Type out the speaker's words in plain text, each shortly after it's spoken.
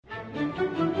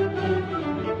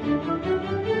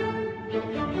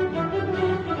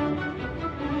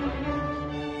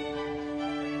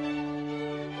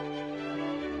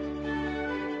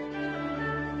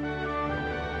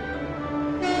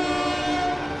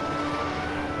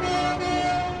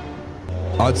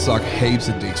I'd suck heaps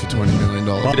of dicks for $20 million.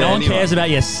 Well, no one cares about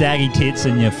your saggy tits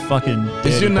and your fucking.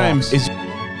 Is your name?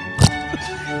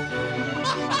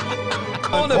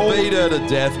 I want to beat her to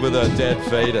death with her dead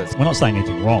fetus. We're not saying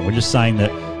anything wrong. We're just saying that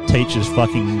teachers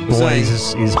fucking boys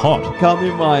is hot. Come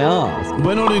in my ass.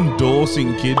 We're not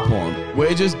endorsing kid porn.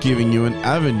 We're just giving you an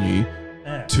avenue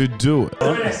to do it.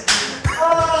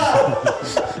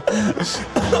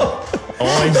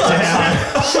 Always down.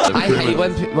 I hate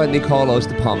when they call us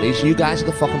the pommies. You guys are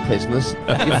the fucking prisoners.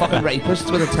 You're fucking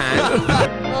rapists with a tang.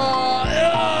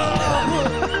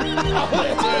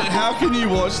 How can you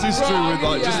watch this through with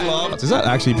like just laugh? Is that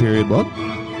actually period blood?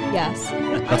 Yes.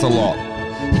 That's a lot.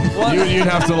 You'd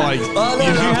have to like. You'd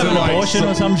have to An like. abortion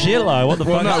or some shit, like what the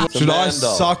fuck? No. Should I Amanda.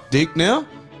 suck dick now?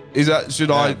 Is that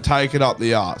should I take it up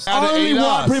the arse? Only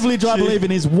white privilege I believe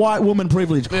in is white woman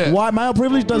privilege. Yeah. White male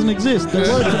privilege doesn't exist. They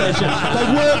work for their shit.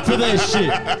 They work for their shit.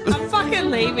 I'm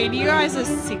fucking leaving. You guys are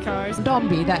sickos. Don't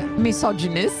be that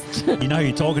misogynist. You know who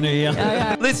you're talking to here.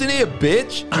 Listen here,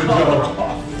 bitch.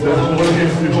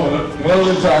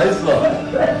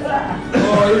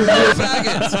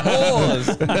 Faggots, whores,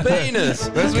 penis.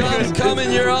 Come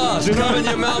in your ass. Come in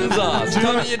your mum's ass.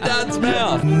 Come in your dad's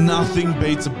mouth. Nothing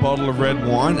beats a bottle of red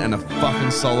wine and a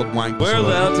fucking solid wank. We're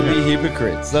allowed to be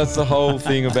hypocrites. That's the whole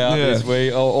thing about this. We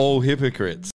are all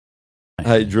hypocrites.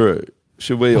 Hey, Drew,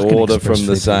 should we Fucking order express from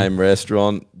the food, same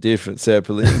restaurant, different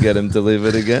separately, and get them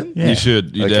delivered again? Yeah. You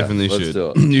should. You Okay, definitely let's should. do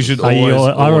it. You should Oh, always.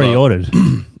 I already ordered.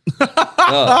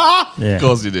 Oh, Yeah. Of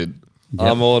course you did.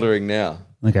 I'm ordering now.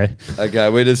 Okay. Okay,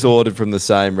 we just ordered from the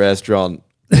same restaurant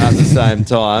at the same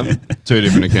time. Two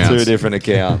different accounts. Two different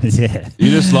accounts. Yeah. You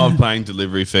just love paying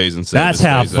delivery fees and service That's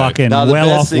how fees, eh? fucking No, the well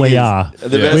best off thing we is- are.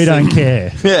 the best We don't thing-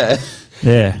 care. Yeah.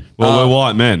 Yeah. Well, we're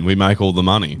white men. We make all the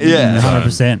money. Yeah.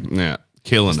 100%. Yeah.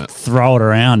 Killing it. Throw it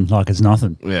around like it's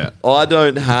nothing. Yeah. I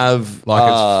don't have Like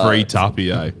it's free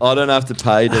tuppy, eh? I don't have to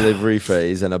pay delivery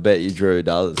fees, and I bet you Drew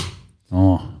does.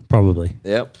 Oh, probably.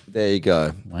 Yep, there you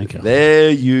go. Wanker. There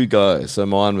you go. So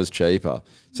mine was cheaper.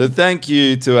 So thank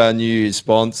you to our new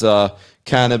sponsor,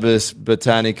 Cannabis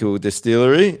Botanical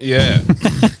Distillery. Yeah.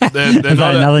 They're Is that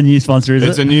not another new sponsor, is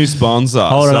it's it? a new sponsor.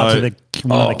 Hold it up so- to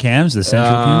one of the cams, the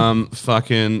central cam.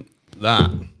 Fucking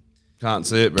that. Can't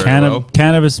see it very well.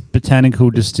 Cannabis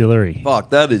Botanical Distillery. Fuck,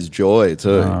 that is joy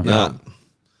too. Yeah.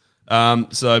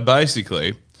 So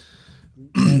basically,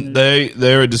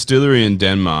 they're a distillery in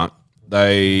Denmark.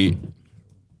 They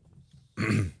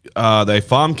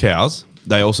farm cows.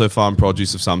 They also farm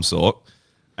produce of some sort,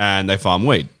 and they farm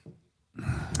weed.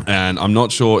 And I'm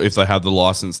not sure if they have the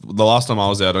license. The last time I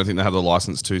was there, I don't think they have the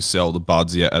license to sell the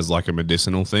buds yet as like a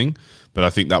medicinal thing, but I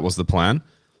think that was the plan.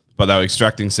 But they were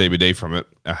extracting CBD from it,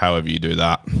 however you do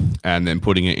that, and then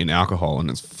putting it in alcohol, and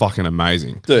it's fucking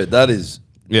amazing. Dude, that is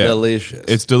delicious.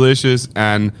 It's delicious,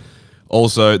 and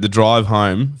also the drive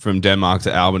home from Denmark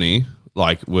to Albany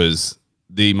was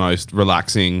the most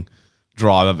relaxing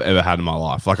drive I've ever had in my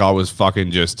life. Like I was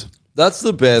fucking just That's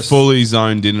the best. fully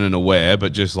zoned in and aware,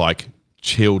 but just like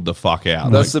chilled the fuck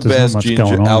out. That's the there's not best much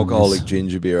going on in alcoholic this.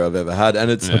 ginger beer I've ever had,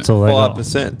 and it's That's all they got.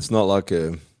 5%. It's not like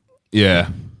a. Yeah.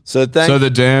 So So the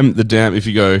dam. If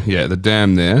you go, the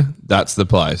dam there. That's the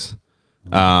place.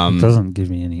 Doesn't give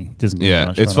me any. Doesn't give me Yeah,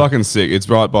 much, it's but fucking sick. It's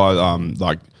right by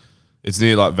it's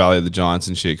near like Valley of the Giants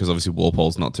and shit. Because obviously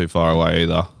Walpole's not too far away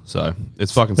either. So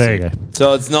it's fucking There sick. you go.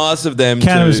 So it's nice of them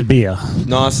Cannabis to beer.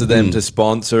 nice of them to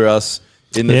sponsor us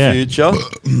in the Yeah. future.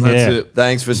 That's Yeah. it.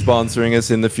 Thanks for sponsoring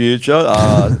us in the future.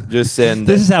 Just send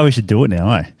This is how we should do it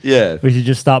now, eh? yeah. We should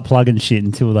just start plugging shit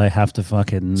until they have to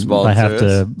fucking. Sponsor they have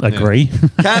to us. agree.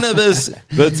 Cannabis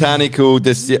Botanical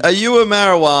Distillery. Are you a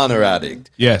marijuana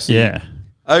addict? Yes. Yeah.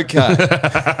 Okay.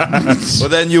 Well,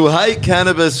 then you'll hate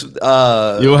cannabis.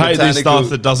 You'll hate this botanical- stuff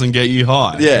that doesn't get you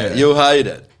high. Yeah, you'll hate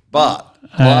it. But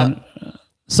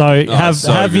So have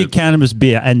so your good. cannabis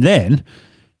beer and then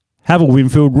have a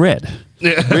Winfield Red.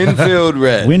 Winfield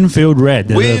Red. Winfield Red.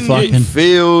 They're the fucking.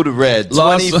 Winfield Red.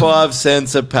 Last- 25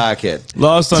 cents a packet.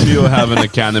 Last time you were having a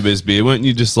cannabis beer, weren't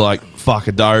you just like, fuck,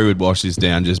 a dough would wash this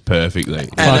down just perfectly? And,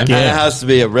 yeah. and it has to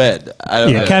be a red. Yeah,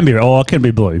 it can be, or it can be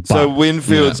blue. But So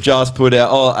Winfield's just put out.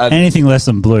 Oh, and anything less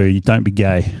than blue, you don't be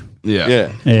gay.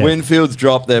 Yeah. yeah. Winfield's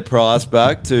dropped their price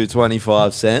back to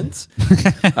 25 cents.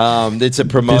 It's a This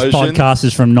promotion. podcast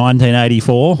is from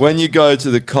 1984. When you go to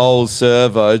the Coles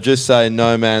servo, just say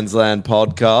No Man's Land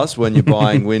podcast when you're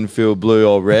buying Winfield Blue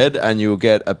or Red, and you'll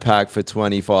get a pack for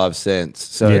 25 cents.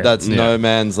 So Yeah. that's Yeah. No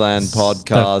Man's Land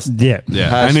podcast. Yeah.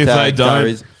 Yeah. And if they Hashtag don't,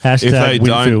 Curry's. Hashtag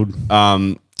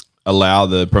Winfield. allow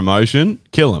the promotion,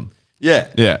 kill them. Yeah.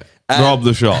 Yeah. And- Rob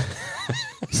the shop.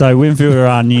 So Winfield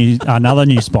are another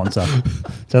new sponsor.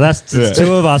 So that's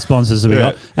two of our sponsors that we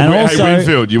got. And hey, also,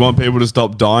 Winfield, you want people to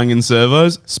stop dying in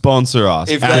servos? Sponsor us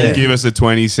and give us a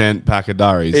 20-cent pack of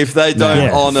durries. If they don't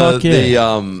honour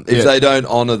they don't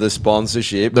honour the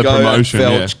sponsorship, The go promotion,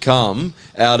 and felch cum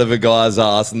out of a guy's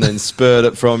ass and then spurt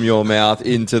it from your mouth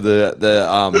into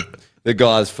the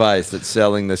guy's face that's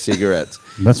selling the cigarettes.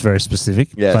 that's very specific.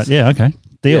 Yes. But yeah, okay.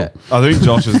 Deal. Yeah. I think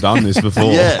Josh has done this before.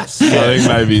 Yes. I think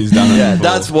maybe he's done it Yeah, before.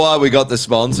 that's why we got the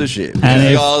sponsorship. And And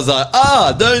the if- guy was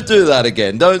like, don't do that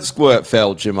again. Don't squirt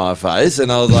felch in my face.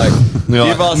 And I was like, You're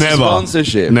give like, us never, a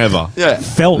sponsorship. Never. Yeah.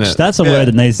 Felch. Yeah. That's a word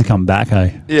that needs to come back,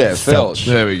 hey? Yeah, felch.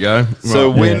 There we go. So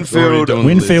Right. Winfield- Already doing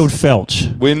Winfield this.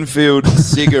 Felch. Winfield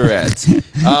cigarettes.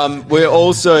 We're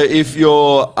also, if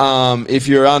you're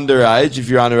underage, if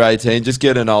you're under 18, just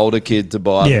get an older kid to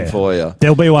buy them for you.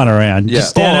 There'll be one around. Yeah.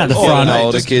 Just stand out the Or front. an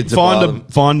older Just kid to find buy a them.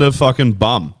 find a fucking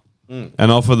bum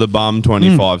and offer the bum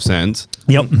 25 cents.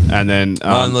 Yep. And then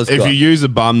Mindless if guy. you use a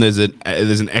bum, there's an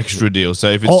extra deal. So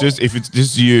if it's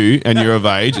just you and you're of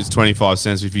age, it's 25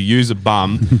 cents. If you use a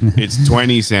bum, it's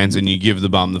 20 cents, and you give the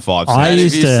bum the 5 cents. I And if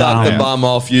used you to, suck the um, bum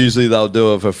off, usually they'll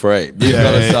do it for free. You've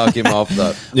got to suck him off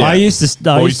though. Yeah. I used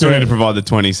to. Or you still need to provide the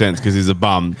 20 cents because he's a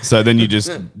bum. So then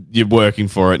you're working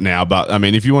for it now. But I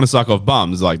mean, if you want to suck off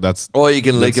bums, like that's Or you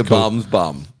can lick a That's cool. bum's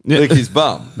bum. Lick his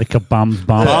bum. Lick a bum's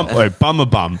bum. bum a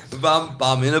bum.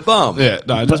 Bum in a bum. Yeah,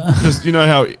 no, just you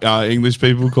know how English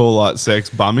people call like sex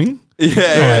bumming.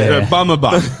 Yeah. Bum a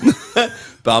bum.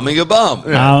 Bumming a bum.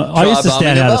 I used to Try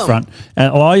stand bumming a out the bum. front,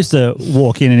 and I used to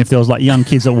walk in, and if there was like young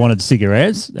kids that wanted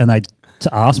cigarettes, and they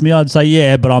ask me, I'd say,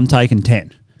 "Yeah, but I'm taking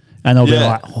 10," and they'll be Yeah.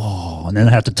 like, "Oh," and then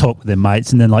they have to talk with their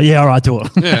mates, and then like, "Yeah, all right, do it."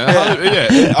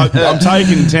 Yeah, I'm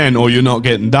taking 10, or you're not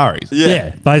getting durries.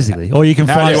 Yeah, basically, or you can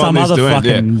How do find you want some this other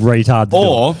to end? fucking retard. To do it.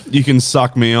 Or you can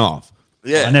suck me off.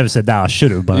 Yeah. I never said that. I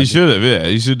should have, but You should have, yeah.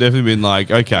 You should definitely been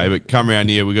like, okay, but come around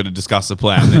here, we've got to discuss the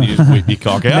plan. Then you just whip your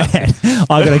cock out. Man,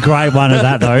 I got a great one of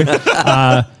that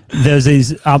though. There's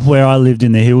these up where I lived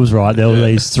in the hills, right? There were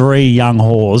these three young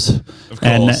whores, course.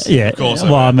 and Of course they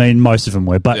well, were. I mean, most of them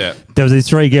were, but Yeah. there was these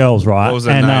three girls, right? What was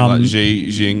their and name? Like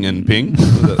Xi, Jing, and Ping?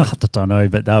 Was it- I don't know,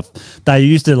 but they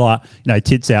used to like,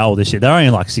 tits out, all this shit. They're only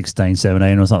like 16,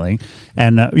 17 or something.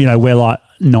 And, we're like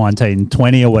 19,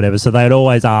 20 or whatever. So they'd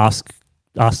always ask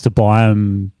us to buy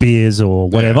them beers or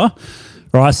whatever.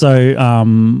 Right. So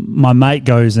my mate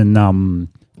goes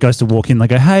to walk in. They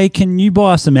go, "Hey, can you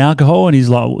buy us some alcohol?" And he's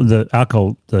like,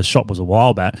 the shop was a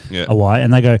while back, away.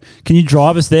 And they go, "Can you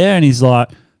drive us there?" And he's like,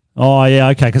 "Oh, yeah,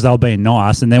 okay," because they were being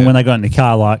nice. And then when they got in the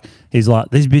car, like, he's like,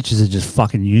 "These bitches are just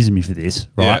fucking using me for this,"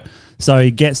 right? Yeah. So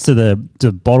he gets to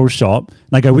the bottle shop. And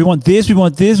they go, "We want this, we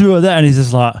want this, we want that." And he's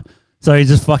just like, so he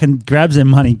just fucking grabs their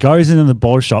money, goes into the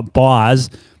bottle shop, buys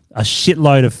a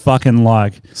shitload of fucking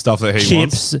like Stuff that he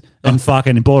chips wants. and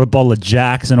fucking bought a bottle of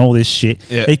Jacks and all this shit.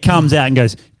 Yeah. He comes out and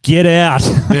goes, "Get out."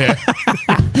 Yeah.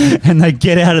 And they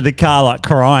get out of the car like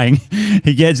crying.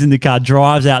 He gets in the car,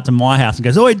 drives out to my house and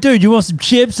goes, "Oi, dude, you want some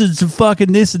chips and some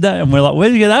fucking this and that?" And we're like,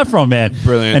 "Where'd you get that from, man?"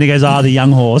 Brilliant. And he goes, "The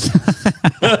young horse."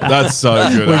 That's so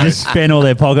good. We eh? just spent all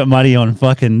their pocket money on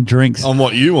fucking drinks. On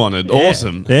what you wanted. Yeah.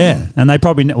 Awesome. Yeah. And they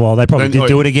probably Then, did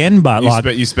do it again, but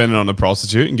You spend it on a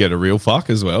prostitute and get a real fuck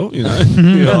as well, you know?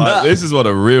 You're like, this is what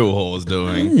a real whore's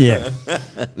doing. yeah.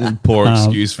 Poor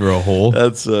excuse for a whore.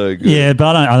 That's so good. Yeah,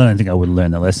 but I don't think I would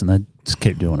learn that lesson. They just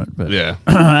keep doing it. But Yeah.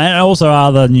 and also our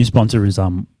other new sponsor is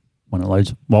when it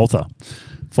loads, Walther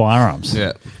Firearms.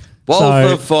 Yeah.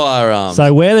 Walther Firearms.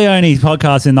 So we're the only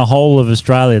podcast in the whole of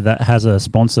Australia that has a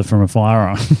sponsor from a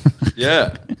firearm.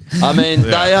 Yeah. I mean,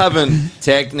 they haven't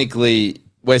technically.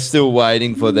 We're still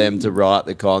waiting for them to write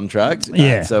the contract,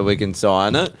 Yeah. so we can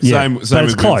sign it. Yeah, Same but with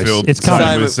it's close. Winfield. It's Same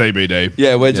coming. with CBD.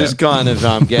 Yeah, we're just kind of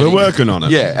getting. We're working on it.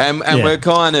 Yeah, and Yeah. we're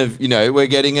kind of we're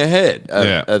getting ahead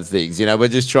of things. We're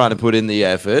just trying to put in the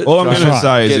effort. All I'm Trying going to to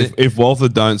say get is it- if Walther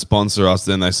don't sponsor us,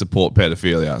 then they support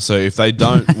pedophilia. So if they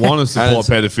don't want to support it's-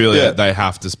 pedophilia, yeah. they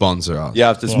have to sponsor us. You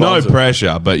have to No sponsor.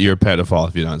 pressure, but you're a pedophile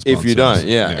if you don't sponsor if you don't, us.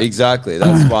 yeah, exactly.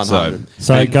 That's 100.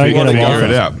 So Think- go think- get a figure Walther.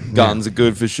 it out. Guns are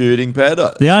good for shooting pedos.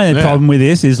 The only problem with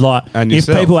this is like And if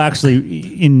yourself. people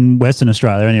actually in Western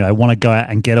Australia anyway want to go out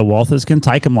and get a Walther, it's going to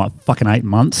take them like fucking 8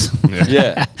 months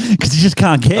Yeah. because you just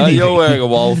can't get Oh, anything. you're wearing a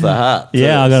Walther hat.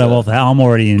 Yeah, too, I got a so- Walther. I'm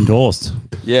already endorsed.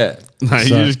 Yeah. No,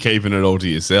 So- you're just keeping it all to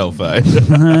yourself, eh?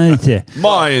 Yeah.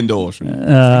 My endorsement.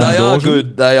 They are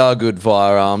good. They are good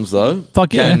firearms, though.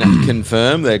 Fuck yeah. Can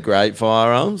confirm they're great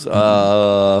firearms.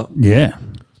 Yeah.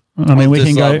 I mean, we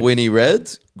just can like go. Winnie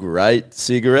Reds, great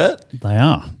cigarette. They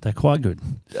are. They're quite good.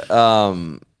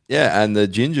 Yeah, and the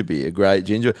ginger beer, great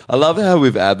ginger. I love how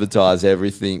we've advertised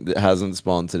everything that hasn't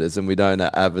sponsored us, and we don't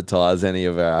advertise any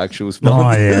of our actual Oh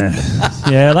sponsors. yeah,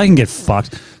 yeah. They can get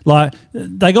fucked. Like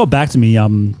they got back to me,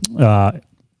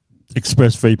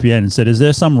 ExpressVPN, and said, "Is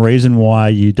there some reason why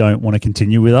you don't want to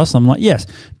continue with us?" I'm like, "Yes,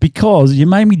 because you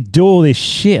made me do all this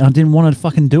shit. I didn't want to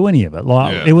fucking do any of it.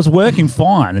 Like it was working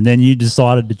fine, and then you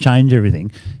decided to change everything.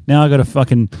 Now I got to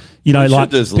fucking, like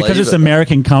just because leave it's it. an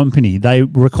American company, they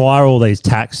require all these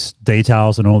tax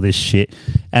details and all this shit,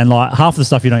 and like half the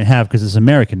stuff you don't have because it's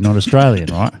American, not Australian,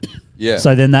 right?" Yeah.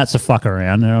 So then that's a fuck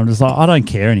around, and I'm just like, I don't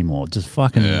care anymore. Just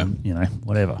fucking,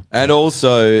 whatever. And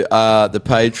also the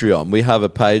Patreon. We have a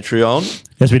Patreon.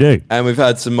 Yes, we do. And we've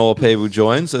had some more people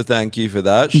join, so thank you for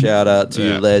that. Shout out to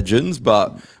you legends.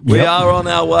 But we Yep. are on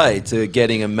our way to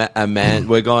getting a man.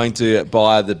 We're going to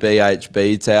buy the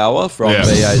BHB tower from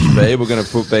BHB. We're going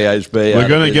to put BHB. We're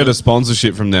going to get a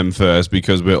sponsorship from them first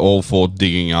because we're all for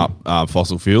digging up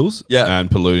fossil fuels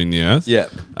and polluting the earth. Yeah.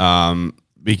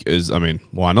 Because,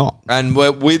 why not? And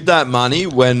with that money,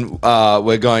 when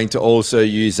we're going to also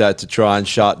use that to try and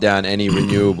shut down any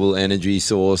renewable energy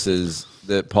sources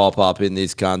that pop up in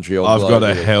this country. Or I've got a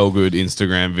globally. hell good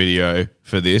Instagram video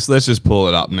for this. Let's just pull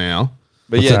it up now.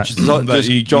 But What's that? just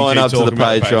You join keep up to the talking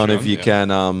about Patreon if Patreon, you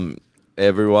can,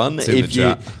 everyone. It's in the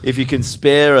chat. If you can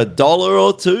spare $1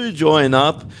 or $2, join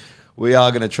up. We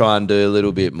are going to try and do a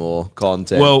little bit more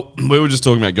content. Well, we were just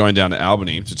talking about going down to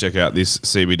Albany to check out this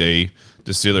CBD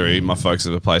distillery. My folks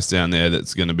have a place down there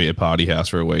that's going to be a party house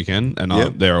for a weekend, and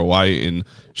they're away in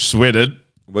Sweden.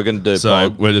 we're going to do So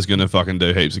we're just going to fucking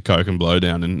do heaps of coke and blow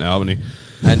down in Albany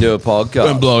and do a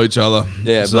podcast. and blow each other.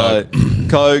 Yeah, So, blow,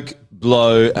 coke,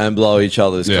 blow, and blow each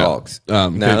other's Yeah. cocks. Keep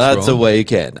Now that's a rolling.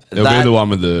 weekend. It'll be the one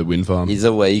with the wind farm. Is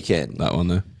a weekend. That one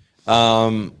there.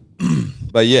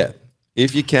 But yeah,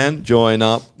 if you can join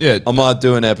up, Yeah. I might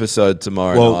do an episode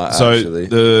tomorrow Well, night. so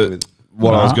Actually,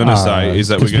 what I was going to say is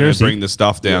that we're going to conspiracy. bring the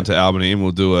stuff down to Albany and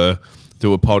we'll do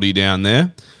a potty down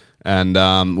there, and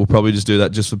we'll probably just do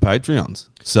that just for Patreons.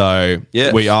 So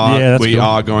Yes. we Yeah, that's cool.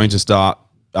 are going to start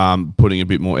putting a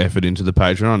bit more effort into the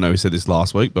Patreon. I know we said this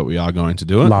last week, but we are going to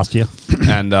do it Last year.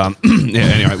 And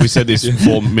anyway, we said this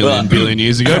 4 million billion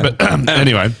years ago, but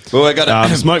anyway, well, we're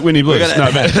gonna smoke Winnie Blues.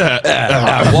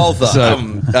 gonna- Walther,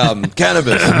 So-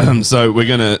 cannabis. So we're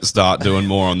going to start doing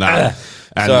more on that.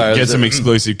 And Sorry, get some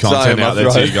exclusive content sorry, my out there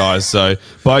to throat. you guys. So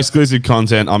by exclusive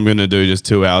content, I'm going to do just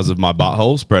 2 hours of my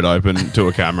butthole spread open to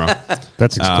a camera.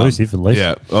 That's exclusive, at least.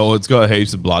 Yeah. Well, it's got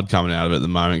heaps of blood coming out of it at the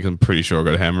moment. 'Cause I'm pretty sure I've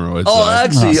got hemorrhoids. Oh, so.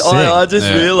 actually, Oh, sick. I just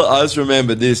Yeah. realized. I just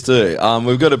remembered this too.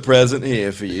 We've got a present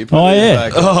here for you. Put Oh, this yeah.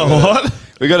 back. Oh, what?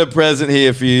 We got a present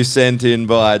here for you, sent in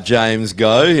by James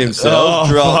Go himself,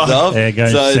 Oh, dropped fuck. off. There you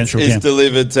go, So it's Central Camp.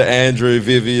 delivered to Andrew,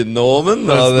 Vivian, Norman.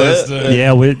 Let's do it.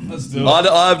 Yeah,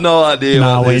 I have no idea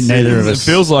Nah, what we this neither is. of It us.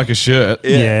 feels like a shirt.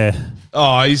 yeah.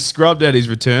 Oh, he's scrubbed out his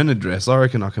return address. I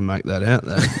reckon I can make that out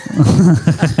there.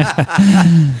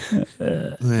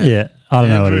 Yeah. I don't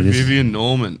know what Andrew, it is. Vivian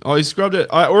Norman. Oh, he scrubbed it.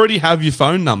 I already have your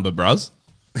phone number, bruz.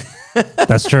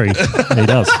 That's true. He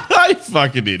does. You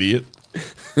fucking idiot.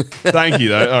 Thank you,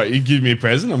 though. All right, you give me a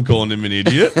present. I'm calling him an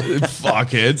idiot.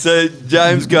 Fuckhead. So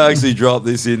James Go actually dropped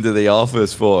this into the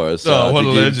office for us. Oh, what to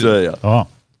a give legend. to you. Oh,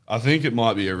 I think it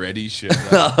might be a Reddy shirt.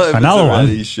 If it's Another a one.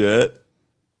 Reddy shirt.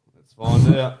 Let's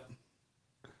find out.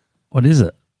 what is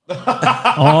it? Oh,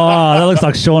 that looks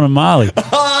like Sean and Marley.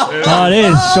 Oh, it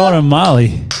is Sean and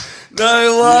Marley.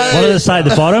 No way. What did it say at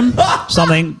the bottom?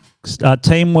 Something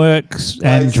Teamworks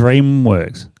and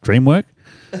Dreamworks. Dreamwork?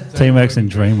 Teamworks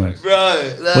and Dreamworks. Bro,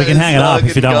 that We can is hang it up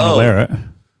if you don't want to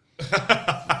fucking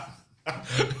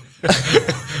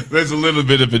wear it. There's a little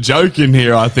bit of a joke in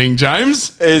here, I think,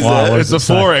 James. gold. Is Wow, it? what It's a does it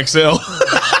say? 4XL.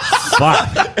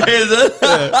 Fuck. Is it?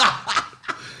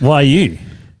 Why are you?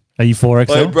 Are you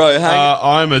 4XL? Wait, bro, hang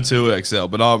I'm a 2XL,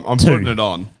 but I'm Two. putting it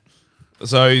on.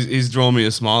 So he's drawn me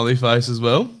a smiley face as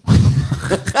well.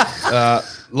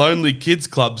 Lonely Kids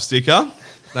Club sticker.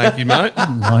 Thank you, mate.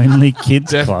 Lonely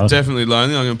Kids Club. Definitely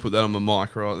lonely. I'm going to put that on my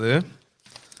mic right there.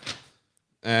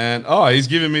 And, he's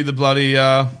giving me the bloody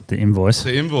The invoice.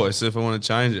 the invoice if I want to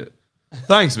change it.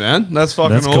 Thanks, man. That's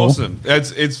fucking That's cool. awesome.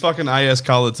 It's fucking AS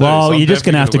colour too. Well, so I'm you're just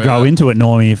going to have to definitely go wear that. into it,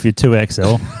 Normie, if you're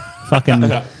 2XL. Fucking,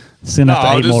 it's going to No, have to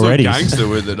I'll eat just more look Reddies. gangster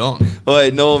with it on.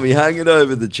 Wait, Normie, hang it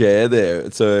over the chair there.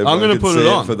 So I'm going to put it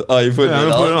on. You're putting Yeah, I'm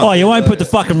it gonna put it on? on. Oh, you won't put the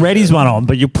fucking Reddies one on,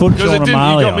 but you put Because Sean it and didn't.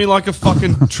 Marley You got me on. like a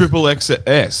fucking triple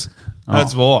XS.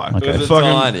 That's why. okay. Was it Fucking,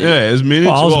 tiny? yeah, it was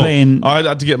miniature. Well, I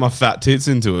had to get my fat tits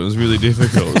into it. It was really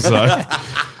difficult. So,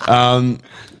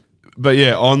 but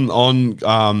yeah,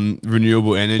 on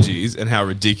renewable energies and how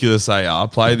ridiculous they are.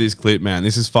 Play this clip, man.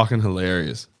 This is fucking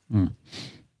hilarious.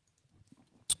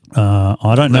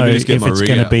 I don't know Maybe if just get my it's rig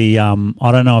going to out. be.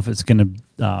 I don't know if it's going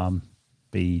to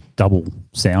be double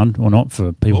sound or not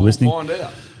for people listening. We'll find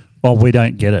out. Well, we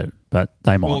don't get it, but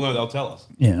they might. Well, no, they'll tell us.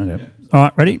 Yeah. Okay. All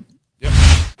right. Ready?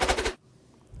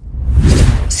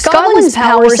 Scotland's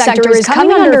power sector is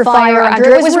coming under fire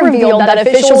after it was revealed that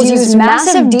officials used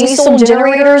massive diesel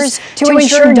generators to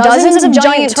ensure dozens of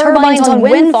giant turbines on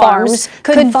wind farms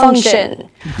could function.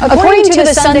 According to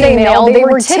the Sunday Mail, they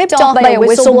were tipped off by a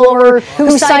whistleblower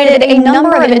who cited a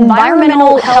number of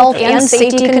environmental, health, and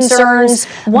safety concerns,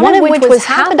 one of which was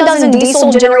half a dozen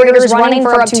diesel generators running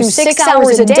for up to 6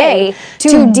 hours a day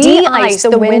to de-ice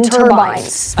the wind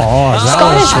turbines.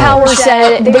 Scottish Power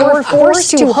said they were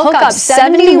forced to hook up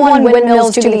 71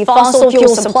 windmills to the fossil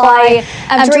fuel supply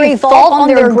after a fault on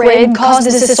their grid caused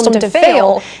the system to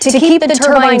fail to keep the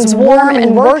turbines warm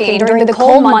and working during the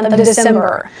cold month of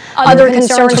December. Other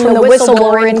concerns from the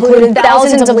whistleblower included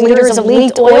thousands of liters of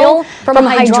leaked oil from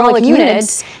hydraulic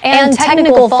units and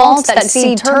technical faults that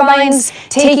see turbines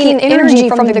taking energy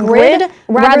from the grid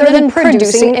rather than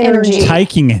producing energy.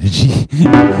 Taking energy.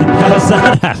 How does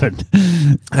that happen?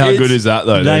 How good is that,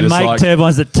 though? They They're just make like-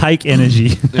 turbines that take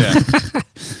energy. Yeah.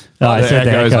 I said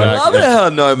There that. goes Go. back. I love it how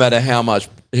no matter how much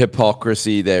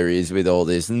hypocrisy there is with all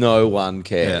this, no one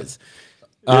cares.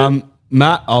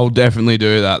 Matt, I'll definitely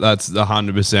do that. That's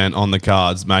 100% on the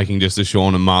cards, making just a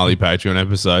Sean and Marley Patreon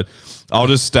episode. I'll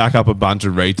just stack up a bunch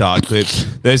of retard clips.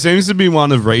 There seems to be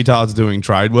one of retards doing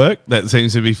trade work that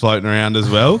seems to be floating around as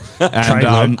well.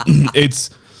 And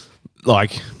it's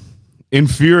like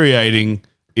infuriating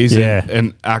isn't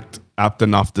an apt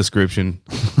enough description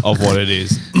of what it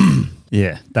is.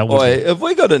 Yeah, that was. Boy, have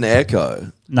we got an echo?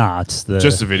 Nah, it's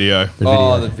Just a video.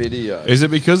 Oh, the video. Is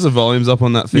it because the volume's up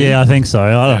on that thing? Yeah, I think so.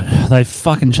 I don't, they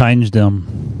fucking changed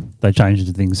They changed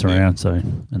the things around,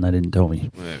 and they didn't tell me.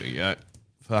 There we go.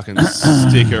 Fucking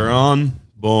sticker on.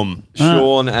 Boom.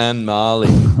 Sean and Marley.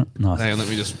 Nice. Hang on, let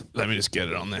me just get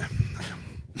it on there.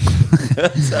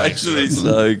 It's actually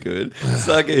so good. It's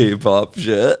like a hip hop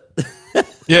shirt.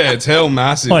 Yeah, it's hell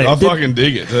massive. Wait, I fucking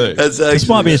dig it too. This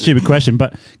might be a stupid question,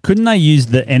 but couldn't they use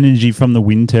the energy from the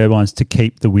wind turbines to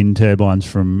keep the wind turbines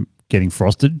from getting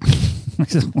frosted?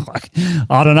 Like,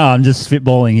 I don't know. I'm just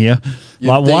spitballing here.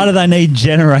 Why do they need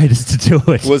generators to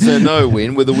do it? Was there no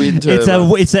wind with a wind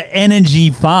turbine? It's an energy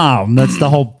farm. That's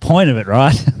the whole point of it,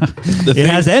 right? It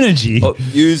has energy.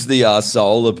 Use the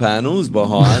solar panels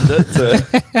behind it.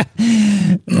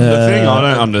 The thing I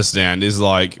don't understand is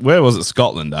like, where was it?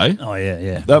 Scotland, eh? Oh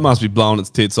yeah. That must be blowing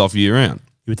its tits off year round.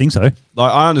 You would think so.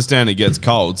 Like, I understand it gets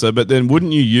cold, but then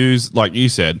wouldn't you use, like you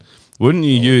said,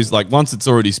 use like once it's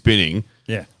already spinning?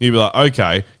 Yeah. You'd be like,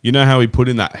 okay, you know how we put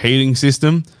in that heating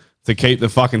system to keep the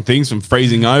fucking things from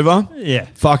freezing over? Yeah.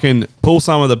 Fucking pull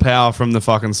some of the power from the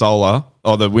fucking solar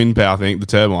or the wind power thing, the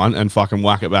turbine, and fucking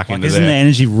whack it back into Isn't there. the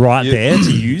energy right there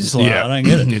to use? Like, Yeah. I don't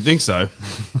get it. You'd think so.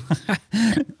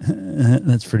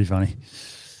 That's pretty funny.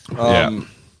 Yeah.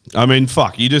 I mean,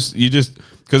 fuck, you just,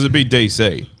 because it'd be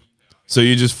DC. So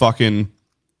you just fucking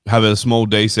have a small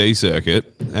DC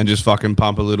circuit and just fucking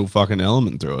pump a little fucking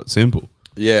element through it. Simple.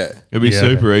 Yeah. It'd be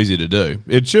super easy to do.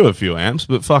 It'd chew a few amps,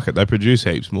 but fuck it, they produce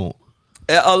heaps more.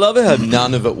 I love it how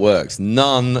none of it works.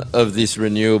 None of this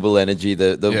renewable energy,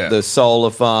 the solar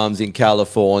farms in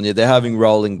California, they're having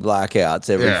rolling blackouts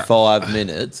every 5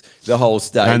 minutes. The whole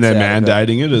state. And they're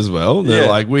mandating it as well. They're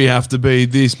like, we have to be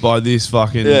this by this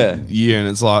fucking year. And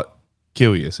it's like,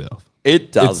 kill yourself.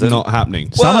 It doesn't. It's not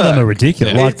happening. Some of them are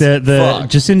ridiculous. Yeah. Like the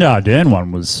fucked. Jacinda Ardern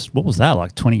one was, what was that?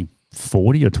 Like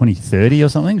 2040 or 2030 or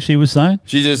something she was saying?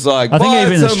 She's just like, I think buy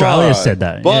even it Australia tomorrow. said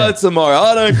that, Buy yeah. it tomorrow.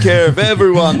 I don't care if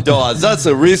everyone dies. That's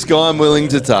a risk I'm willing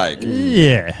to take.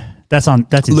 Yeah. That's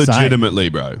insane. Legitimately,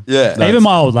 bro. Yeah. Even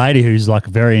my old lady who's like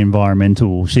very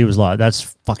environmental, she was like, that's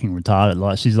fucking retarded.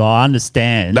 Like she's like, I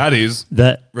understand That is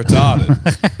that retarded.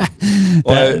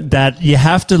 that you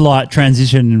have to like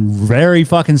transition very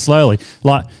fucking slowly.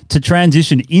 Like to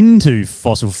transition into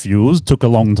fossil fuels took a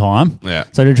long time. Yeah.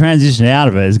 So to transition out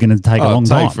of it is going to take a long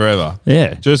time. Take forever.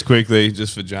 Yeah. Just quickly,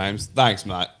 just for James. Thanks,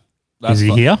 mate. Is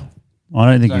he here? I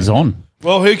don't think he's on.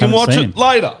 Well, he can Haven't watch seen it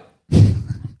later.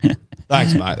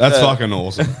 Thanks, mate. That's fucking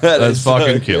awesome. That's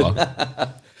fucking killer.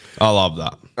 I love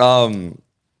that.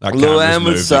 That camera's Luann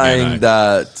was moved saying again, eh?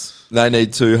 that they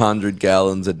need 200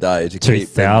 gallons a day to keep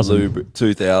them 2,000.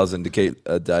 2,000 to keep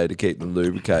a day to keep them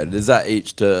lubricated. Is that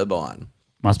each turbine?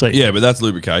 Must be. Yeah, but that's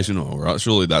lubrication oil, right?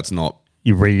 Surely that's not.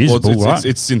 You're reusable, Well, right?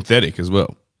 it's synthetic as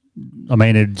well. I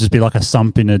mean, it'd just be like a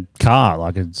sump in a car,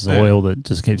 like it's oil that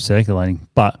just keeps circulating.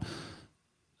 But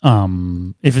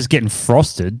if it's getting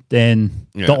frosted, then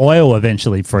the oil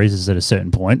eventually freezes at a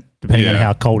certain point, depending on Yeah.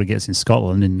 how cold it gets in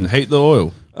Scotland. And And heat the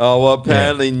oil. Oh, well,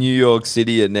 apparently New York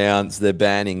City announced they're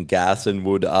banning gas and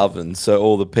wood ovens, so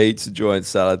all the pizza joints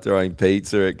started throwing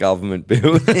pizza at government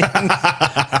buildings.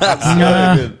 That's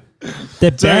so good.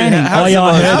 They're banning.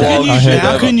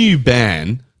 How can you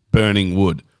ban burning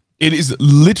wood? It is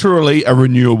literally a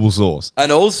renewable source.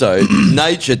 And also,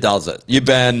 nature does it. You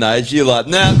ban nature. You're like,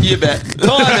 nah, you ban.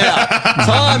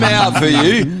 Time out for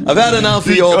you. I've had enough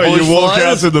of your bushfires. You walk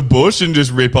out to the bush and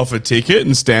just rip off a ticket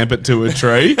and stamp it to a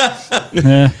tree. Just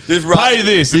pay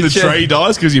this, and the tree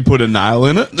dies because you put a nail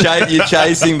in it. You're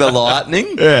chasing the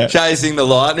lightning. Yeah. Chasing the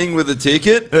lightning with a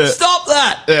ticket. Yeah. Stop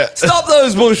that. Yeah. Stop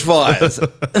those bushfires.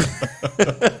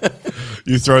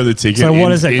 You throw the ticket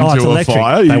what is it? into It's a electric.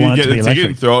 fire. They You want it get to the be ticket electric.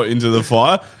 and throw it into the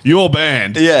fire. You're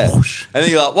banned. Yeah. Whoosh. And then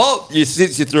you're like, well,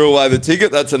 since you threw away the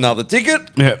ticket, that's another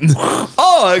ticket. Yeah.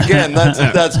 Oh, again,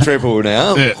 that's triple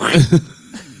now. Yeah.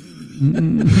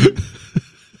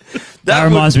 That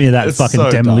reminds me of that it's fucking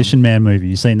so Demolition Man movie.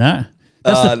 You seen that?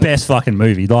 That's the best fucking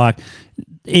movie. Like,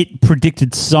 it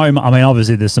predicted so much. I mean,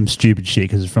 obviously, there's some stupid shit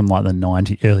because it's from like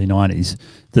the early 90s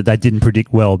that they didn't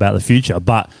predict well about the future.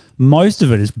 But most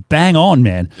of it is bang on,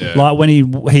 man. Yeah. Like when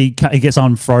he gets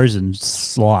unfrozen,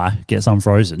 Sly gets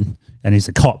unfrozen, and he's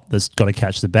the cop that's got to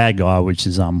catch the bad guy, which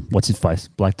is what's his face,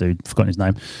 black dude, forgotten his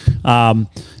name,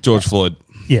 George Floyd.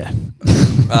 Yeah.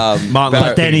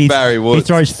 But then he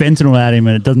throws fentanyl at him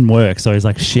and it doesn't work. So he's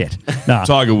like, shit. Nah,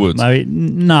 Tiger Woods.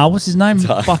 What's his name?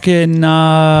 Fucking Blade.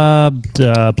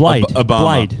 Obama.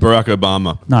 Blade. Barack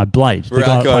Obama. No, Blade. The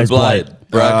guy that plays Blade.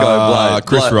 Blade.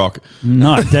 Chris Rock.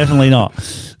 No, definitely not.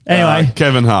 Anyway.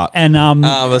 Kevin Hart. And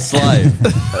a slave.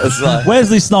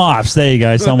 Wesley Snipes. There you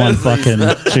go. Someone fucking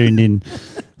tuned in.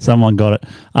 Someone got it.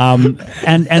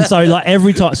 And so like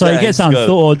every time, so he gets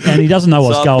unthawed and he doesn't know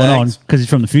what's going on because he's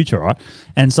from the future, right?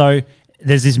 And so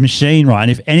there's this machine, right?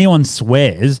 And if anyone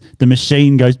swears, the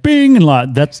machine goes bing and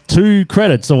like that's 2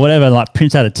 credits or whatever, like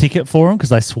prints out a ticket for him because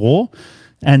they swore.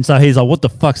 And so he's like, what the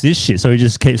fuck's this shit? So he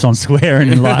just keeps on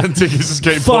swearing and like, tickets just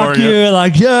keep fuck you,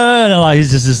 like, yeah. And like,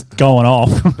 he's just going off.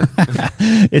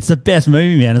 It's the best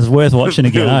movie, man. It's worth watching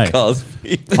again. Bill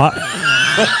Cosby.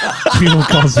 Bill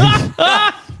Cosby.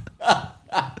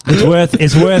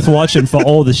 It's worth watching for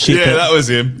all the shit. Yeah, that was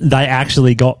him. They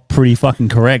actually got pretty fucking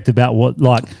correct about what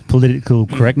like political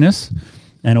correctness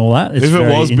and all that. It's if it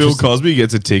was Bill Cosby, he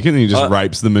gets a ticket and he just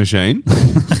rapes the machine.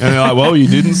 And they're like, well, you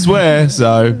didn't swear,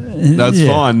 so that's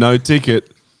fine. No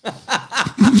ticket.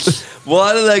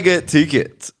 Why do they get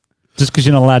tickets? Just because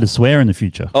you're not allowed to swear in the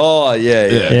future. Oh,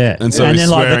 yeah. And so and he's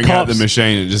then, like, swearing the at the cops-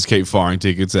 machine and just keep firing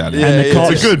tickets at him. And the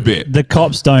cops, it's a good bit. The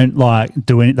cops don't like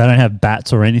do any. They don't have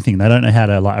bats or anything. They don't know how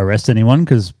to like arrest anyone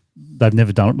because they've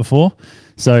never done it before.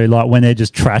 So like when they're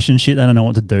just trashing shit, they don't know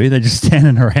what to do. They're just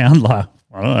standing around like,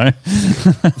 I don't know.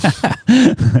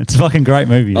 It's a fucking great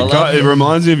movie. It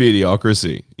reminds me of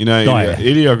Idiocracy. You know, yeah.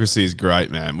 Idiocracy is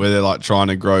great, man. Where they're like trying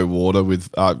to grow water with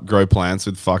grow plants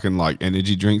with fucking like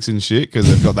energy drinks and shit because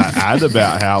they've got that ad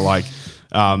about how like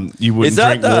you wouldn't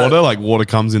drink water, like water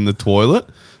comes in the toilet,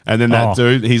 and then that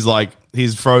dude,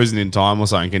 he's frozen in time or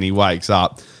something, and he wakes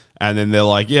up, and then they're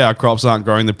like, yeah, our crops aren't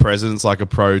growing. The president's like a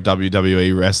pro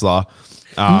WWE wrestler.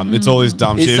 It's all this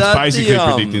dumb shit. It's basically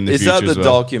predicting the future. Is that the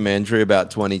documentary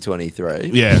about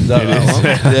 2023? Yeah, it is.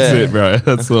 That's it, bro.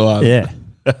 That's the one. Yeah.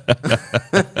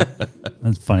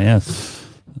 That's funny. Yeah.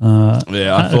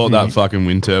 I thought that fucking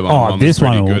wind turbine one was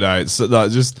pretty good.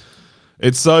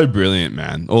 It's so brilliant,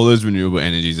 man. All those renewable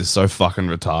energies are so fucking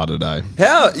retarded, eh?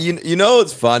 How you know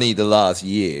it's funny the last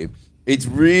year. It's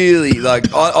really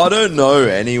like I don't know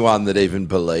anyone that even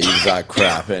believes that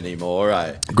crap anymore,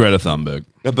 right? Greta Thunberg.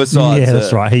 Besides,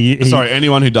 that's right. Sorry,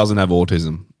 anyone who doesn't have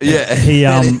autism. Yeah,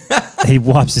 he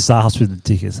wipes his ass with the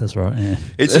tickets. That's right. Yeah,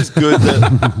 it's just good.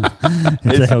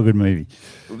 It's a hell good movie.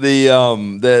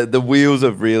 The wheels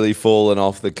have really fallen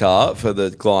off the cart for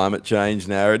the climate change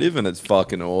narrative, and it's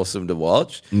fucking awesome to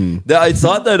watch. It's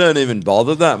like they don't even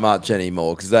bother that much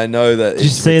anymore because they know that. Did you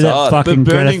see that fucking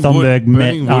Greta Thunberg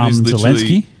met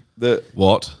Zelensky?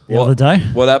 What? The other day?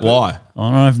 What happened? Why?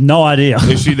 I have no idea.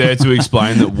 Is she there to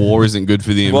explain that war isn't good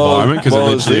for the environment because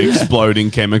it's literally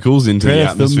exploding chemicals into the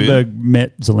atmosphere? Greta Thunberg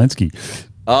met Zelensky.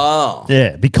 Oh.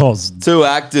 Yeah, because two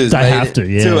actors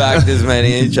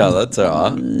meeting each other. That's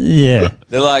all right. Yeah.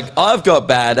 They're like, I've got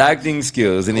bad acting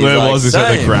skills. And he's Where like, was this?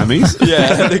 At the Grammys?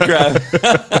 Yeah,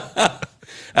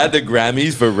 at the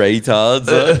Grammys for retards.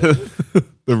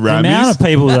 The amount of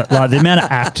people the amount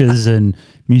of actors and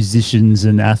musicians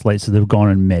and athletes that have gone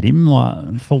and met him,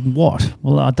 like, for what?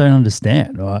 Well, I don't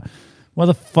understand. Right? What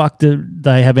the fuck do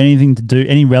they have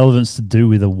any relevance to do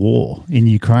with a war in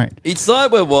Ukraine? It's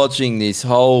like we're watching this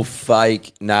whole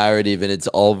fake narrative and it's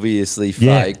obviously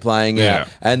fake playing out.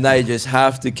 And they just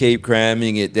have to keep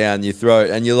cramming it down your throat.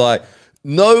 And you're like,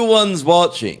 no one's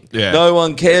watching. Yeah. No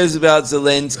one cares about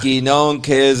Zelensky. No one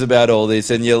cares about all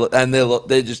this. And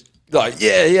they're just like,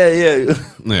 yeah.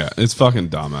 Yeah, it's fucking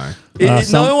dumb, eh?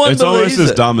 No one It's almost believes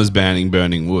as it. dumb as banning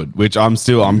burning wood, which I'm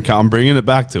bringing it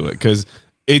back to it because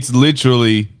it's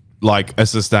literally like a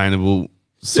sustainable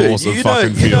source of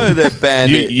fucking fuel. You know they're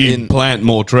banned you plant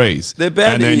more trees. They're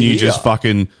banned and then it you here. just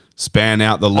fucking span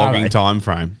out the logging time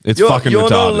frame. It's You're fucking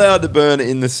not retarded. allowed to burn it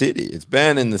in the city. It's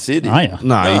banned in the city. Are you?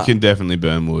 No, you can definitely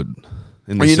burn wood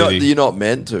in the city. You're not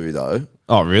meant to, though.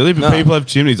 Oh, really? But No. people have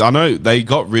chimneys. I know they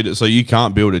got rid of, so you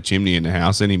can't build a chimney in a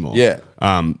house anymore. Yeah.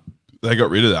 They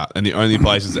got rid of that. And the only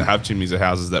places that have chimneys are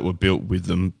houses that were built with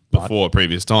them before a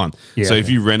previous time. Yeah, so if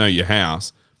okay. you reno your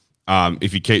house,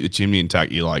 if you keep the chimney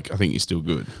intact, I think you're still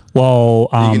good. Well,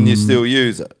 You still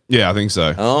use it. Yeah, I think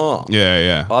so. Oh.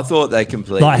 Yeah. I thought they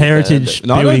completely like heritage banned it.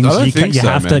 No, I don't- buildings, I don't you, think you so,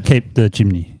 have to man. keep the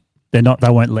chimney. They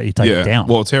won't let you take it down.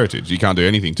 Well, it's heritage. You can't do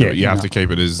anything to Yeah, it. You have no. to keep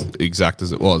it as exact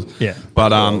as it was. Yeah.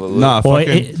 But Well,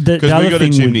 fucking the because other we got a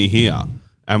thing chimney here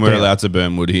and we're Yeah. allowed to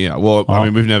burn wood here. Well, I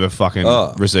mean, we've never fucking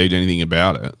received anything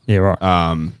about it. Yeah,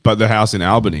 right. But the house in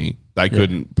Albany, they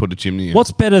couldn't put a chimney in.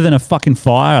 What's better than a fucking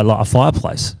fire, like a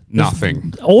fireplace?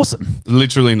 Nothing? Awesome.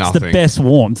 Literally It's nothing. the best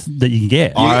warmth that you can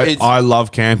get. I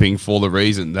love camping for the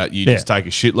reason that you just take a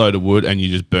shitload of wood and you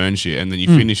just burn shit, and then you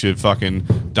finish your fucking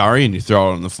durry and you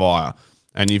throw it on the fire,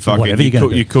 and you fucking Whatever you're gonna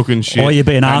do. you're cooking shit. Or you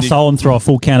be an and arsehole and throw a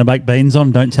full can of baked beans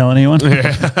on. Don't tell anyone.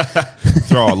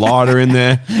 throw a lighter in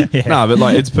there. No, but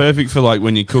like it's perfect for like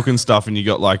when you're cooking stuff and you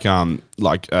got like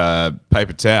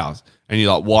paper towels and you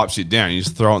like wipe shit down, you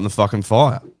just throw it in the fucking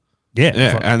fire.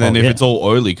 Yeah, and then if it's all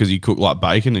oily because you cook like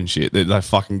bacon and shit, they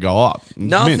fucking go up.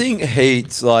 Nothing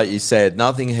heats, like you said,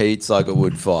 nothing heats like a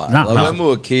wood fire. No. When we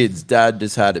were kids, Dad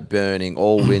just had it burning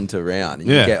all winter round. And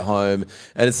Yeah. you get home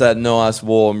and it's that nice,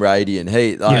 warm, radiant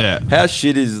heat. Like, Yeah. how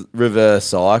shit is reverse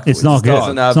cycle? It's not It good.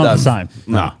 doesn't have It's not that- the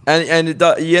same. No.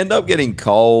 And you end up getting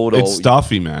cold. It's or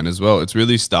stuffy, man, as well. It's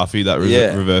really stuffy, that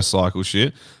Yeah. reverse cycle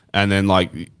shit. And then,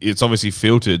 like, it's obviously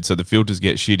filtered, so the filters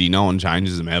get shitty. No one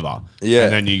changes them ever. Yeah.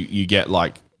 And then you get,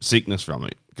 like, sickness from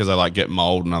it because they, like, get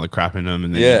mold and other crap in them.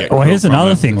 And then Yeah. you get Well, here's from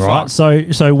another it. thing, right?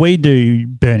 Fuck. So we do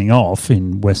burning off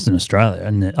in Western Australia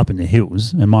and up in the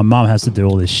hills, and my mum has to do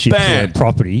all this shit to her Ban.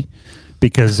 property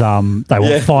because they want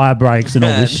Yeah. fire breaks and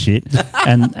all this shit,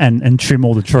 and trim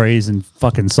all the trees and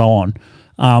fucking so on.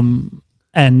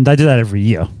 And they do that every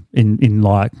year in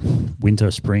like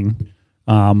winter, spring.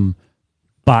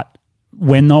 But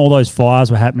when all those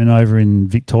fires were happening over in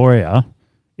Victoria,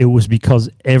 it was because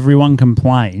everyone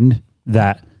complained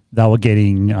that they were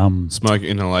getting Smoke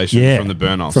inhalation Yeah, from the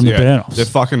burn-offs. from the burn-offs. They're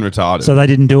fucking retarded. so they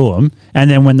didn't do them. And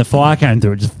then when the fire came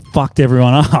through, it just fucked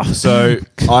everyone up. So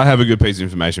I have a good piece of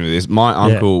information with this. My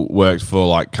uncle worked for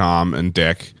like Calm and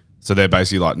DEC, so they're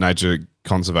basically like nature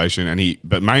conservation, and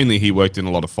but mainly he worked in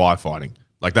a lot of firefighting.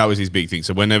 Like that was his big thing.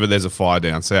 So whenever there's a fire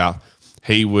down south,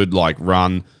 he would like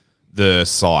run the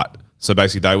site. So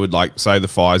basically, they would like say the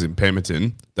fire's in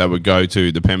Pemberton, they would go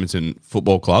to the Pemberton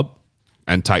Football Club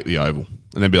and take the oval,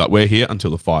 and then be like, "We're here until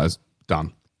the fire's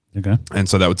done." Okay. And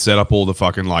so they would set up all the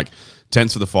fucking like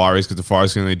tents for the fireys because the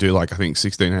fireys can only do like I think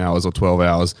 16 hours or 12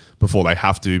 hours before they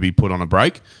have to be put on a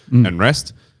break and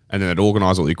rest. And then they'd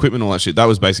organise all the equipment, all that shit. That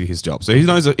was basically his job. So he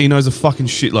knows a fucking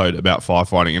shitload about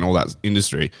firefighting and all that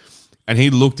industry. And he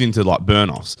looked into like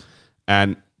burn-offs.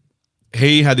 And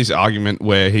he had this argument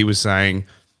where he was saying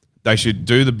they should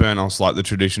do the burn-offs like the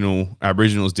traditional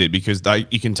Aboriginals did because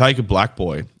you can take a black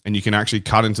boy and you can actually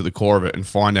cut into the core of it and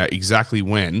find out exactly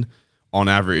when, on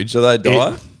average. Do they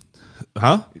die?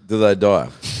 Huh? Do they die?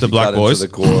 The black Cut into boys? the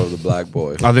core of the black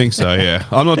boy. I think so, yeah.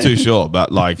 I'm not too sure,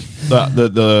 but like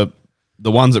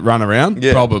the ones that run around,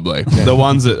 Yeah. probably. The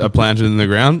ones that are planted in the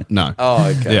ground, no. Oh,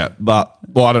 okay. Yeah, but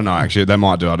well, I don't know. Actually, they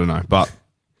might do. I don't know. But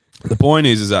the point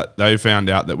is that they found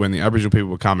out that when the Aboriginal people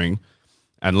were coming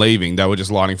and leaving, they were just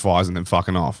lighting fires and then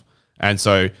fucking off. And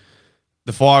so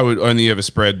the fire would only ever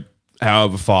spread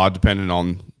however far, depending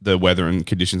on the weather and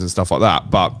conditions and stuff like that.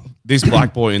 But this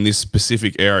black boy in this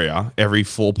specific area, every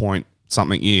 4 point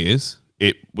something years,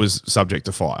 it was subject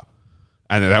to fire,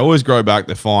 and they always grow back.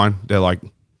 They're fine. They're like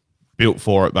built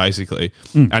for it, basically,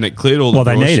 and it cleared all the. Well,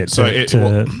 they bush. need it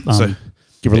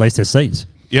to release their seeds.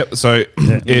 Yep. So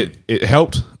it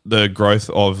helped the growth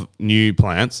of new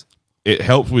plants. It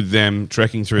helped with them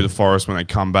trekking through the forest when they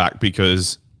come back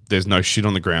because there's no shit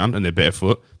on the ground and they're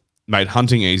barefoot. Made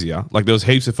hunting easier. Like there was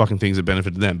heaps of fucking things that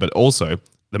benefited them, but also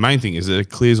the main thing is that it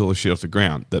clears all the shit off the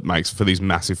ground that makes for these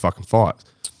massive fucking fires.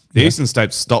 The eastern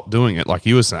states stopped doing it, like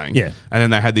you were saying. Yeah. And then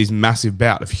they had these massive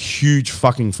bout of huge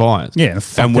fucking fires. Yeah,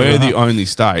 And we're the only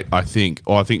state, I think,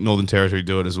 or I think Northern Territory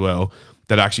do it as well,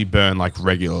 that actually burn like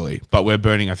regularly. But we're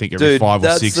burning, I think, every 5 or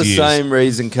 6 years. That's the same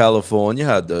reason California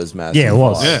had those massive Yeah, it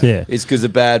was. fires. Yeah. It's because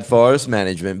of bad forest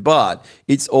management. But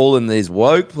it's all in these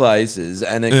woke places,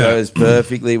 and it goes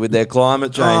perfectly with their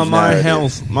climate change. Oh, my narrative.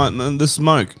 health, the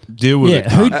smoke. Deal with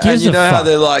it. who cunt. gives you a know how fuck?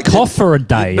 they're like- cough for a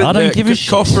day. But I don't Yeah, give a shit.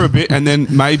 cough for a bit, and then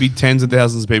maybe tens of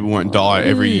thousands of people won't die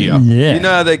every year. Yeah. You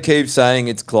know how they keep saying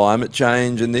it's climate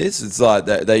change and this? It's like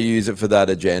they use it for that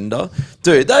agenda.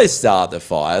 Dude, they start the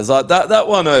fires. Like that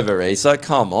one over east, like,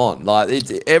 come on. Like,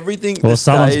 it's everything. Well, the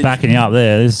someone's stage- backing up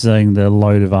there. They're saying the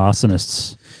load of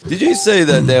arsonists Did you see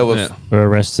that there were... were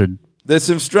arrested. There's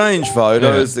some strange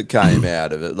photos that came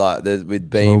out of it, like with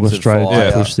beams of Australia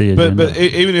fire. to push the agenda. But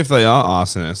even if they are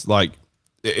arsonists, like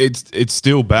it's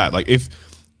still bad. Like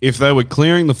if they were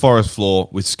clearing the forest floor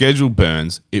with scheduled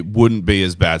burns, it wouldn't be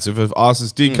as bad. So if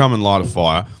arsonists did come and light a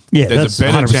fire, Yeah, there's that's a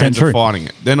better 100% chance true. of fighting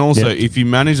it. Then also, Yeah. if you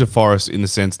manage a forest in the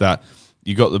sense that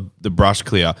you got the brush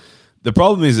clear, the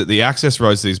problem is that the access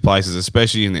roads to these places,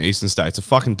 especially in the eastern states, are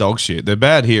fucking dog shit. They're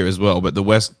bad here as well, but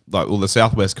the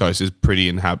southwest coast is pretty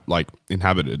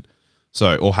inhabited.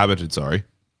 So, or habited, sorry.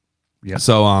 Yeah.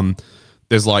 So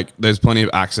there's plenty of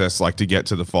access like to get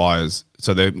to the fires,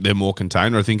 so they're more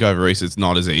contained. I think over east it's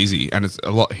not as easy, and it's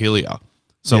a lot hillier.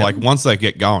 So like once they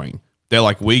get going, they're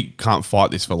like, we can't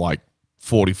fight this for like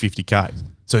 40, 50 Ks.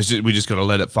 So we just got to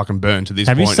let it fucking burn to this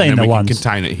Have you point, seen and the then we ones can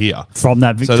contain it here. From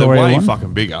that So they're Victoria way one,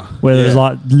 fucking bigger. where there's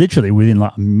like literally within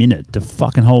like a minute, the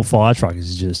fucking whole fire truck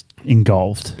is just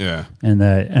engulfed. Yeah. and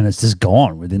it's just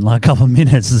gone within like a couple of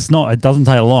minutes. It doesn't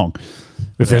take long.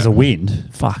 If there's a wind,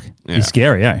 fuck, Yeah. it's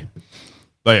scary, eh?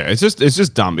 But yeah, it's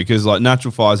just dumb because like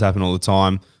natural fires happen all the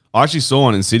time. I actually saw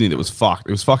one in Sydney that was fucked.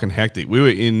 It was fucking hectic. We were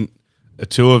in a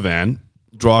tour van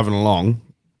driving along,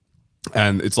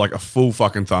 and it's like a full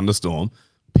fucking thunderstorm,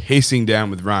 pissing down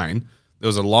with rain. There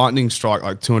was a lightning strike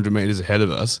like 200 meters ahead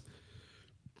of us.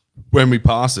 When we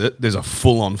pass it, there's a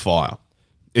full on fire.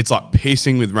 It's like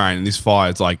pissing with rain, and this fire,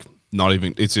 it's like not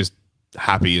even. It's just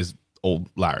happy as all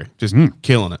Larry, just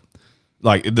killing it.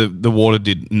 Like the water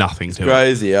did nothing to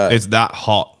crazy, it. eh? It's that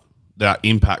hot, that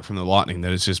impact from the lightning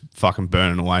that it's just fucking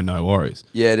burning away. No worries.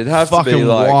 Yeah, it'd have to Fucking be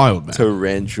like wild, man.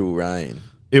 torrential rain.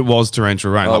 It was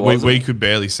torrential rain. Oh, Like was we it? could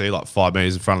barely see like 5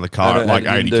 meters in front of the car And at like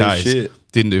it didn't 80 do k's. shit.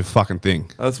 Didn't do a fucking thing.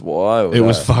 That's wild. It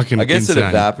was eh? fucking I guess insane. it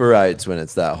evaporates when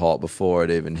it's that hot before it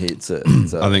even hits it.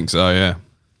 So. I think so, yeah.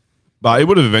 But it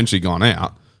would have eventually gone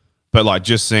out. But like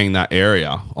just seeing that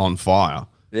area on fire,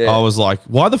 Yeah. I was like,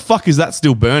 why the fuck is that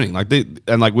still burning? Like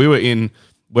we were in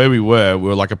where we were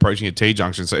like approaching a T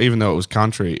junction. So even though it was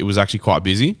country, it was actually quite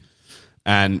busy.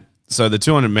 And so the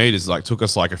 200 meters like took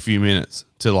us like a few minutes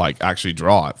to like actually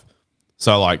drive.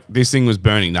 So like this thing was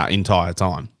burning that entire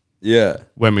time. Yeah.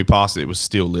 When we passed it, it was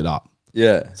still lit up.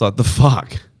 Yeah. It's like the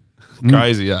fuck.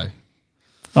 Crazy, eh?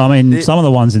 I mean, some of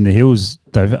the ones in the hills,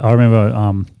 I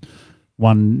remember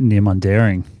one near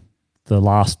Mundaring, the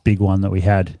last big one that we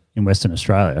had in Western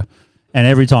Australia. And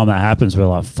every time that happens, we're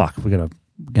like, fuck, we're going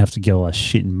to have to get all that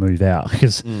shit and move out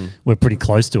because we're pretty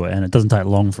close to it and it doesn't take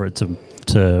long for it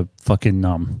to fucking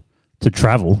to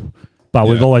travel. But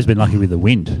we've always been lucky with the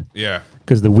wind Yeah.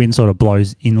 because the wind sort of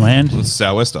blows inland. It's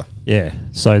sou'wester. Yeah.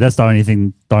 So that's the only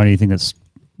thing that's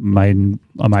made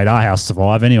our house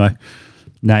survive anyway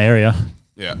in that area.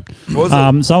 Yeah. What was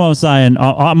it? Someone was saying,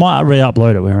 I might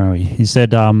re-upload it. Where are we? He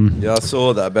said, Yeah, I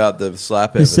saw that about the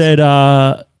slap. he said,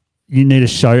 you need a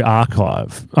show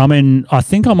archive. I mean, I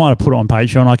think I might have put it on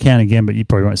Patreon. I can again, but you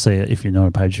probably won't see it if you're not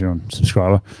a Patreon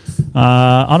subscriber.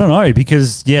 I don't know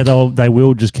because they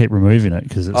will just keep removing it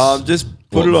because it's. just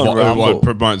put it on Rumble. What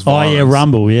promotes Oh violence. yeah,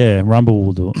 Rumble. Yeah, Rumble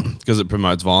will do it. Because it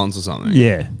promotes violence or something.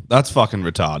 Yeah, That's fucking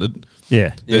retarded.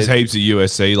 yeah, There's heaps of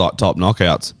USC like top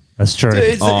knockouts. that's true. Dude,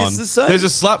 it's the same. There's a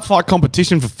slap fight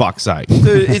competition for fuck's sake.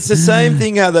 Dude, it's the same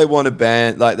thing how they want to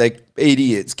ban, like they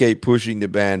idiots keep pushing to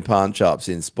ban punch ups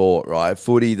in sport, right?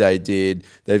 Footy they did,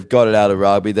 they've got it out of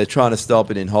rugby, they're trying to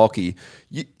stop it in hockey.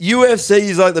 UFC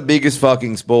is like the biggest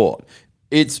fucking sport.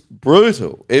 It's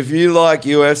brutal. If you like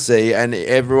UFC and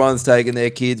everyone's taking their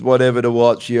kids, whatever, to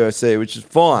watch UFC, which is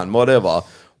fine, whatever,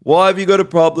 why have you got a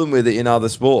problem with it in other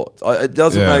sports? It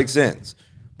doesn't Yeah. make sense.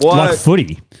 Why? Like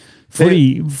footy.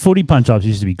 Footy punch ups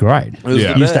used to be great. It was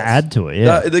Yeah. the Used to best. add to it.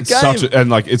 Yeah, The game. And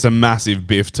like it's a massive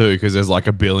biff too because there's like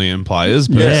 1 billion players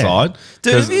per Yeah. side.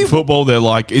 Dude, Because if you- football, they're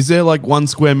like, is there like 1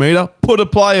 square meter? Put a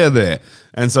player there.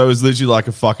 And so it was literally like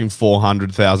a fucking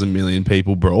 400,000 million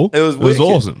people brawl. It was wicked.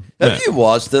 awesome. Have Yeah. you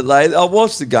watched it, late? I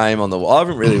watched the game I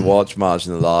haven't really watched much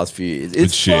in the last few years.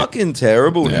 It's shit. fucking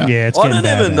terrible now. Yeah, it's I getting don't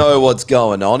bad even now. know what's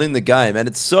going on in the game, and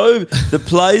the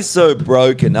play's so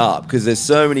broken up because there's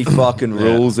so many fucking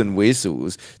rules and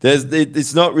whistles.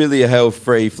 It's not really a hell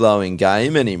free flowing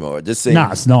game anymore. It just seems No,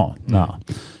 it's not. No,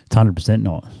 it's 100%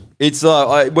 not. it's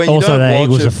like when Also, you the don't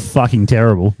Eagles watch are it, fucking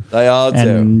terrible. they are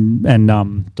terrible.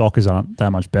 And Dockers aren't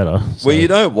that much better. So. Well, you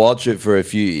don't watch it for a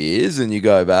few years and you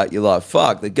go back, you're like,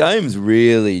 fuck, the game's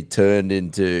really turned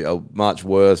into a much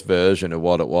worse version of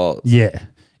what it was. Yeah.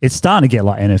 It's starting to get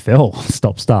like NFL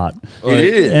stop-start. It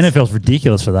is. NFL's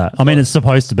ridiculous for that. I mean, it's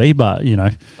supposed to be, but, you know.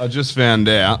 I just found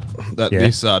out that Yeah.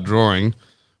 this drawing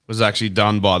was actually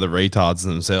done by the retards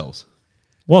themselves.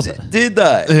 Was it? Did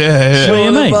they? Yeah. What do you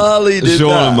Sean mean? and Marley did Sean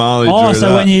that. and Marley Oh, drew so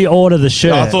that. when you order the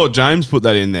shirt. I thought James put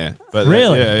that in there. But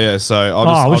Really? Yeah.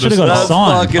 So we should've got a That's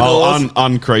sign. fucking I'll awesome.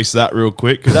 uncrease that real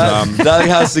quick. 'Cause, That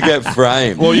has to get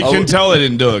framed. well, you I can would- tell they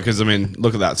didn't do it because, I mean,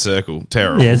 look at that circle.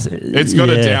 Terrible. Yes, It's got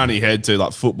a yeah. downy head too,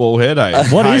 like football head, eh?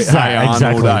 What hey, is that Hey Arnold,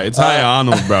 exactly? eh? It's Hey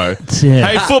Arnold, bro. Yeah.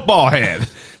 Hey football head.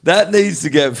 That needs to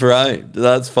get framed.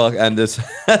 That's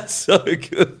that's so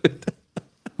good.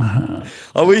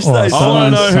 I wish Oh, they. I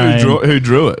Someone's want to know saying- who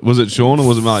drew it. Was it Sean or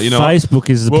was it Mark? You know, what? Facebook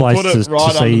is the We'll place put it to,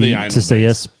 right under the anal to see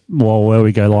beads. us where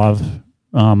we go live.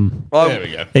 There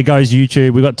we go. It goes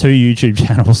YouTube. We've got 2 YouTube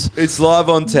channels. It's live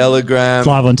on Telegram. It's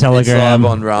live on Telegram. It's live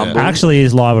on Rumble. Actually,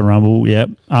 is live on Rumble. Yep.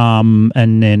 And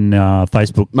then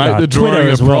Facebook. Mate, the Twitter drawing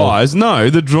a as well. prize. No,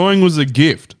 the drawing was a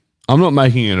gift. I'm not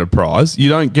making it a prize. You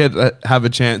don't get have a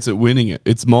chance at winning it.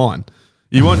 It's mine.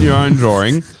 You want your own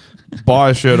drawing? Buy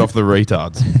a shirt off the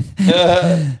retards.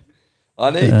 I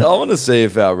want to see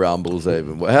if our Rumbles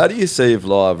even. How do you see if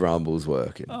live Rumble's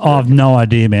working? I have no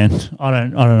idea, man. I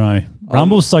don't know.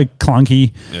 Rumble's so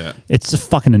clunky. Yeah. It's just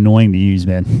fucking annoying to use,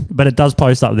 man. But it does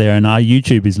post up there, and our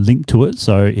YouTube is linked to it,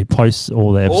 so it posts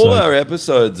all the episodes. All our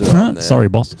episodes are on there. Sorry,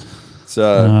 boss.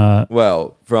 So,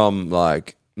 well, from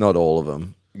like not all of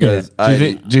them. Because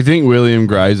Do you think William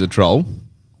Gray's a troll?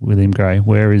 William Gray,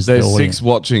 where is There's the audience? 6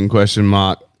 watching question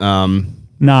mark.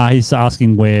 Nah, he's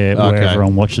asking where Okay.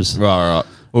 everyone watches. Right.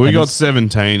 Well, we And got it's-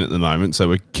 17 at the moment, so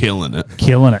we're killing it.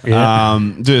 Killing it, yeah.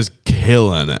 Just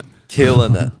killing it.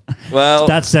 killing it. Well,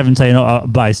 That's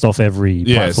 17 based off every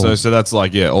Yeah, platform. so that's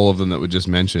like all of them that were just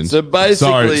mentioned. So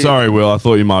basically- sorry, Will. I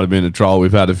thought you might have been a troll.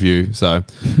 We've had a few, so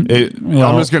Well-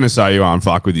 I'm just going to say you aren't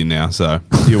fuck with you now. So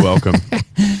you're welcome.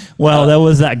 Well, there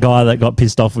was that guy that got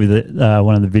pissed off with it,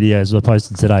 one of the videos I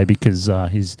posted today because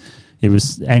he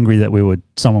was angry that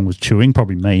someone was chewing,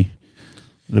 probably me.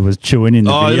 That was chewing in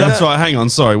the Oh, video. that's right. Hang on.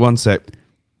 Sorry, one sec.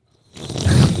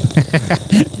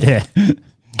 Yeah.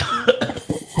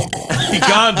 You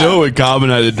can't do it with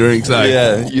carbonated drinks, eh?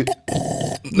 yeah.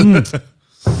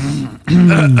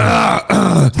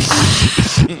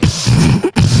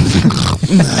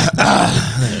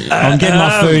 I'm getting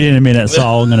my food in a minute, so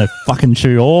I'm going to fucking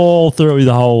chew all through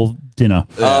the whole dinner.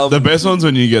 The best one's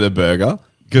when you get a burger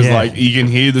because Yeah. like you can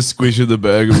hear the squish of the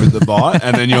burger with the bite,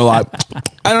 and then you're like,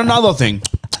 and another thing.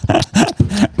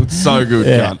 It's so good,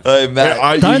 Yeah. cunt. Hey,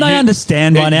 Matt. Don't they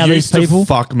understand by it now, these used to people?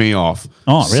 fuck me off.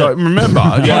 Oh, So really? remember?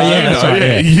 yeah, that's right, yeah.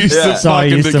 It used Yeah. to So I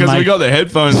fucking used to because we make- got the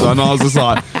headphones on. I was just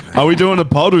like, "Are we doing a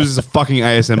pod or is this a fucking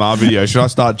ASMR video? Should I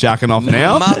start jacking off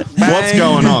now? What's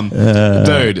going on,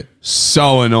 dude?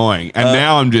 So annoying." And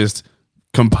now I'm just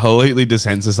completely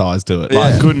desensitized to it.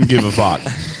 Like, couldn't give a fuck.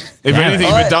 If anything,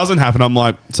 if it doesn't happen, I'm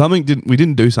like, we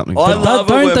didn't do something. I But- love it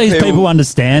Don't when these people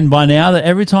understand by now that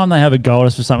every time they have a go at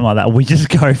us for something like that, we just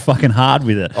go fucking hard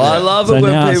with it? I love So it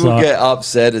when now it's people like- get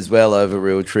upset as well over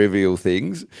real trivial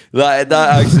things. Like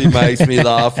that actually makes me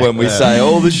laugh when we say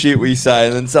all the shit we say,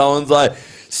 and then someone's like,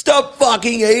 "Stop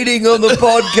fucking eating on the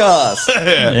podcast."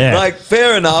 Yeah. Like,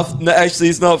 fair enough. No, actually,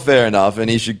 it's not fair enough, and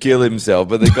he should kill himself.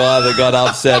 But the guy that got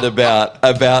upset about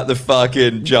the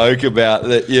fucking joke about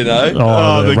that, you know,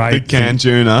 Oh, the rape canned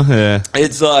tuna. Yeah.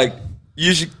 it's like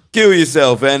you should kill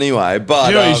yourself anyway. But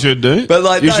You know what you should do? But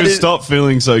like, you that should is- stop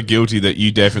feeling so guilty that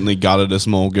you definitely gutted a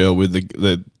small girl with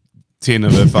the tin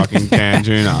of a fucking canned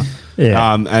tuna.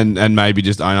 Yeah. And maybe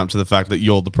just own up to the fact that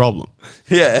you're the problem.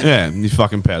 Yeah. Yeah, you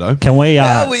fucking pedo. Can we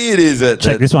How weird is it?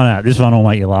 check that- this one out? This one will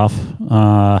make you laugh.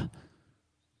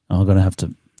 I'm going to have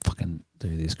to fucking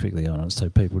do this quickly on it so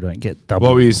people don't get double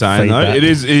What were you saying though? feedback. It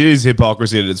is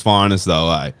hypocrisy at its finest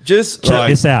though, eh? Just Check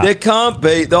this out. There can't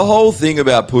be the whole thing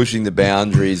about pushing the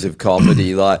boundaries of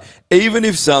comedy. Like, even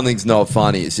if something's not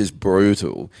funny, it's just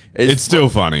brutal. It's still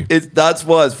funny. That's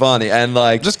why it's funny. And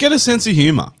like, Just get a sense of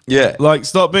humor. Yeah. Like,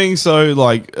 stop being so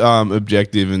like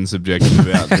objective and subjective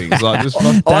about things. Like, just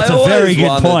That's I a very always good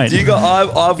wondered, point. Do you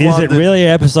got? I've Is wondered, it really an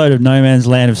episode of No Man's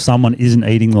Land if someone isn't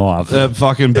eating live?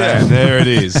 fucking bad. There it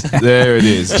is. There it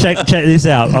is. check this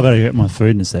out. I've got to get my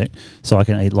food in a sec so I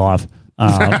can eat live.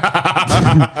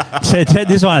 Check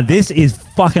this one. This is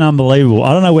fucking unbelievable.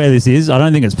 I don't know where this is. I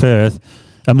don't think it's Perth.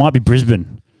 It might be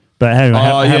Brisbane. But anyway,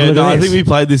 Oh have a yeah, look no, at I this. think we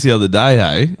played this the other day.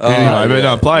 Hey, anyway, but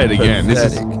no, play it again. This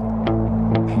is, Pathetic.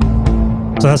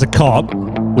 So that's a cop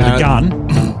with a gun,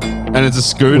 and it's a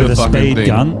scooter with a fucking speed thing.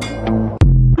 gun,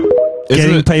 Isn't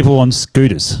getting it? people on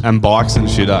scooters And bikes and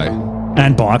shit, eh?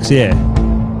 and bikes. Yeah.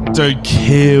 Dude,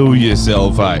 kill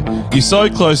yourself, eh? You're so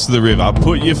close to the river.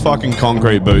 Put your fucking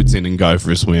concrete boots in and go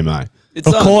for a swim, eh? It's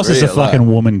Of course, it's a unreal, fucking like.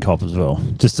 woman cop as well,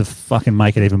 just to fucking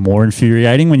make it even more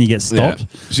infuriating when you get Yeah. stopped.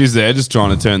 She's there just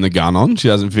trying to turn the gun on. She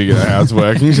hasn't figured out how it's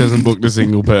working. She hasn't booked a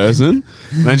single person.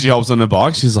 And then she hops on the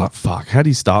bike. She's like, fuck, how do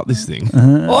you start this thing?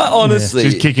 I honestly,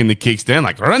 She's kicking the kicks down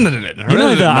like, know the,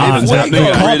 nothing's we happening.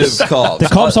 got rid of cops. The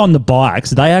cops on the bikes,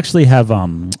 they actually have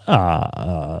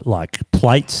like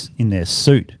plates in their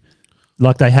suit.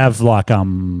 Like they have like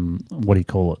what do you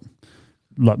call it?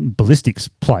 Like ballistics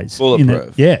plates. in it.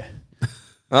 Bulletproof. Yeah.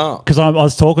 Oh, Because I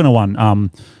was talking to one.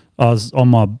 I was on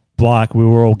my bike. We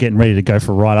were all getting ready to go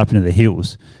for a ride up into the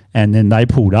hills, and then they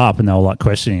pulled up and they were like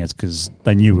questioning us because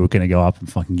they knew we were going to go up and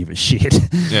fucking give a shit.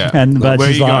 Yeah. And Like, but where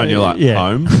are she's you like, going? You're like, yeah.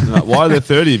 home? They're like, why are there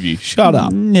 30 of you? Shut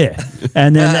up. Yeah,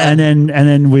 and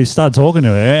then we started talking to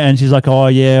her, and she's like, "Oh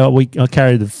yeah, I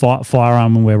carry the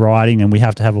firearm when we're riding, and we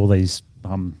have to have all these.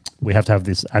 We have to have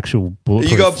this actual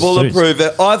bulletproof. you got suits."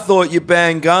 bulletproof. I thought you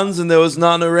banned guns and there was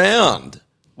none around.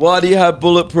 Why do you have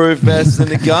bulletproof vests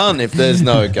and a gun if there's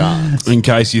no guns? In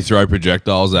case you throw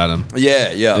projectiles at them.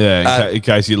 Yeah. Yeah, in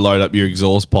case you load up your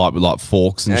exhaust pipe with like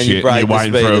forks and, And you shit. break the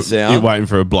speeder sound. You're waiting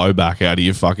for a blowback out of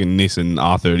your fucking Nissan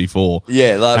R34.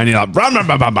 Yeah, like- and you're like, brum, brum,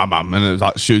 brum, brum, brum, brum, and it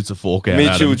like shoots a fork out. at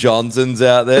Mitchell him. Johnson's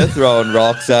out there throwing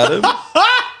rocks at him.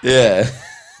 Yeah.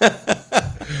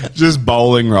 Just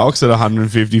bowling rocks at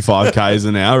 155 k's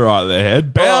an hour right at their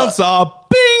head. Bounce up,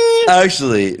 bing.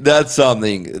 Actually, that's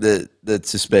something that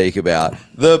to speak about.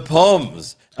 The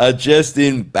Poms are just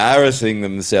embarrassing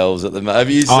themselves at the moment. Have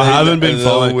you seen I haven't been the-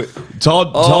 following.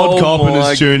 Todd Oh Coppin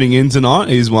my- is tuning in tonight.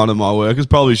 He's one of my workers.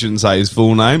 Probably shouldn't say his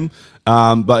full name.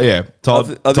 But yeah, Todd. I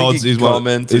think Todd's he is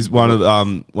commented. one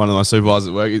of my supervisors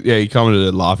at work. Yeah, he commented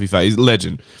a laughy face. He's a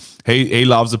legend. He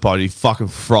loves the pod. He fucking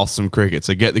froths some cricket.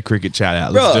 So get the cricket chat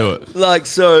out. Let's do it. Like,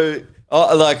 so,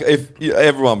 like, if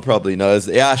everyone probably knows,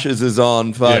 the Ashes is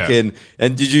on fucking.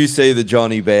 And did you see the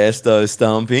Johnny Bairstow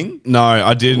stumping? No,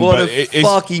 I didn't. What but a it's,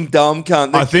 fucking dumb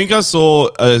cunt. I think I saw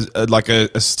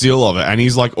a still of it, and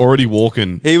he's like already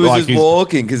walking. He was like just he's-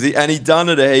 walking because he'd done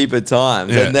it a heap of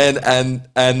times, Yeah.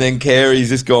 and then Carey's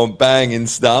just gone bang and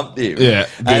stumped him. Yeah,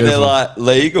 and they're beautiful. like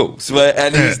legal, swear,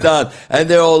 and he's done, and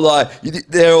they're all like,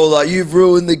 you've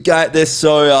ruined the game. They're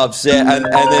so upset, and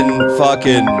then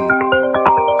fucking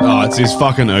Oh, it's his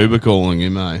fucking Uber calling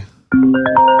him, eh?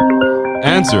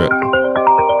 Answer it.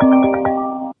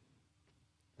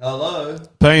 hello,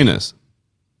 Penis.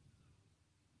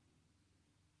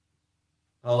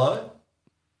 hello.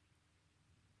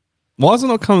 Why is it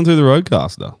not coming through the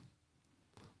roadcaster?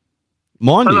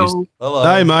 Mine Hello. used. Hello.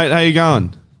 Hey, mate, how you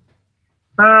going?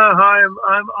 Hi,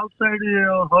 I'm outside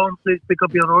your home. Please pick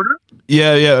up your order.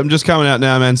 Yeah, I'm just coming out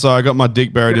now, man. So I got my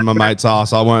dick buried in my mate's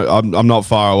ass. I'm not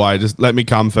far away. Just let me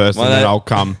come first, and then name- I'll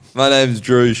come. My name's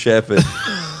Drew Shepherd.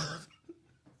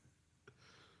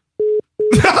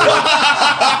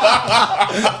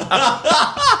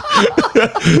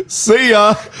 See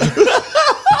ya.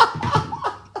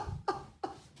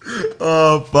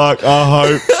 Oh fuck! I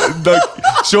hope. Look,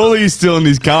 surely he's still in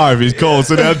his car if he's called.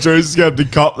 So now Drew's just going to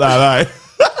cop that,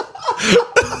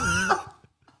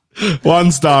 eh?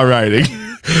 1 star rating.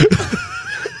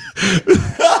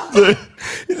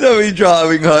 He's only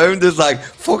driving home, just like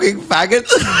fucking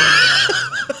faggots.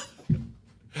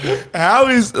 How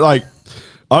is like?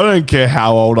 I don't care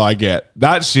how old I get.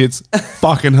 That shit's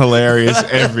fucking hilarious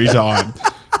every time.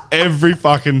 Every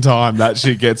fucking time that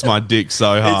shit gets my dick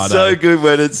so hard. It's so eh? good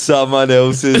when it's someone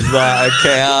else's like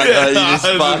account and you just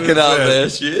fucking up 100%. their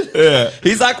shit. Yeah.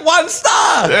 He's like, 1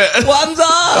 star! 1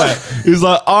 star! He's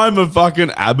like, I'm a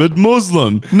fucking avid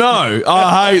Muslim. No,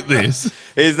 I hate this.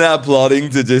 He's now plotting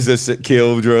to just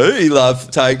kill Drew. He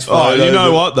takes Oh, photos. you know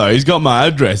of- what though? He's got my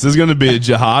address. There's going to be a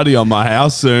jihadi on my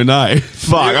house soon, eh?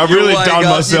 Fuck, I've You really wake done up, you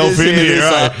myself just in hear here,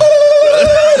 this, eh? like,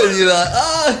 "Ooh," and you're like,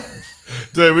 oh.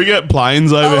 Dude, we get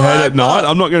planes overhead at night.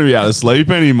 I'm not going to be able to sleep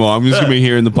anymore. I'm just going to be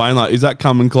hearing the plane like, is that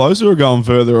coming closer or going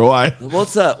further away?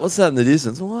 What's that? What's that in the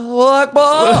distance? Allahu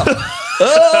Akbar!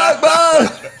 Allahu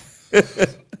Akbar!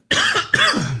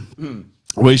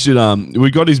 We should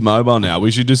we got his mobile now.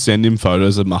 We should just send him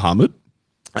photos of Muhammad.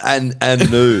 And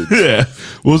nudes. Yeah.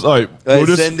 We'll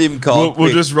just send him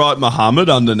we'll just write Muhammad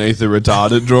underneath the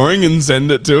retarded drawing and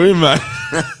send it to him, mate.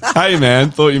 Hey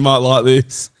man, thought you might like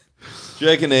this. Do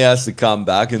you reckon he has to come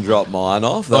back and drop mine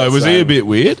off? Was he a bit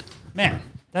weird? Man,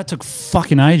 that took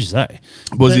fucking ages, eh?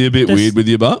 Was he a bit weird with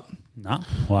your butt? No.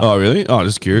 Oh, really? Oh,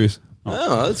 just curious.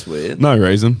 Oh, that's weird. No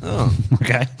reason. Oh.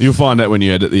 Okay. You'll find out when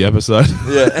you edit the episode.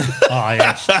 Yeah. Oh,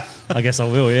 yeah. I guess I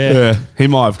will, yeah. Yeah. He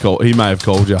may have called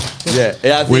you. Yeah.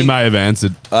 I think, We may have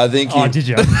answered. I think. Oh, did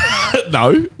you?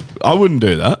 No, I wouldn't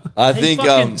do that. I think.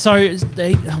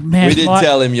 Man, we did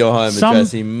tell him your home some-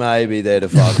 address. He may be there to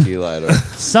fuck you later.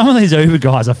 Some of these Uber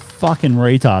guys are fucking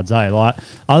retards, eh? Like,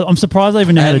 I'm surprised they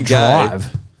even know how to And gay.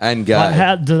 drive. And gay. Like,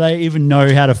 how do they even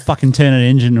know how to fucking turn an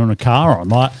engine on a car on?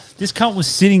 Like, this cunt was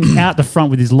sitting out the front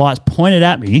with his lights pointed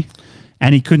at me,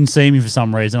 and he couldn't see me for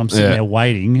some reason. I'm sitting there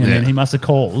waiting, and then he must have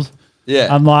called.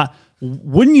 Yeah. I'm like,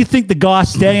 wouldn't you think the guy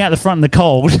standing out the front in the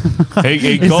cold He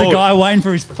is called. the guy waiting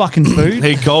for his fucking food?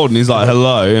 He called and he's like,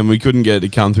 hello, and we couldn't get it to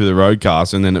come through the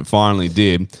roadcast, and then it finally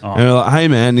did. Oh. And we're like, hey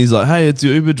man, and he's like, hey, it's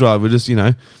your Uber driver, just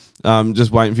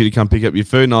just waiting for you to come pick up your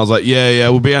food. And I was like, yeah,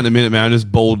 we'll be out in a minute, man. I'm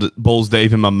just balls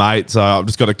deep in my mate, so I've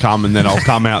just got to come, and then I'll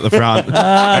come out the front.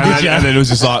 And then it was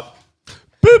just like,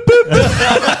 boop, boop,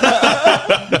 boop.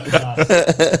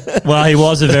 Well, he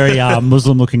was a very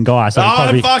Muslim-looking guy, so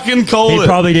I fucking called he it.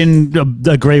 probably didn't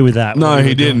agree with that. No,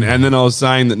 he didn't. And then I was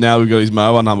saying that now we've got his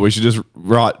mobile number, we should just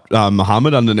write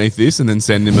Muhammad underneath this and then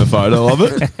send him a photo of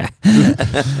it.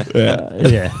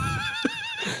 Yeah.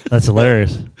 That's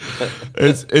hilarious.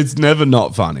 It's never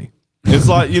not funny. It's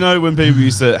like, when people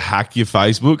used to hack your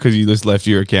Facebook because you just left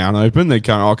your account open. They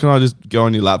come, oh, can I just go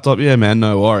on your laptop? Yeah, man,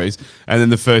 no worries. And then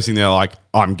the first thing they're like,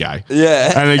 I'm gay.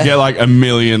 Yeah. And they get like 1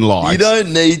 million likes. You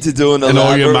don't need to do an and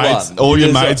elaborate all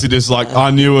your one. mates are just like,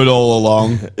 I knew it all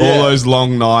along. All those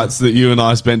long nights that you and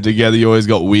I spent together, you always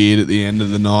got weird at the end of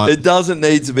the night. It doesn't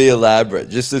need to be elaborate.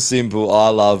 Just a simple I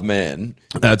love men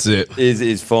That's it.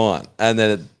 is fine. And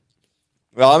then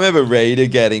I remember Rita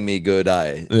getting me good,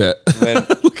 eh? Yeah.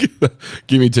 Look at that.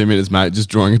 Give me 2 minutes, mate. Just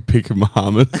drawing a pic of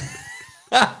Muhammad.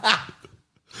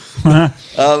 I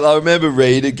remember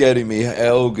Rita getting me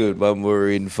hell good when we were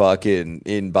in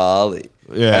Bali.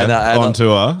 Yeah, and on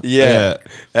tour. Yeah.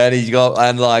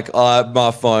 And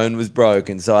my phone was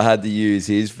broken, so I had to use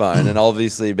his phone. And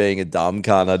obviously, being a dumb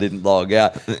cunt, I didn't log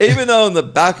out. Even though in the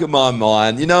back of my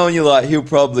mind, and you're like, he'll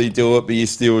probably do it, but you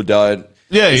still don't.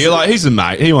 Yeah, you're like, he's a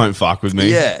mate. He won't fuck with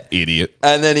me. Yeah. Idiot.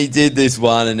 And then he did this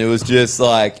one, and it was just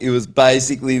like, it was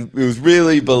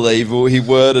really believable. He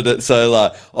worded it so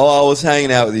like, I was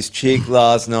hanging out with this chick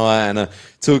last night, and I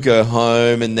took her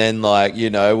home, and then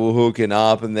we're hooking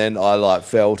up, and then I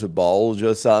felt a bulge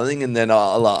or something, and then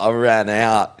I ran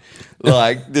out.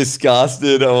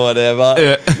 Disgusted or whatever.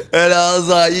 Yeah. And I was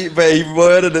like, but he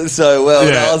worded it so well.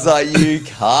 Yeah. And I was like, you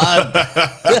can't.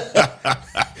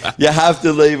 You have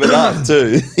to leave it up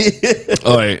too.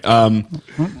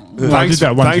 Thanks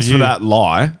for that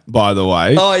lie, by the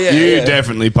way. Oh, yeah. You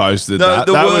definitely posted that.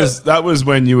 That was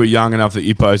when you were young enough that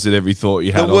you posted every thought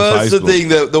you had on Facebook. The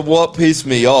worst thing what pissed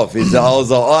me off is that I was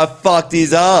like, I fucked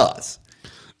his ass.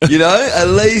 At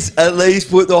least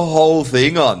put the whole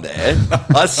thing on there.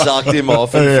 I sucked him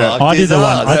off and fucked his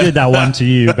ass. I did that one to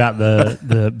you about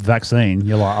the vaccine.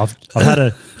 You're like, I've had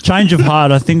a change of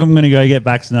heart. I think I'm going to go get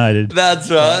vaccinated.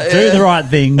 That's right. Do the right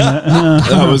thing.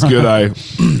 That was good, eh?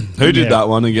 Who did that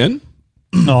one again?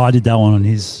 Oh, I did that one on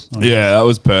his. That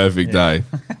was perfect, eh?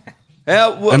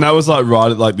 And that was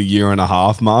right at the 1.5 year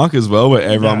mark as well, where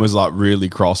everyone was really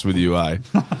cross with you, eh?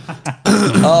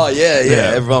 Oh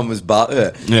yeah. Everyone was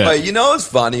butthurt. Yeah. But what's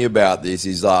funny about this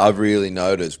is I've really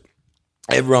noticed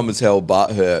everyone was hell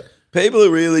butthurt. People are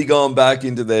really going back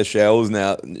into their shells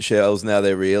now.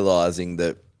 They're realizing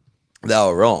that they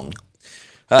were wrong.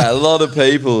 A lot of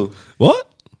people. What?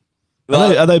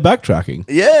 Are they backtracking?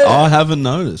 Yeah. I haven't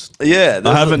noticed. Yeah.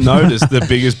 I haven't noticed the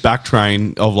biggest back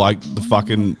train of the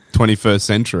fucking 21st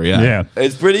century. Yeah.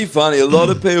 It's pretty funny. A lot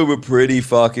of people were pretty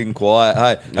fucking quiet.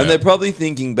 Hey, and they're probably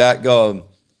thinking back going,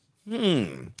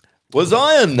 was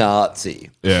I a Nazi?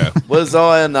 Yeah. Was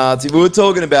I a Nazi? We were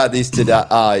talking about this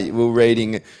today. We were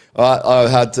reading. I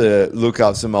had to look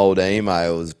up some old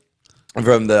emails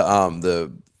from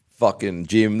the fucking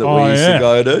gym that Oh, we used yeah. to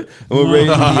go to. And we're reading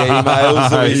the emails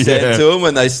that we sent Yeah. to them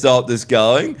when they stopped us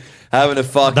going. Having a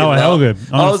fucking. They were hell good.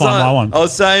 I'm gonna find my one. I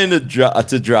was saying to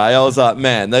Dre, I was like,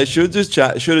 man, they should just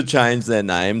should have changed their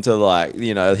name to like,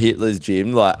 you know, Hitler's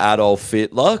gym, like Adolf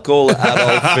Hitler. Call it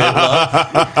Adolf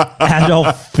Hitler.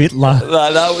 Adolf Hitler.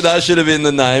 Like, that should have been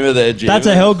the name of their gym. That's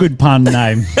a hell good pun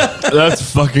name.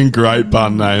 That's fucking great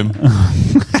pun name.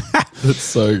 That's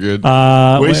so good.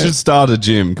 We should start a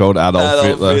gym called Adolf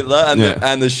Hitler.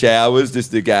 And the showers,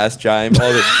 just the gas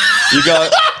chamber. You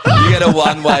get a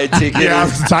one-way ticket. You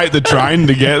have to take the train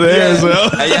to get there as well.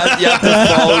 And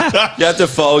you have to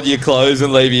fold your clothes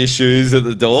and leave your shoes at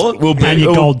the door. And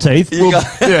your gold teeth.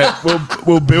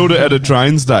 We'll build it at a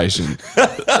train station.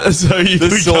 So you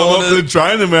come off the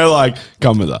train and we're like,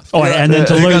 come with us. Oh, and then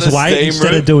to lose weight,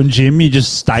 instead of doing gym, you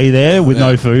just stay there with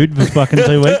no food for fucking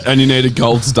 2 weeks. And you need a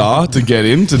gold star to get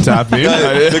in, to tap in.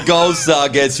 The gold star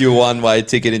gets you a one-way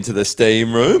ticket into the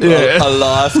steam room, a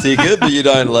life ticket, but you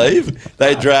don't leave.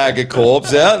 They drag a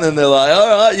corpse out and then they're like, all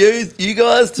right, you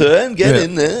guys turn, get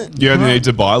in there. You only need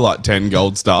to buy like 10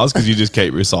 gold stars because you just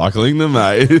keep recycling them,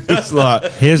 mate. It's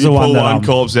like, here's you the pull one one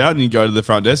corpse out and you go to the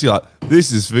front desk, you're like,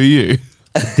 this is for you.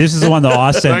 This is the one that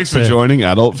I sent. Thanks for joining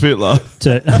Adolf Hitler.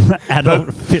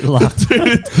 Adolf Hitler.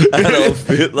 Adolf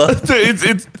Hitler.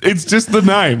 It's just the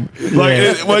name.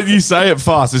 Like when you say it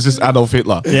fast, it's just Adolf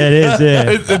Hitler. Yeah, it is.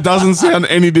 Yeah, It doesn't sound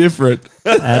any different.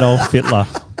 Adolf Hitler.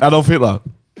 Adolf Hitler.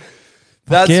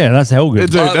 That's hell good.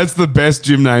 Dude, that's the best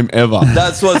gym name ever.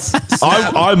 That's what's.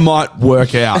 I might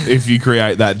work out if you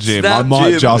create that gym. I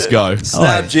might just go.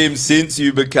 Snap Jim, since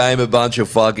you became a bunch of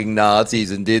fucking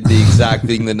Nazis and did the exact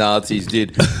thing the Nazis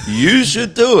did, you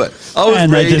should do it. I was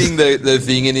reading the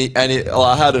thing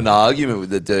I had an argument with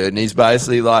the dude and he's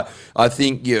basically like, I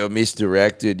think you're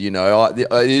misdirected, you know.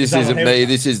 This isn't me.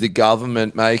 This is the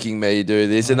government making me do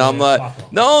this. And I'm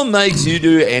like, no one makes you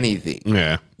do anything.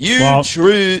 Yeah.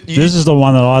 This is the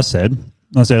one that I said.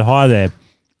 I said, hi there.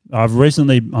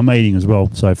 I'm eating as well,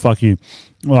 so fuck you.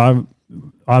 Well,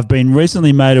 I've been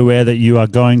recently made aware that you are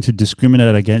going to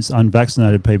discriminate against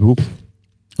unvaccinated people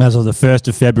as of the 1st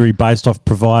of February based off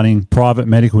providing private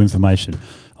medical information.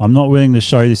 I'm not willing to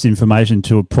show this information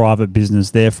to a private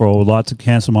business. Therefore, I would like to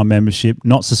cancel my membership,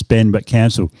 not suspend, but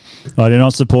cancel. I do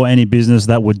not support any business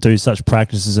that would do such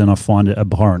practices, and I find it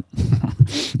abhorrent.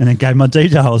 And then gave my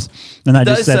details, and they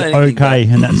just said okay,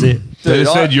 and that's it. They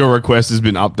said your request has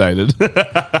been updated.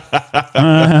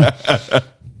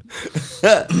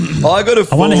 I got a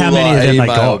full wonder how many of them they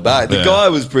email got. back. The guy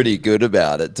was pretty good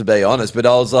about it, to be honest. But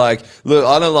I was like, look,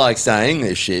 I don't like saying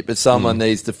this shit, but someone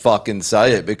needs to fucking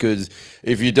say it, because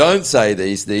if you don't say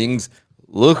these things,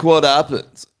 look what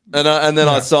happens. And then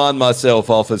I signed myself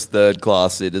off as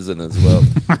third-class citizen as well.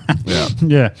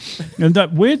 Yeah. And the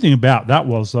weird thing about that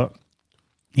was that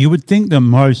you would think that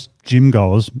most gym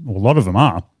goers, or a lot of them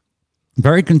are,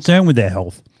 very concerned with their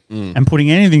health and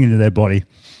putting anything into their body,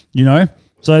 you know?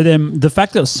 So then the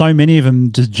fact that so many of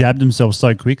them just jabbed themselves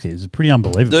so quickly is pretty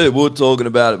unbelievable. Dude, we were talking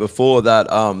about it before, that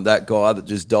guy that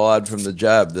just died from the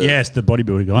jab. Yes, the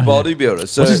bodybuilder guy. Bodybuilder.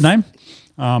 So what's his name?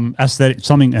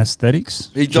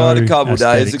 Aesthetics. He died a couple of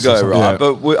days ago, right?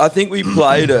 Yeah. But I think we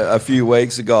played a few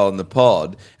weeks ago on the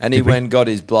pod, and he went and got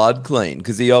his blood clean,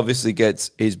 because he obviously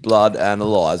gets his blood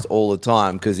analysed all the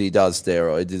time because he does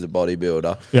steroids. He's a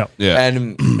bodybuilder. Yeah.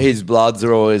 And his bloods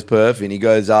are always perfect. And he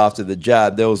goes after the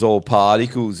jab. There was all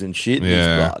particles and shit in his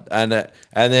blood. And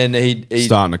then he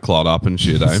starting to clot up and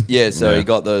shit, eh? Yeah, so he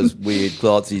got those weird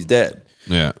clots. He's dead.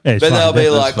 Yeah. But they'll be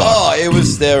like, oh, it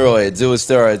was steroids. It was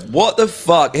steroids. What the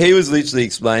fuck? He was literally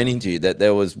explaining to you that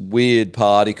there was weird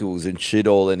particles and shit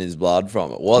all in his blood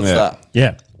from it. What's that?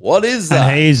 Yeah. What is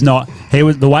that?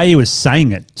 And the way he was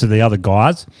saying it to the other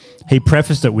guys, he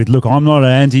prefaced it with, look, I'm not an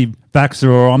anti-vaxxer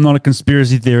or I'm not a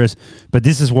conspiracy theorist, but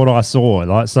this is what I saw.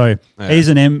 Like, so he was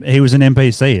an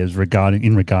NPC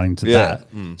regarding to that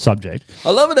subject.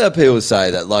 I love it how people say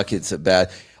that like it's a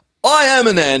bad... I am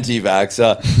an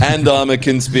anti-vaxxer and I'm a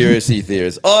conspiracy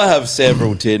theorist. I have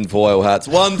several tinfoil hats,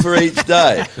 one for each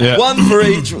day. Yeah. One for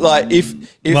each, like, if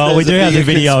well, we do have the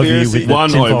video of you with the one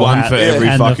for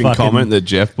every fucking comment that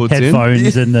Jeff puts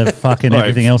headphones and the fucking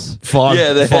everything else. Five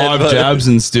jabs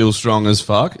and still strong as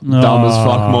fuck. Dumb as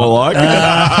fuck, more like.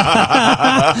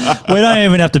 We don't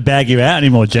even have to bag you out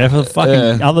anymore, Jeff.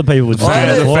 Fucking other people would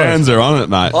say the fans are on it,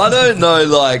 mate. I don't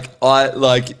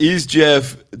know, is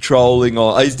Jeff trolling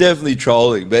on? He's definitely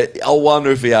trolling, but I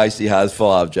wonder if he actually has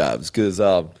 5 jabs, because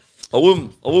I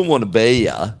wouldn't want to be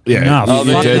ya. Yeah. No,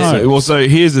 no. Well, so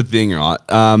here's the thing, right?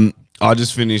 I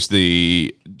just finished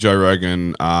the Joe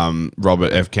Rogan,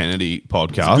 Robert F. Kennedy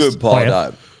podcast. Good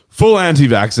pod, Full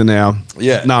anti-vaxxer now.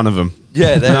 Yeah. None of them.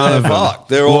 Yeah, they're fucked.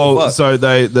 They're all fucked. So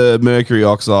the mercury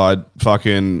oxide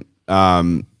fucking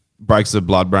breaks the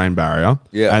blood-brain barrier.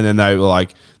 Yeah. And then they were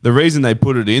like, the reason they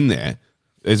put it in there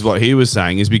is what he was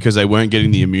saying is because they weren't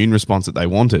getting the immune response that they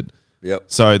wanted. Yep.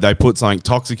 So they put something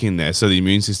toxic in there so the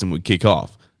immune system would kick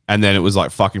off. And then it was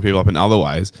like fucking people up in other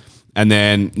ways. And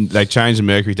then they changed the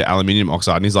mercury to aluminium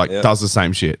oxide. And he's like, does the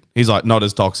same shit. He's like, not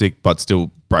as toxic, but still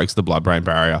breaks the blood-brain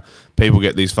barrier. People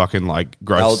get these fucking like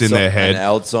growths in their head. And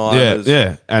Alzheimer's.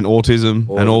 Yeah. And autism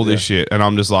and all this shit. And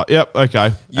I'm just like, yep, okay.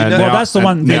 know- Well, that's the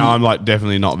one Now thing- I'm like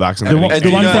definitely not vaccinated. And The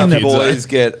you one know thing how that- boys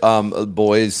get,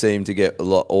 boys seem to get a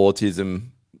lot autism,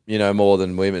 more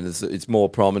than women. It's more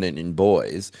prominent in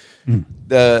boys.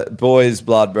 The boys'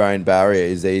 blood-brain barrier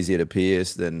is easier to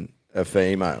pierce than a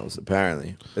female's,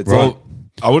 apparently. It's Well,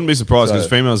 I wouldn't be surprised because So-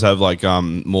 females have like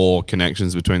more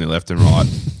connections between the left and right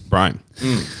brain,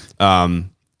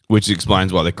 which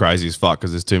explains why they're crazy as fuck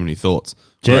because there's too many thoughts.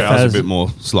 Jeff Whereas has- a bit more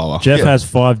slower. Jeff has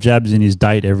 5 jabs in his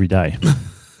date every day.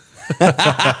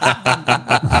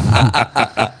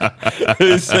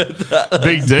 Who said that?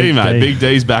 Big D, mate. D. Big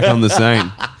D's back on the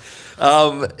scene.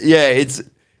 It's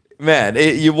man.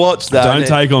 You watch that. Don't and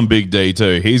take on Big D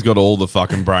too. He's got all the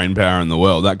fucking brain power in the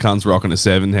world. That cunt's rocking a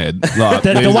 7 head. Like,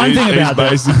 The one thing about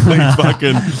that- he's basically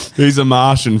fucking. He's a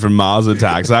Martian from Mars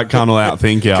Attacks. That cunt will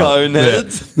outthink you.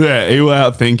 Coneheads. Yeah, he will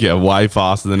outthink you way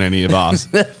faster than any of us.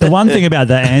 The one thing about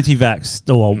the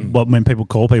anti-vax, or when people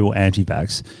call people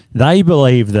anti-vax, they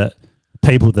believe that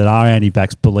people that are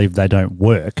anti-vax believe they don't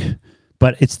work.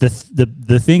 But it's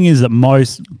the thing is that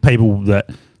most people that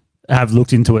have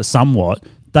looked into it somewhat,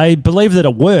 they believe that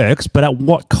it works, but at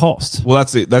what cost? Well,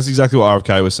 that's it. That's exactly what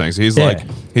RFK was saying. So he's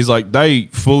like, they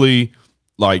fully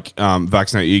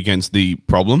vaccinate you against the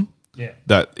problem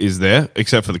that is there,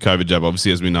 except for the COVID jab,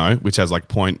 obviously, as we know, which has like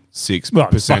 0.6% Well,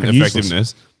 it's fucking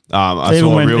effectiveness. I Even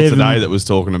saw a when- reel even- today that was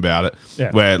talking about it,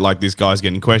 Yeah. where like this guy's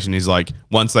getting questioned. He's like,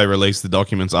 once they released the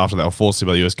documents after they were forced to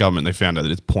by the US government, they found out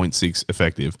that it's 0.6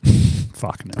 effective.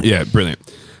 Fuck no. Yeah, brilliant.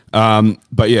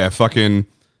 But yeah, fucking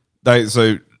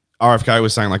so RFK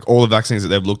was saying like all the vaccines that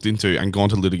they've looked into and gone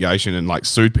to litigation and like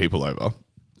sued people over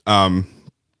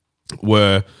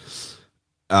were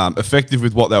effective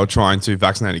with what they were trying to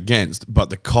vaccinate against, but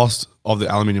the cost of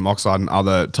the aluminium oxide and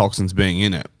other toxins being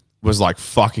in it was like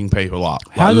fucking people up.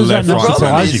 How Like, does that left, not right, and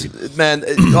surprise centre. you?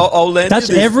 Man, I'll lend That's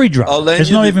you this. every drug. I'll lend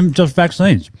It's you not thi- even just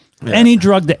vaccines. Any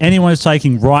drug that anyone is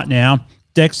taking right now,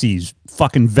 Dexies,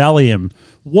 fucking Valium,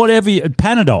 whatever,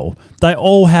 Panadol, they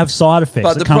all have side effects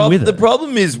But that come with the it.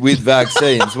 problem is with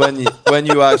vaccines when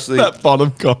you actually That bottom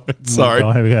comment. Sorry.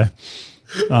 Oh, here we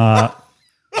go.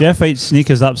 Jeff eats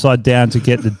Snickers upside down to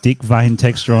get the dick vein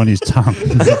texture on his tongue.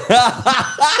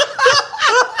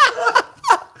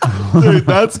 Dude,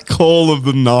 that's call of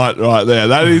the night right there.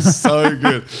 That is so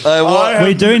good.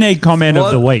 We do need comment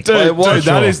of the week. Dude, what- dude,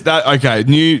 that is that. Okay,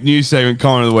 new segment,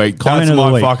 comment of the week. Comment That's of the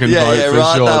my week. fucking vote for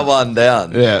write sure. that one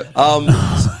down. Yeah.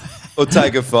 Or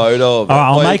take a photo of it. All right,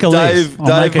 I'll Wait, make a list. I'll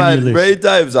Dave, make a new mate, list. read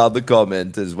Dave's other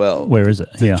comment as well. Where is it?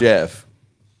 Here. Jeff.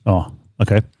 Oh,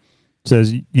 okay.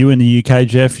 Says, you in the UK,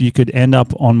 Jeff, you could end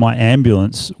up on my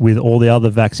ambulance with all the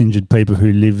other vax injured people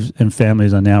who live and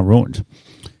families are now ruined.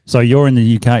 So you're in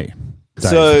the UK. Dave.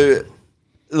 So,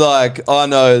 like, I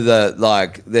know that,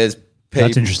 like, there's people.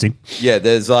 That's interesting. Yeah,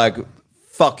 there's like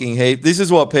fucking heap. This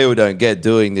is what people don't get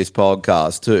doing this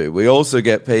podcast too. We also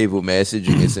get people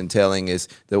messaging us and telling us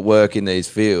that work in these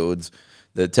fields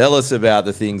that tell us about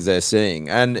the things they're seeing.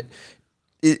 And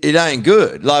it ain't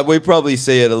good. Like, we probably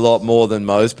see it a lot more than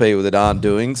most people that aren't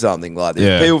doing something like this.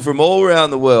 Yeah. People from all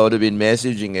around the world have been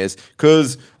messaging us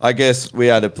because I guess we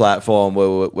had a platform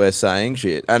where we're saying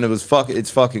shit, and it's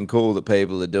fucking cool that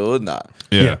people are doing that.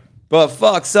 Yeah. But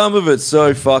fuck, some of it's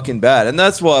so fucking bad, and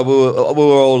that's why we were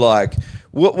all like,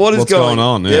 what is What's going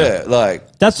on? Yeah.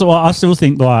 like That's why I still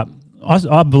think, like,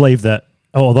 I believe that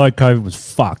although COVID was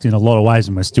fucked in a lot of ways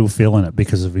and we're still feeling it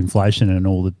because of inflation and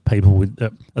all the people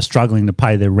are struggling to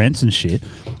pay their rents and shit.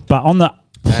 But on the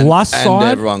plus and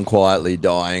side, everyone quietly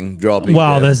dying, dropping.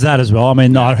 well, dead. there's that as well. I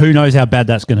mean, who knows how bad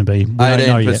that's going to be? We don't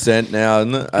know yet. 18% now,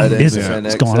 isn't it? 18% Is it?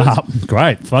 It's gone up.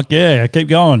 Great. Fuck yeah. Keep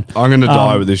going. I'm going to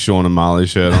die with this Sean and Marley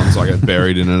shirt on, so I get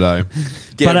buried in it, eh?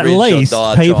 Get But at rich or least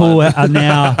die people trying. are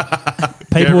now. Get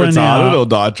People are retarded now. or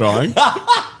die trying.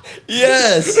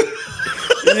 Yes.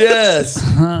 Yes.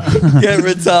 Get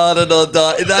retarded or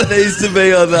die. That needs to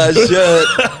be on that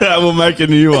shirt. We'll make a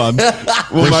new one.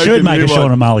 We should make a Sean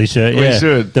one. and Marley shirt. We Yeah,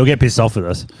 should. They'll get pissed off with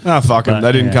us. Ah, fuck them. But,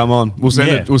 They didn't yeah. come on. We'll send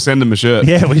Yeah. it. We'll send them a shirt.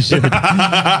 Yeah, we should.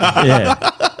 Yeah.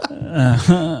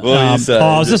 What are you saying?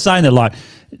 I was just saying that, like,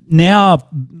 now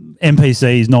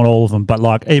NPCs, not all of them, but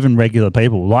like even regular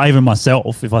people, like even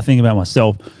myself, if I think about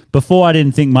myself, before I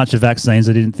didn't think much of vaccines,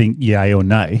 I didn't think yay or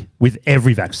nay with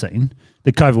every vaccine.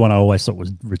 The COVID one I always thought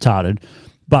was retarded,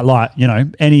 but like, you know,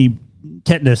 any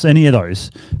tetanus, any of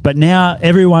those. But now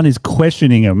everyone is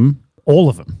questioning them, all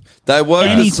of them. They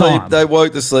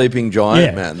woke the sleeping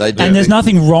giant, man. They do. And there's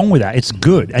nothing wrong with that. It's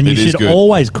good. And you should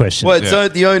always question Well,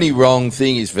 it. the only wrong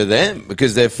thing is for them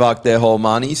because they've fucked their whole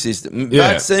money system.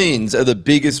 Yeah. Vaccines are the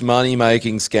biggest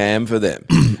money-making scam for them.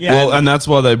 Well, and that's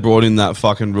why they brought in that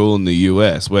fucking rule in the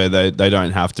US where they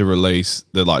don't have to release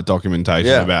the like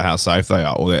documentation about how safe they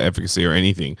are or their efficacy or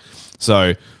anything.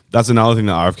 So that's another thing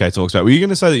that RFK talks about. Were you going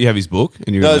to say that you have his book?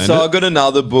 And No, so I've got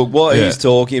another book. What he's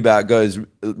talking about goes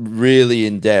really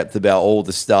in depth about all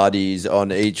the studies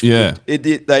on each. Yeah.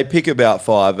 They pick about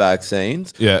 5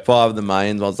 vaccines. Yeah. 5 of the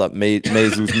main ones like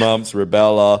measles, mumps,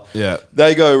 rubella. Yeah.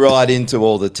 They go right into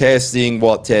all the testing,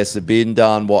 what tests have been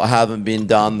done, what haven't been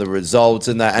done, the results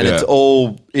and that.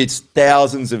 And it's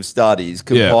thousands of studies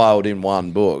compiled in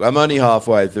one book. I'm only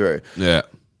halfway through. Yeah.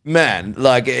 Man,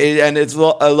 and it's a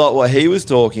lot what he was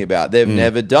talking about. They've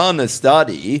never done a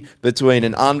study between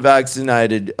an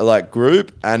unvaccinated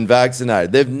group and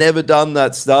vaccinated. They've never done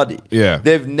that study. Yeah.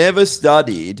 They've never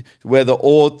studied whether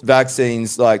all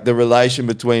vaccines, like the relation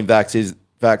between vaccines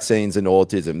and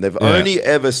autism. They've only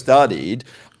ever studied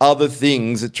other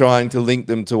things trying to link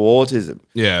them to autism.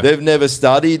 Yeah. They've never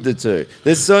studied the two.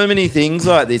 There's so many things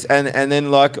like this. And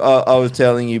then like I was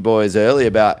telling you boys earlier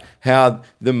about how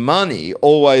the money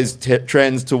always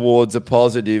trends towards a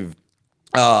positive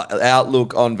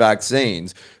outlook on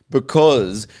vaccines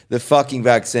because the fucking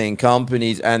vaccine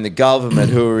companies and the government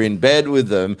who are in bed with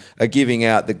them are giving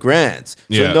out the grants.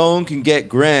 So no one can get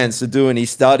grants to do any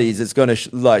studies that's going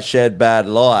to shed bad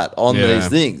light on these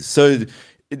things. So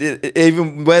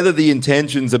even whether the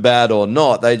intentions are bad or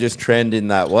not, they just trend in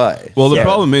that way. Well, the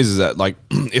problem is that like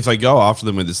if they go after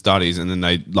them with the studies and then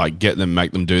they like get them,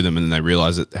 make them do them, and then they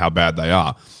realize how bad they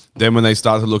are, then when they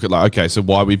start to look at like, okay, so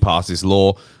why we pass this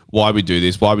law, why we do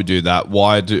this, why we do that,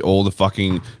 why do all the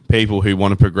fucking people who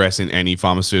want to progress in any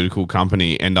pharmaceutical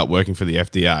company end up working for the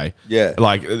FDA? Yeah,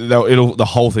 like the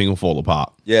whole thing will fall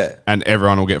apart. Yeah, and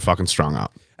everyone will get fucking strung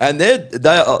up. And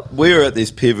we're at this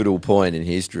pivotal point in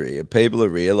history. People are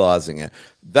realizing it.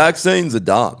 Vaccines are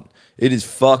done. It is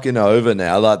fucking over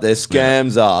now. Like their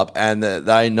scams up, and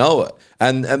they know it.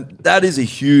 And that is a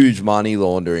huge money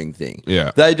laundering thing.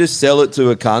 Yeah, they just sell it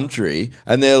to a country,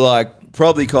 and they're like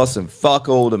probably cost them fuck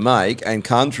all to make. And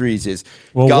countries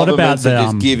governments are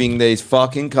just giving these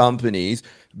fucking companies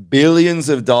billions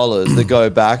of dollars that go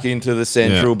back into the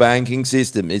central banking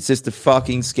system. It's just a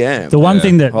fucking scam. The one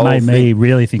thing that made me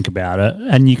really think about it,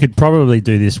 and you could probably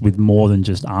do this with more than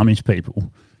just Amish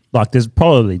people. Like there's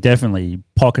definitely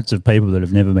pockets of people that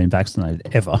have never been vaccinated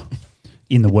ever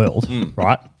in the world,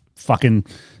 right? Fucking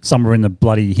somewhere in the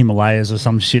bloody Himalayas or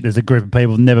some shit. There's a group of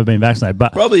people who've never been vaccinated.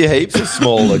 But probably heaps of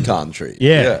smaller countries.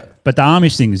 Yeah. But the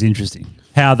Amish thing is interesting.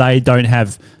 How they don't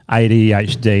have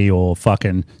ADHD or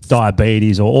fucking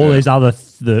diabetes or all these other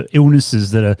the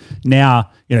illnesses that are now,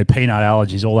 peanut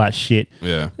allergies, all that shit.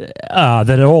 Yeah.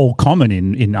 That are all common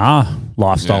in our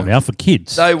lifestyle now for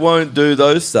kids. They won't do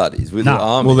those studies with the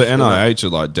Amish. Well, the NIH are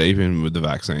like deep in with the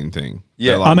vaccine thing.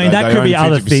 Yeah. Like, I mean, that could be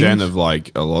other things. of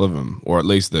like a lot of them, or at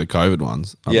least the COVID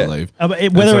ones, I believe.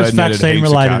 Whether it's vaccine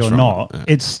related or not,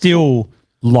 it's still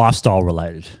lifestyle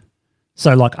related.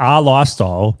 So like our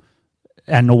lifestyle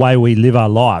and the way we live our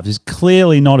lives is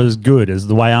clearly not as good as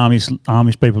the way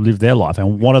Amish people live their life.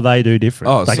 And what do they do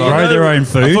different? They grow their own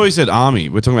food. I thought you said army.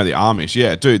 We're talking about the Amish.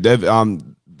 Yeah, dude,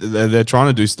 they're trying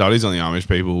to do studies on the Amish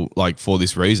people like for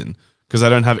this reason because they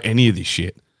don't have any of this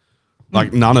shit.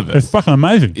 Like none of it. It's fucking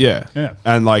amazing. Yeah.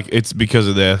 And like it's because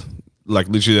of their like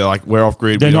literally they're like we're off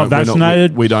grid. They're not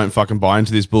vaccinated. We don't fucking buy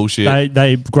into this bullshit.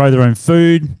 They grow their own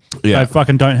food. Yeah. They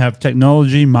fucking don't have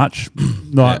technology much.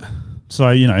 So,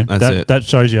 that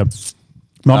shows you.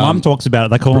 My mum talks about it.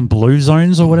 They call them blue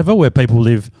zones or whatever, where people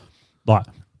live like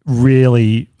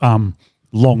really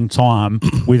long time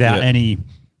without any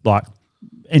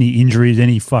injuries,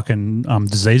 any fucking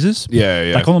diseases.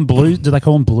 Yeah. They call them blue. Do they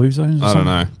call them blue zones? I don't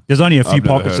know. There's only a few I've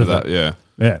never pockets heard of that. it.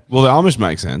 Yeah. Well, the Amish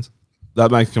make sense. That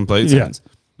makes complete sense.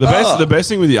 The best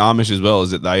thing with the Amish as well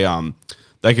is that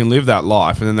they can live that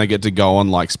life and then they get to go on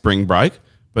like spring break.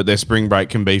 But their spring break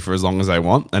can be for as long as they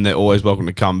want, and they're always welcome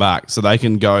to come back. So they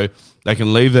can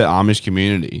leave their Amish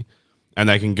community, and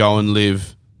they can go and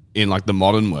live in like the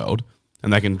modern world,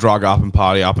 and they can drug up and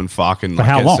party up and fuck and like,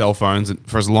 get long? cell phones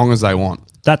for as long as they want.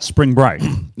 That's spring break.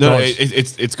 No,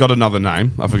 it's got another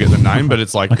name. I forget the name, but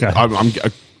it's like Okay.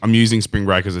 I'm using spring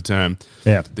break as a term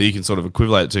that you can sort of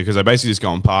equivalent it to, because they basically just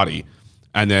go and party,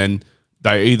 and then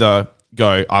they either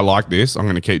go, I like this, I'm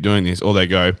going to keep doing this, or they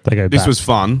go this back. was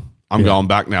fun, I'm going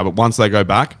back now. But once they go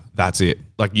back, that's it.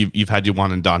 Like you've had your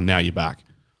one and done, now you're back.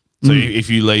 So if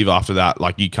you leave after that,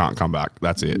 like you can't come back.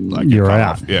 That's it. Like You're cut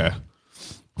out. off. Yeah.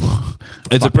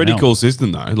 It's a pretty cool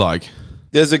system though. Like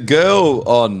there's a girl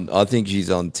on, I think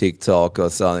she's on TikTok or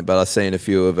something, but I've seen a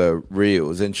few of her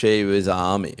reels, and she was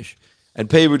Amish. And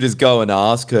people just go and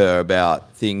ask her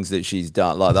about things that she's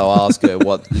done. Like they'll ask her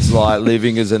what it's like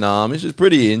living as an Amish. It's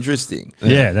pretty interesting.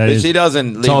 Yeah, that but is. she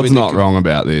doesn't live Todd's with not wrong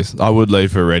about this. I would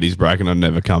leave for Reddy's break and I'd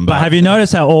never come back. But have you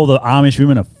noticed how all the Amish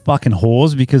women are fucking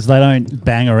whores because they don't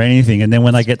bang or anything, and then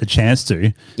when they get the chance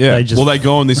to, they just they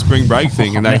go on this spring break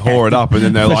thing and they whore it up, and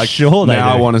then they're For like, sure they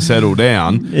now I do. want to settle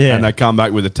down. Yeah. And they come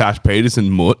back with a Tash Peterson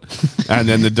mutt, and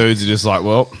then the dudes are just like,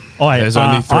 well, there's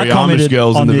only 3 I Amish commented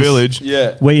girls in on the this- village.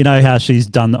 Yeah. Well, you know how she's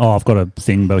done. Oh, I've got a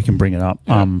thing, but we can bring it up.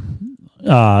 You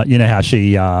know how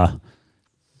she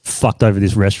fucked over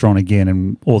this restaurant again,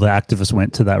 and all the activists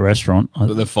went to that restaurant.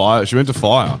 But the fire, she went to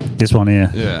fire. This one here.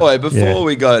 Yeah. Wait, before Yeah.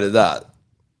 we go to that,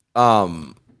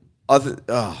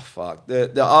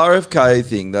 the RFK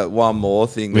thing, that one more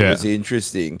thing that was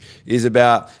interesting is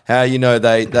about how,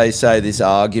 they say this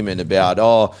argument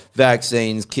about,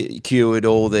 vaccines cured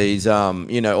all these,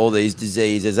 all these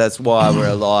diseases. That's why we're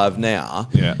alive now.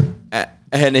 Yeah.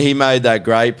 And he made that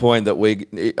great point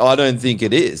that I don't think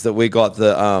it is, that we got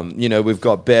we've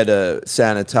got better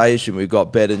sanitation, we've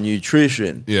got better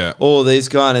nutrition. Yeah. All these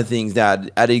kind of things now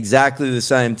at exactly the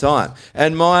same time.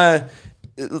 And my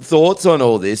thoughts on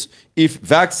all this, if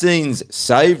vaccines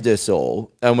saved us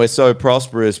all and we're so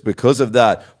prosperous because of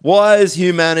that, why has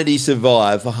humanity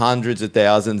survived for hundreds of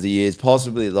thousands of years,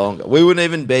 possibly longer? We wouldn't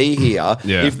even be here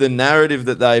if the narrative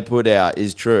that they put out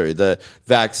is true. The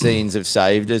vaccines have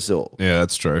saved us all. Yeah,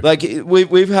 that's true. Like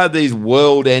we've had these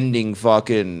world-ending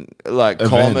fucking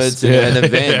comets and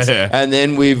events, and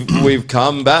then we've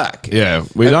come back. Yeah,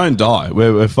 we don't die.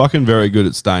 We're fucking very good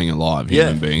at staying alive,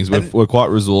 human beings. We're quite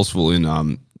resourceful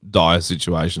in dire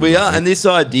situations. We are, and this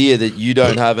idea that you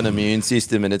don't have an immune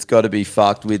system and it's got to be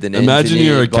fucked with an Imagine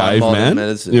you're a engineered by modern caveman.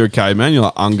 medicine. You're a caveman. You're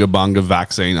like unga bunga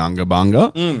vaccine unga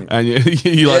bunga, and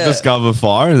you like Yeah. discover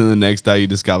fire, and then the next day you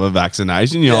discover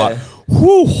vaccination. You're like,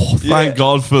 whew, thank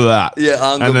God for that. Yeah,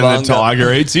 unga and then bunga. the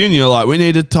tiger eats you, and you're like, we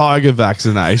need a tiger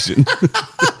vaccination.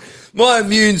 My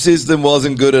immune system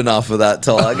wasn't good enough for that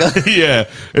tiger. Yeah,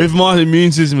 if my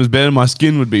immune system was better, my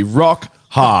skin would be rock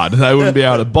hard. They wouldn't be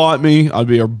able to bite me. I'd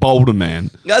be a bolder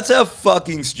man. That's how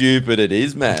fucking stupid it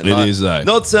is, man. It is, though.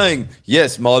 Not saying,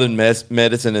 yes, modern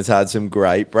medicine has had some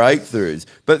great breakthroughs,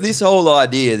 but this whole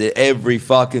idea that every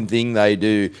fucking thing they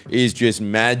do is just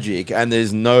magic and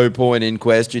there's no point in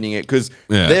questioning it because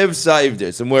they've saved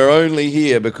us and we're only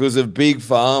here because of Big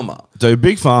Pharma. Dude,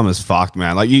 Big Pharma's fucked,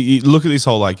 man. Like, you look at this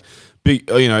whole, like, big,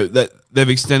 that they've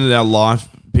extended our life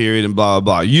period and blah,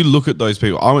 blah, blah. You look at those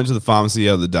people. I went to the pharmacy the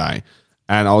other day,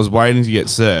 and I was waiting to get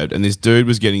served, and this dude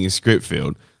was getting his script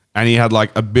filled, and he had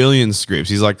like 1 billion scripts.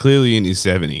 He's like clearly in his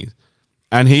 70s.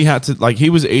 And he had to, like, he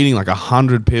was eating like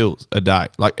 100 pills a day,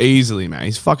 like easily, man.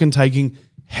 He's fucking taking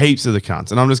heaps of the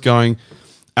cunts. And I'm just going,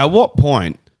 at what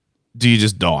point do you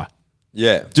just die?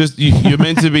 Yeah. Just, you're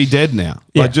meant to be dead now.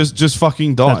 Yeah. Like, just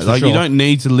fucking die. That's for Like, sure. you don't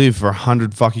need to live for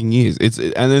 100 fucking years.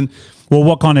 And then, Well,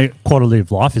 what kind of quality of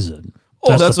life is it?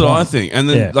 oh, that's the what I point. think. And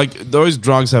then, Yeah. like, those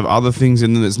drugs have other things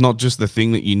in them. It's not just the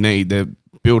thing that you need. They're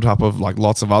built up of, like,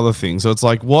 lots of other things. So it's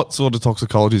like, what sort of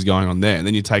toxicology is going on there? And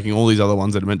then you're taking all these other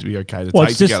ones that are meant to be okay to Well,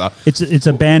 take it's just together. it's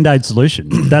a band-aid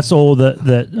solution. That's all that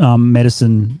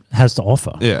medicine has to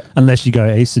offer. Yeah. Unless you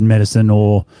go Eastern medicine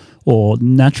or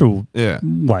natural Yeah.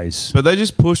 ways. But they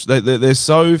just push. They're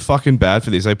so fucking bad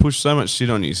for this. They push so much shit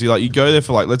on you. So like, you go there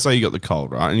for like, let's say you got the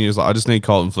cold, right? And you're just like, I just need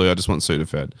cold and flu. I just want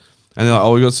Sudafed. And they're like,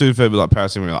 oh, we got Sudafed with like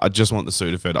paracetamol. You're like, I just want the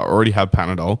Sudafed. I already have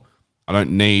Panadol. I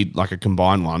don't need like a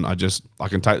combined one. I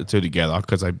can take the two together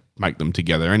because they make them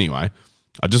together anyway.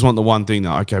 I just want the one thing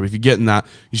that, okay, but if you're getting that,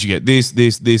 you should get this.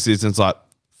 And it's like,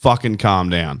 fucking calm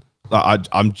down. Like,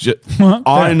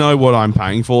 I know what I'm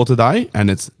paying for today, and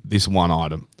it's this one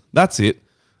item. That's it.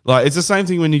 Like, it's the same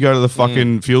thing when you go to the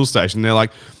fucking fuel station. They're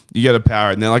like, you get a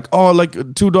power, and they're like, oh, like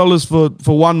 $2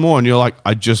 for one more. And you're like,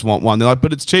 I just want one. They're like,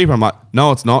 but it's cheaper. I'm like,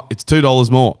 no, it's not. It's $2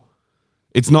 more.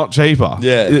 It's not cheaper.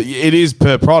 Yeah. It is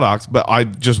per product, but I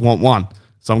just want one.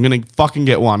 So I'm going to fucking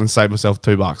get one and save myself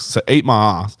 $2. So eat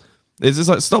my ass. It's just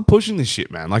like, stop pushing this shit,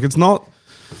 man. Like, it's not,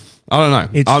 I don't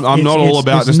know. I'm not all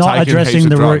about just taking heaps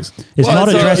of drugs. It's Well, not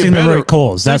so addressing you the better- root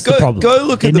cause. so That's go- the problem. go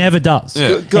look at it the- never does.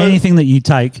 Yeah. Go- Anything that you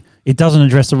take it doesn't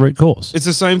address the root cause. It's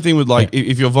the same thing with like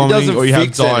if you're vomiting doesn't or you have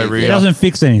fix anything. diarrhea. It doesn't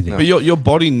fix anything. But your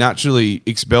body naturally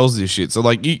expels this shit. So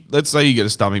like, let's say you get a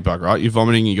stomach bug, right? You're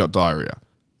vomiting, you got diarrhea.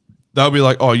 They'll be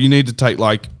like, oh, you need to take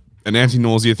like an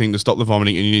anti-nausea thing to stop the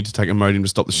vomiting, and you need to take Imodium to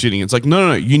stop the shitting. It's like,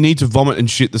 no, you need to vomit and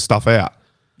shit the stuff out.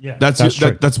 Yeah,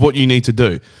 That's what you need to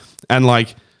do. And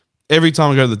like every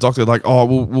time I go to the doctor, they're like, oh,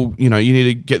 well, you need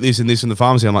to get this and this in the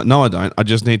pharmacy. I'm like, no, I don't. I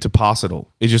just need to pass it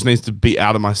all. It just needs to be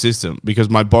out of my system because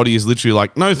my body is literally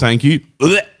like, no, thank you,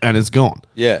 and it's gone.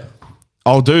 Yeah.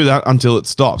 I'll do that until it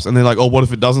stops. And they're like, oh, what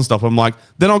if it doesn't stop? I'm like,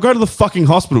 then I'll go to the fucking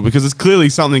hospital because it's clearly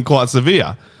something quite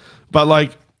severe. But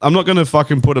like, I'm not going to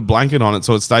fucking put a blanket on it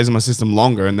so it stays in my system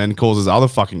longer and then causes other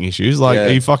fucking issues. Like, Yeah. are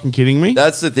you fucking kidding me?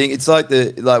 That's the thing. It's like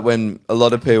when a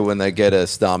lot of people, when they get a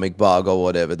stomach bug or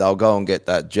whatever, they'll go and get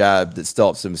that jab that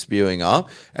stops them spewing up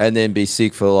and then be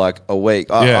sick for like a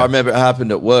week. I remember it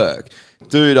happened at work.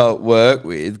 Dude I work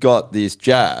with got this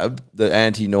jab, the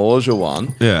anti-nausea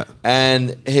one. Yeah.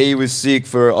 And he was sick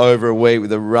for over a week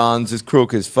with the runs, just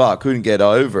crook as fuck, couldn't get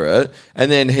over it.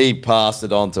 And then he passed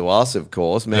it on to us, of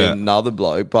course, me and another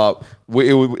bloke. But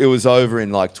it was over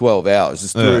in like 12 hours.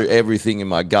 Just threw everything in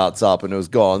my guts up and it was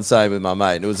gone. Same with my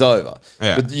mate and it was over.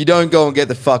 Yeah. But you don't go and get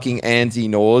the fucking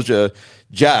anti-nausea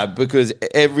jab because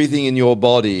everything in your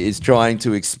body is trying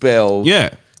to expel.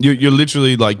 Yeah. You're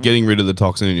literally like getting rid of the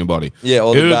toxin in your body. Yeah,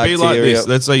 all it the would be like bacteria. this.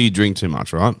 Let's say you drink too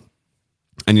much, right?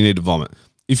 And you need to vomit.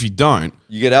 If you don't,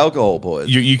 You get alcohol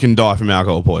poisoning. you can die from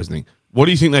alcohol poisoning. What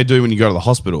do you think they do when you go to the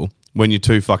hospital when you're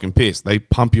too fucking pissed? They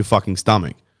pump your fucking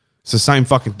stomach. It's the same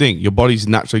fucking thing. Your body's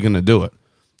naturally going to do it.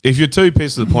 If you're too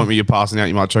pissed to the point where you're passing out,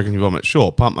 you might choke and you vomit.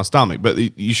 Sure, pump my stomach. But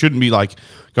you shouldn't be like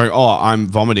going, oh, I'm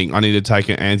vomiting. I need to take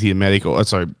an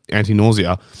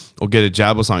anti-nausea or get a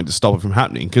jab or something to stop it from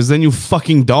happening. Because then you'll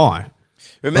fucking die.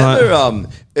 Remember,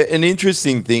 an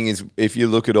interesting thing is if you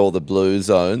look at all the blue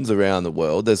zones around the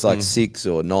world, there's like 6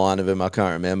 or 9 of them, I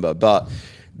can't remember, but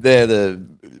they're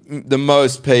the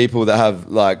most people that have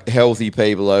like healthy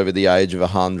people over the age of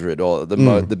 100 or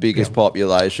the biggest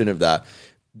population of that.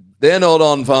 They're not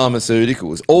on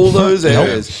pharmaceuticals. All those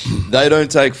areas, they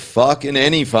don't take fucking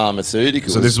any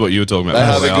pharmaceuticals. So this is what you were talking about. They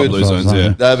have They a are good blue zones, yeah.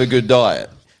 They have a good diet.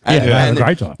 And, they have and a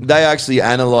great diet. They actually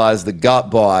analyze the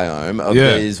gut biome of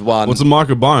these one. What's the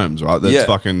microbiomes, right? That's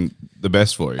fucking the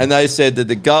best for you. And they said that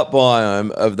the gut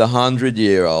biome of the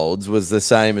 100-year-olds was the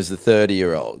same as the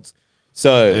 30-year-olds.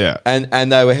 So,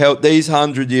 and they were these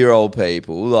 100-year-old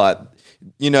people, like,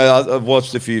 I've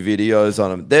watched a few videos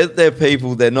on them. They're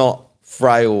people, they're not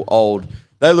frail, old.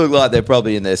 They look like they're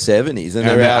probably in their 70s. And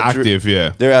they're out active,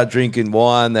 They're out drinking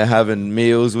wine. They're having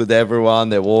meals with everyone.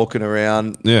 They're walking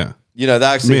around. Yeah. They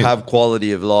actually have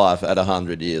quality of life at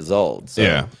 100 years old. So.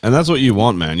 Yeah. And that's what you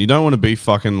want, man. You don't want to be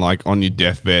fucking like on your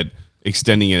deathbed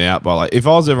extending it out by like, if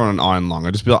I was ever on an iron lung,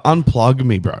 I'd just be like, unplug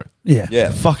me, bro. Yeah.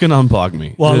 Fucking unplug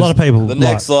me. Well, a lot of people. The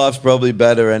next life's probably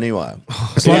better anyway.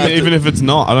 Even if it's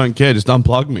not, I don't care. Just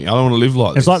unplug me. I don't want to live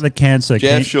like this. It's like the cancer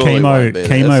Jeff surely won't be there,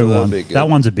 so chemo that'll one. be good. That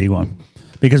one's a big one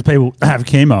because people have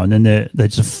chemo and then they're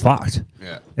just fucked.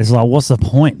 Yeah. It's like, what's the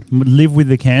point? Live with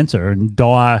the cancer and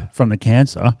die from the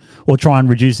cancer, or try and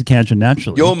reduce the cancer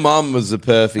naturally. Your mum was the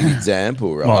perfect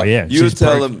example, right? Oh, yeah, You were she's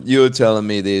telling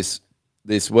me this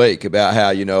week about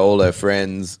how all her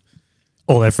friends.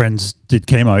 All their friends did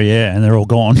chemo, and they're all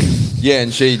gone. Yeah,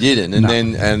 and she didn't.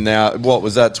 And now, what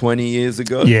was that, 20 years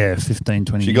ago? Yeah, 15,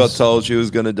 20 She years. got told she was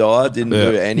going to die, didn't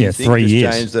do anything. Yeah, 3 just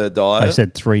years. changed her diet. They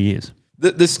said 3 years.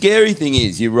 The scary thing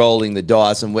is you're rolling the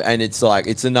dice and it's like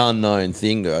it's an unknown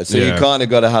thing, guys. So you Yeah. kind of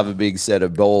got to have a big set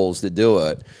of balls to do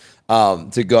it.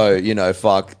 To go,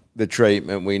 fuck the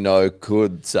treatment we know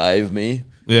could save me.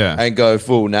 Yeah. And go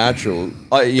full natural.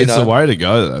 It's the way to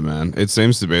go, though, man. It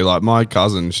seems to be like my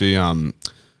cousin. She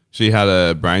had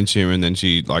a brain tumor and then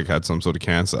she like had some sort of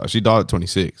cancer. She died at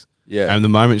 26. Yeah. And the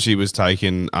moment she was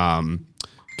taking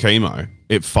chemo,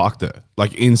 it fucked her.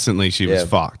 Like instantly, she was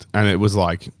fucked, and it was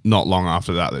like not long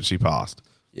after that she passed.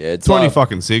 Yeah, it's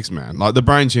 26, man. Like the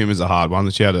brain tumor is a hard one.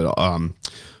 That she had an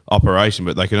operation,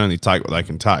 but they can only take what they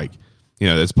can take.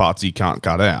 There's parts you can't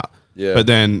cut out. Yeah. But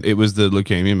then it was the the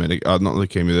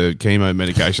chemo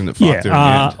medication that fucked her. In the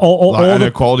end. or her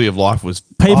quality of life was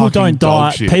People fucking don't die.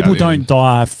 dog shit People at the don't end.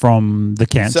 die from the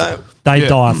cancer. So- they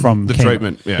die from the chemo.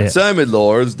 treatment. Yeah. Same with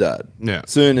Laura's dad. Yeah.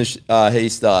 Soon as he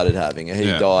started having it, he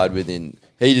died within.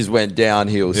 He just went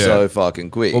downhill so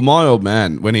fucking quick. Well, my old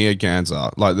man, when he had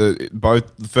cancer, like the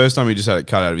first time he just had it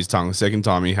cut out of his tongue. The second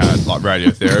time he had like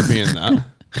radiotherapy and that.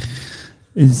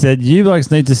 He said, you blokes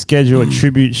need to schedule a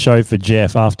tribute show for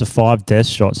Jeff after 5 death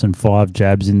shots and 5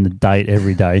 jabs in the date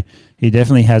every day. He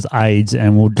definitely has AIDS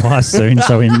and will die soon,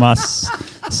 so we must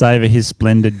savor his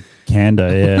splendid can do,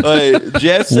 yeah. Hey,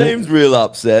 Jeff seems real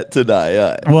upset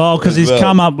today. Well, because he's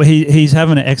come up, he's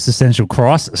having an existential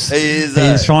crisis. He is.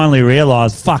 He's finally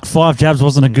realised, fuck, 5 jabs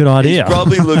wasn't a good idea. He's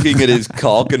probably looking at his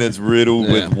cock and it's riddled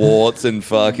with warts and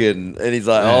fucking, and he's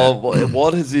like, oh,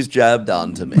 what has this jab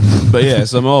done to me? But yeah,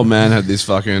 some old man had this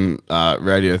fucking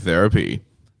radiotherapy,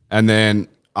 and then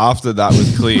after that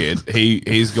was cleared,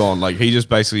 he's gone, like, he just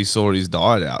basically sorted his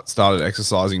diet out, started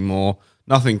exercising more,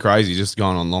 nothing crazy, just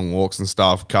going on long walks and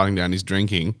stuff, cutting down his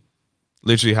drinking.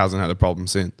 Literally hasn't had a problem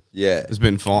since. Yeah. It's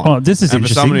been fine. Oh, this is and for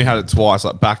interesting. somebody who had it twice,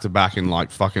 like back to back in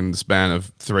like fucking the span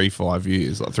of 3 to 5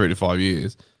 years, like 3 to 5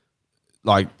 years,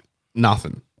 like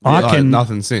nothing.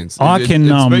 Nothing since. I can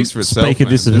speaks for itself, speak of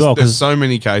this as man. well. There's so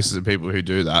many cases of people who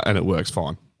do that and it works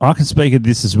fine. I can speak of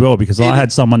this as well because I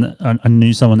had someone, I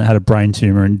knew someone that had a brain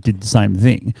tumor and did the same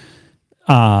thing.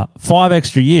 5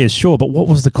 extra years, sure, but what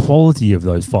was the quality of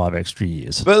those 5 extra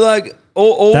years? But like,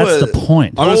 all that's the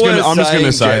point. I'm just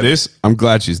gonna say this. I'm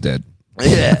glad she's dead.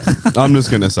 Yeah. I'm just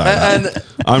gonna say that.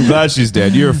 I'm glad she's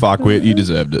dead. You're a fuckwit. You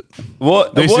deserved it.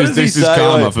 This is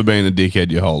karma for being a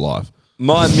dickhead your whole life.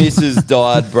 My missus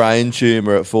died brain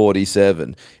tumor at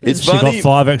 47. It's she funny.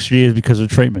 got 5 extra years because of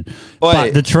treatment.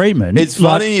 But the treatment, it's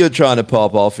funny you're trying to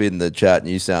pop off in the chat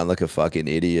and you sound like a fucking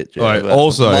idiot. Joe. Right, But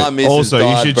also, my missus you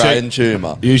died should brain check.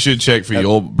 tumor. You should check for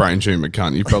your brain tumor,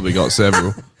 cunt. You've probably got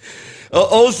several.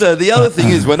 Also, the other thing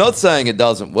is, we're not saying it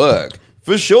doesn't work.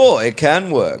 For sure, it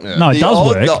can work. No, it does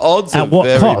work. The odds at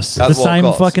what cost? The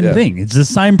same fucking thing. It's the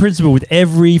same principle with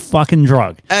every fucking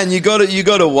drug. And you got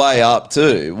to weigh up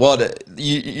too. What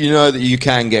you know that you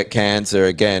can get cancer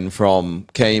again from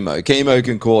chemo. Chemo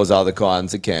can cause other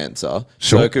kinds of cancer.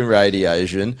 Sure. So can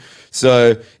radiation.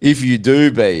 So if you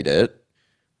do beat it,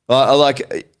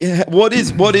 what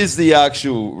is the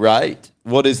actual rate?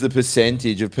 What is the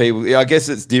percentage of people? I guess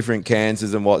it's different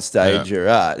cancers and what stage you're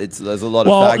at. There's a lot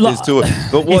of factors to it.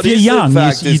 But what is the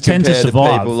factors you tend to compared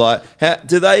survive. people like?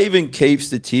 Do they even keep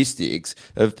statistics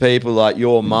of people like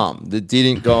your mum that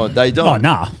didn't go? They don't. Oh,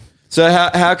 nah. So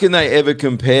how can they ever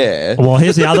compare? Well,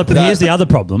 here's the other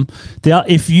problem.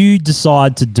 If you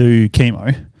decide to do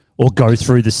chemo or go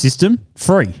through the system,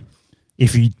 free.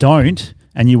 If you don't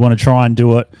and you want to try and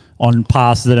do it on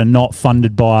paths that are not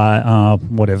funded by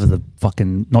whatever the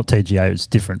fucking, not TGA, it's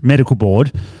different, medical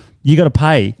board, you got to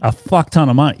pay a fuck ton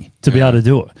of money to be able to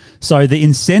do it. So the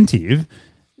incentive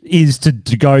is to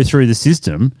go through the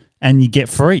system and you get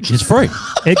free. It's free.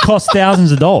 It costs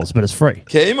thousands of dollars, but it's free.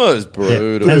 Chemo is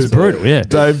brutal. Yeah, it's brutal, yeah.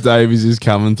 Dave Davies is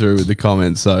coming through with the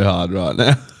comments so hard right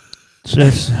now.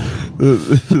 Jeff's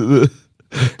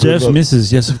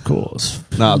missus, yes, of course.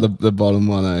 Nah, the bottom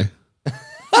one, eh?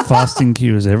 Fasting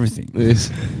cures everything. Yes.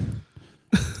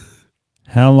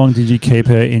 How long did you keep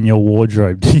her in your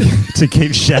wardrobe to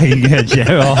keep shagging her,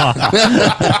 Joe?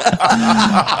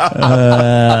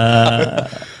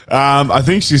 I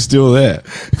think she's still there.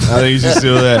 He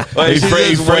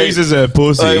freezes her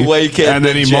pussy, and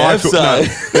then he He's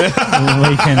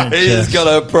got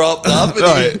her propped up.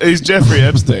 He's Jeffrey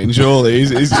Epstein, surely.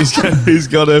 He's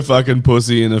got her fucking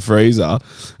pussy in a freezer,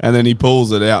 and then he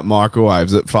pulls it out,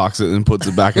 microwaves it, fucks it, and puts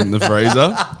it back in the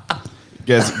freezer.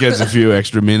 Gets a few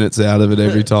extra minutes out of it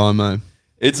every time, mate.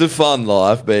 It's a fun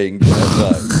life being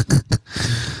Jeff.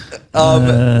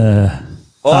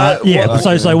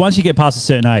 So once you get past a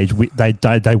certain age,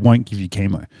 they won't give you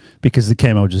chemo because the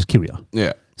chemo will just kill you.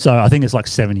 Yeah. So I think it's like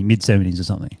mid-70s or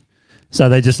something. So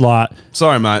they just like,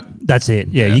 sorry, mate. That's it.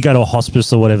 Yeah, you go to a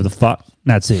hospice or whatever the fuck.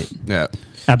 That's it. Yeah.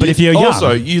 But if you're young,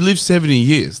 also you live 70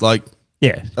 years. Like,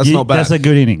 yeah, that's not bad. That's a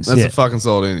good innings. That's a fucking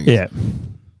solid innings. Yeah.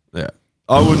 Yeah.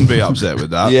 I wouldn't be upset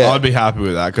with that. Yeah. I'd be happy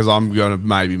with that because I'm going to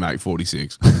maybe make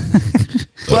 46.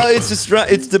 Well,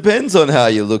 it depends on how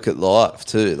you look at life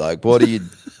too. Like, what are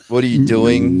you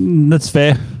doing? That's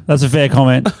fair. That's a fair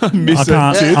comment. I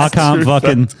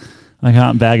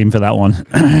can't bag him for that one.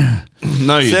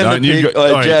 No, you don't.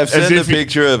 Jeff, send a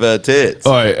picture of her tits.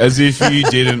 As if you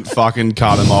didn't fucking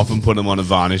cut them off and put them on a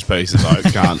varnish piece of oak,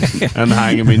 cunt, and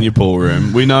hang them in your pool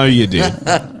room. We know you did.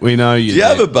 We know you did. Do you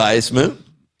have a basement?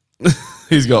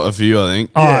 He's got a few, I think.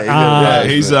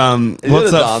 He's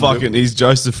what's that fucking? He's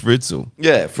Joseph Fritzl.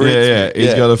 Yeah, Fritzl. Yeah.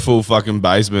 He's got a full fucking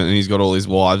basement, and he's got all his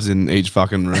wives in each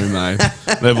fucking room.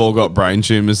 They've all got brain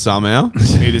tumors somehow.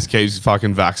 He just keeps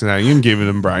fucking vaccinating them, giving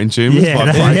them brain tumors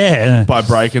by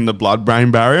breaking the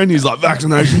blood-brain barrier. And he's like,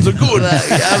 vaccinations are good.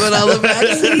 Have another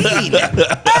vaccine.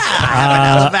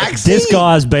 This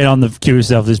guy's been on the Q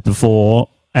Yourself this before,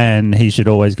 and he should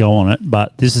always go on it.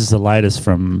 But this is the latest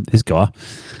from this guy.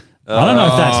 I don't know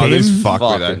if that's him. Fuck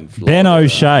with Ben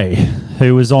O'Shea,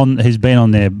 who's been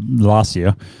on there last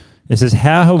year. It says,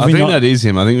 how have I we think not... that is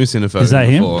him. I think we've seen a photo Is that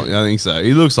him? before. Yeah, I think so.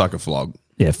 He looks like a flog.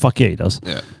 Yeah, fuck yeah, he does.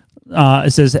 Yeah.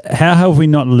 It says, how have we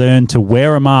not learned to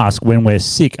wear a mask when we're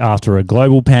sick after a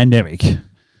global pandemic?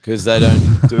 Because they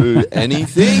don't do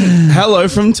anything. Hello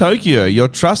from Tokyo. Your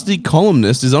trusty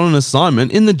columnist is on an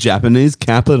assignment in the Japanese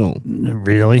capital.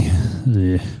 Really?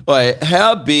 Yeah. Wait,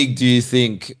 how big do you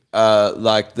think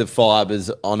like the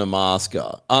fibers on a mask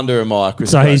are under a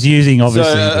microscope? So he's using,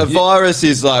 obviously... So a virus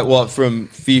is like what, from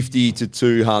 50 to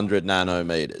 200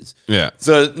 nanometers. Yeah.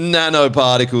 So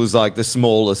nanoparticles like the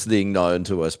smallest thing known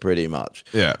to us pretty much.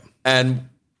 Yeah. And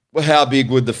how big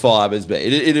would the fibers be?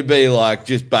 It'd be like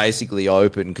just basically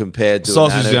open compared to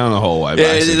Sausage down the hallway, Yeah,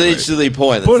 it's basically. literally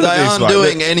pointless. Put it They this aren't way,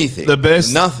 doing anything.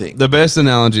 Nothing. The best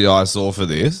analogy I saw for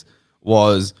this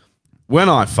was when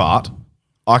I fart,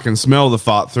 I can smell the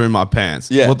fart through my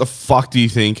pants. Yeah. What the fuck do you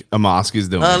think a mask is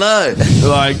doing? I know.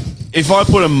 Like, if I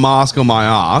put a mask on my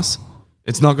ass,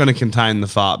 it's not going to contain the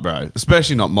fart, bro.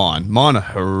 Especially not mine. Mine are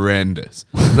horrendous.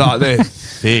 Like, they're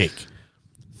thick.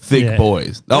 Thick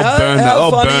boys. They'll burn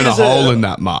a hole in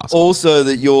that mask. Also,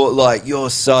 that you're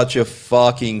such a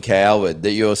fucking coward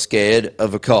that you're scared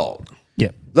of a cold.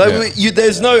 Yeah. Like,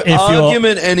 there's no If you're-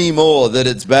 argument anymore that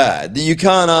it's bad. You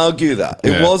can't argue that.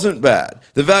 It Yeah. wasn't bad.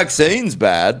 The vaccine's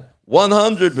bad,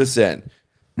 100%.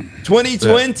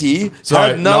 2020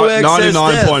 had no excess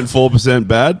death. 99.4%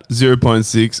 bad,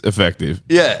 0.6 effective.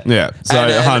 Yeah. Yeah. So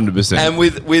 100%. And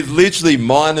with literally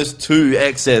 -2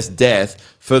 excess death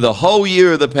for the whole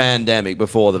year of the pandemic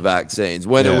before the vaccines,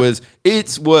 when it was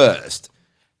its worst.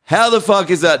 How the fuck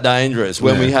is that dangerous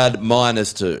when we had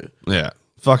 -2 Yeah.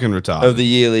 Fucking retarded. of the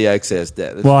yearly excess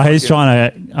death? It's Well, he's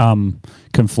fucking- trying to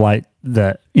conflate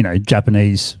that,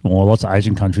 Japanese or lots of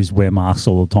Asian countries wear masks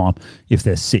all the time if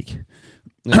they're sick.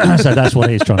 So that's what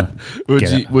he's trying to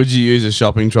get at. Would you use a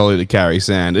shopping trolley to carry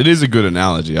sand? It is a good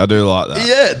analogy. I do like that.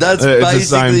 Yeah, that's It's the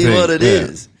same basically thing. what it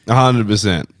is.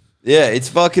 100%. Yeah, it's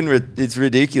fucking it's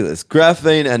ridiculous.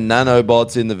 Graphene and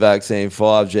nanobots in the vaccine,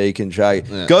 5G can track.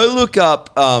 Go look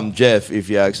up, Jeff, if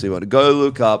you actually want to. Go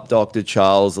look up Dr.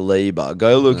 Charles Lieber.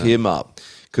 Go look him up.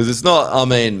 Because it's not, I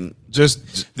mean,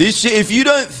 Just this shit, if you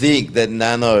don't think that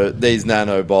these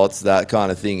nanobots, that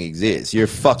kind of thing exists, you're a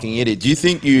fucking idiot. Do you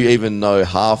think you even know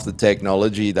half the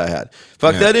technology they had?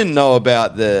 Fuck, they didn't know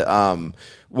about the,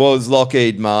 was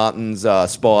Lockheed Martin's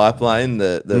spy plane,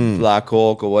 the Black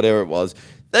Hawk or whatever it was.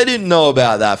 They didn't know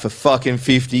about that for fucking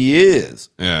 50 years.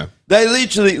 yeah. They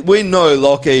literally, we know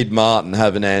Lockheed Martin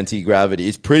have an anti-gravity.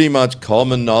 It's pretty much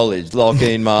common knowledge.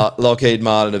 Lockheed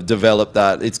Martin have developed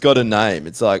that. It's got a name.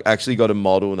 It's like actually got a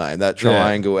model name, that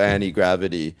triangle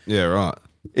anti-gravity. Yeah, right.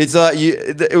 It's like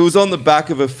it was on the back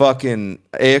of a fucking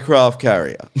aircraft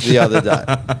carrier the other day,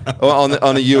 or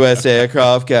on a US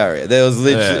aircraft carrier. There was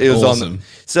literally it was awesome. on.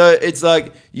 So it's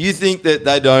like you think that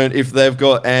they don't, if they've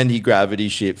got anti-gravity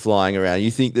shit flying around,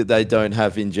 you think that they don't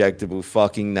have injectable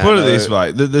fucking nano. Put it this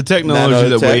way. The technology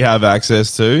that we nanotech. have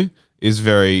access to is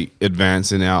very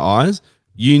advanced in our eyes.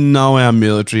 You know our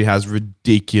military has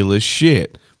ridiculous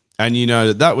shit. And you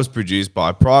know that was produced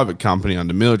by a private company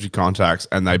under military contracts,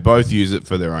 and they both use it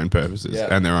for their own purposes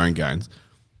and their own gains.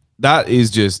 That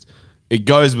is just, it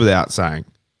goes without saying.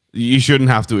 You shouldn't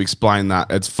have to explain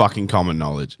that. It's fucking common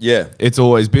knowledge. Yeah. It's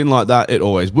always been like that. It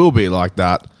always will be like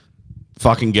that.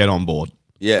 Fucking get on board.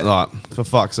 Yeah. Like, for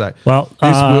fuck's sake. Well,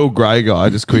 this Will Gray guy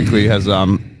just quickly has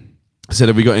said,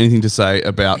 have we got anything to say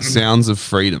about Sounds of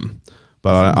Freedom?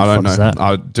 But I don't know. What's that?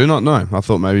 I do not know. I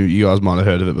thought maybe you guys might have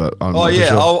heard of it, but I'm Oh not yeah,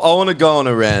 sure. I want to go on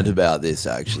a rant about this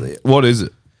actually. What is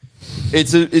it?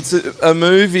 It's a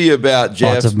movie about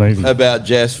it's a movie. about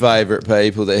Jeff's favorite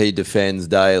people that he defends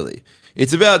daily.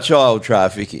 It's about child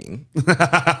trafficking. Is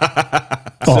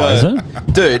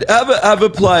it? Dude, have a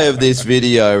play of this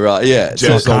video, right? Yeah.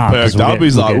 Jeff's I all can't, 'cause perked up.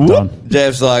 He's like, get whoop. done.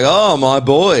 Jeff's like, oh, my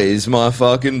boys, my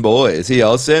fucking boys. Here,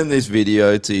 I'll send this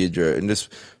video to you, Drew, and just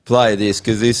play this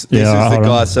because this is the hold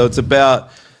guy. on. So it's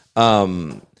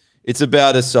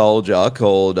about a soldier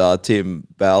called Tim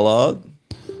Ballard.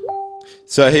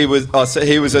 So he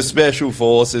was a special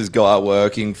forces guy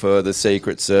working for the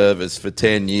Secret Service for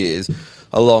 10 years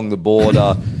along the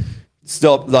border,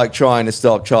 trying to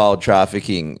stop child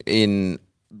trafficking in.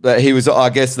 But he was, I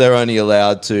guess, they're only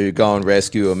allowed to go and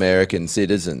rescue American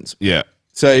citizens. Yeah.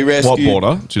 So he rescued What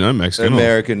border? Do you know? Mexican? or-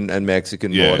 American and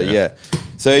Mexican Yeah, border. yeah. Yeah.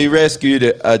 So he rescued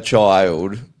a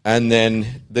child, and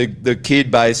then the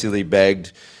kid basically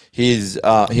begged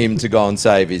him to go and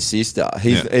save his sister.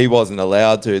 He wasn't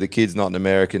allowed to. The kid's not an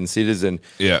American citizen.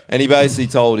 Yeah. And he basically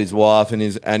told his wife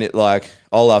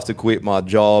I'll have to quit my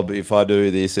job if I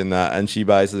do this and that. And she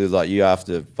basically was like, you have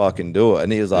to fucking do it.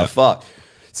 And he was like, fuck.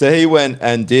 So he went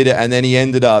and did it, and then he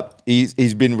ended up.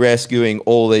 He's been rescuing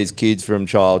all these kids from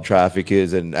child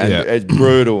traffickers, and it's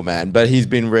brutal, man. But he's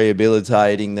been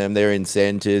rehabilitating them. They're in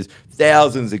centers,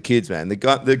 thousands of kids, man. The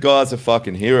guy's a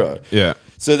fucking hero. Yeah.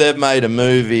 So they've made a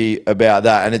movie about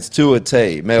that, and it's to a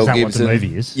T. Mel Gibson. What the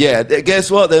movie is? Yeah.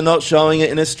 Guess what? They're not showing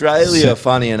it in Australia.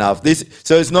 Funny enough,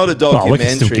 so it's not a documentary. we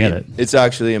can still get it. It's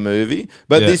actually a movie,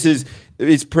 but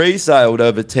it's pre-saled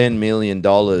over $10 million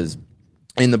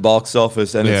in the box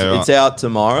office, and it's out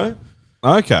tomorrow.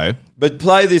 Okay. But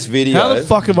play this video. How the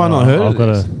fuck have I not heard of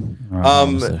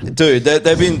this? Dude,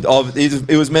 they've been.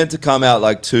 It was meant to come out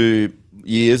like 2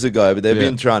 years ago, but they've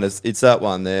been trying to. It's that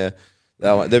one there.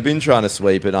 That one. They've been trying to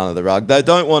sweep it under the rug. They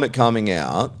don't want it coming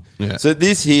out. Yeah. So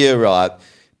this here, right?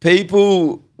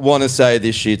 People want to say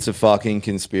this shit's a fucking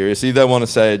conspiracy. They want to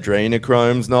say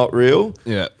adrenochrome's not real.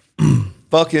 Yeah.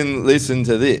 Fucking listen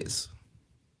to this.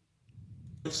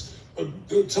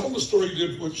 Tell them the story you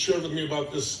did what shared with me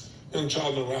about this young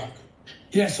child in Iraq.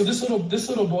 Yeah, so this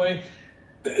little boy,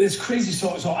 it's crazy.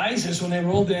 So ISIS, when they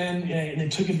rolled in and they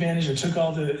took advantage and took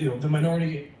all the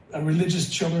minority religious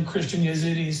children, Christian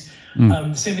Yazidis.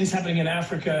 Same thing's happening in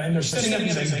Africa, and they're setting up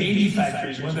these like baby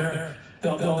factories where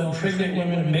they'll impregnate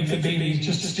women and make the babies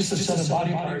just to sell the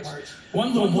body parts.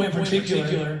 One little boy in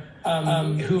particular,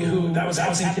 who that was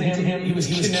happening to him. He was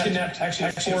kidnapped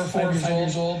actually 4 or 5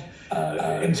 years old.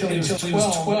 Until he was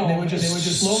 12, and they would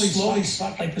just slowly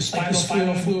suck like the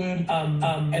spinal fluid,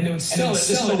 and they would sell it.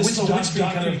 This little witch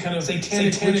doctrine kind of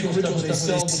satanic rituals that they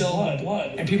sell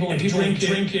blood, and people drink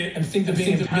it and think they're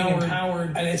being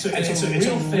empowered, and it's a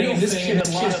real thing. This kid had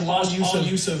lost all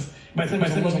use of. My thing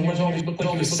was when he looked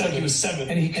like he was 7,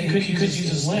 and he couldn't use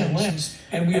his limbs.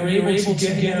 And we were able to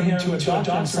get him to a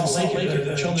doctor in Salt Lake at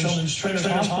the Children's Trainers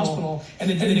Hospital, and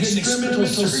they did an experimental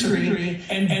surgery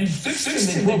and fixed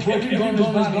him. They broke every bone in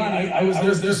his body. I was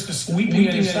there just weeping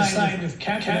at his side with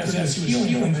confidence as he was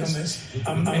healing from this.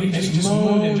 And he just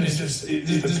moaned and just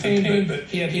the pain, but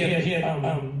he had he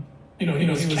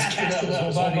was cast his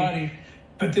whole body.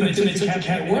 But then they took the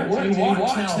cat at work. He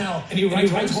walks now, and he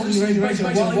rides horses.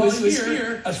 While he was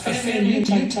here, a family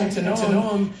came to know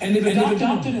him, and they've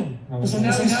adopted him. So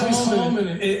now he's home,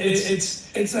 and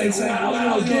it's like,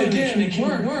 wow, again, it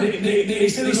can work. They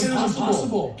said it was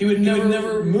impossible. He would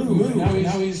never move.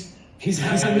 Now he's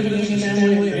living in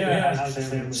family. Yeah.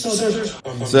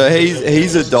 So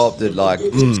he's adopted like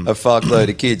a fuckload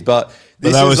of kids, but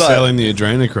they were selling the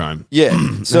adrenochrome.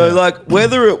 Yeah. So,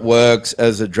 whether it works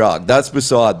as a drug, that's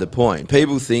beside the point.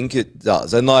 People think it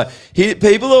does. And,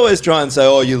 people always try and say,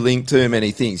 oh, you link too many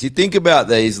things. You think about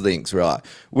these links, right?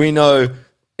 We know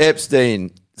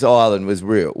Epstein's island was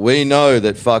real. We know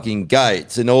that fucking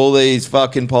Gates and all these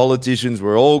fucking politicians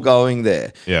were all going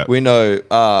there. Yeah. We know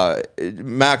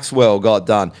Maxwell got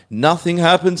done. Nothing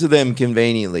happened to them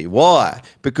conveniently. Why?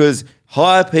 Because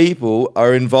higher people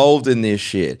are involved in this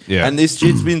shit. Yeah. And this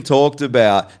shit's been talked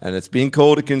about, and it's been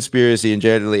called a conspiracy, and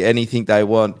generally anything they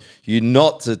want you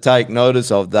not to take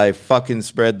notice of, they fucking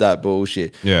spread that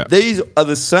bullshit. Yeah. These are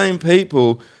the same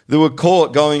people that were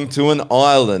caught going to an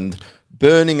island,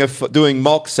 doing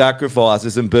mock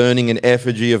sacrifices and burning an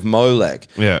effigy of Molech.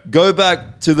 Yeah. Go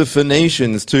back to the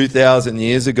Phoenicians 2,000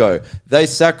 years ago. They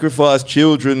sacrificed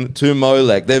children to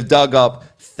Molech. They've dug up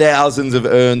thousands of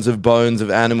urns of bones of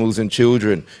animals and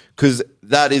children because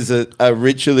that is a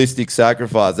ritualistic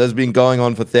sacrifice that's been going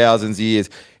on for thousands of years.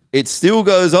 It still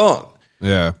goes on.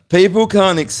 Yeah. People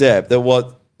can't accept that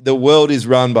what the world is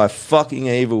run by fucking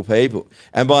evil people,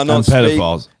 and by not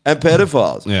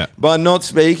pedophiles. Yeah. By not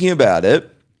speaking about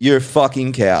it, you're a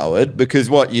fucking coward because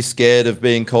you're scared of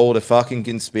being called a fucking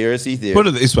conspiracy theory. Put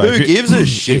it this way: who gives a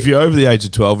shit? If you're over the age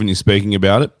of 12 and you're speaking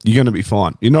about it, you're going to be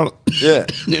fine. You're not. Yeah.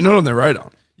 You're not on their radar.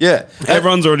 Yeah.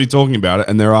 Everyone's already talking about it,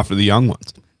 and they're after the young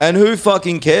ones. And who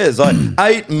fucking cares?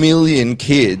 8 million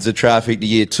kids are trafficked a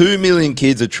year. 2 million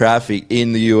kids are trafficked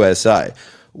in the USA.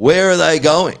 Where are they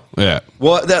going? Yeah.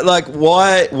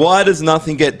 Why does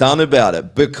nothing get done about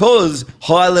it? Because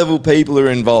high-level people are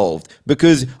involved.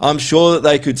 Because I'm sure that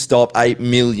they could stop 8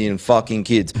 million fucking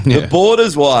kids. Yeah. The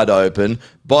border's wide open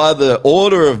by the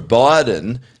order of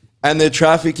Biden, and they're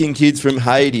trafficking kids from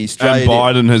Haiti straight And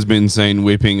Biden has been seen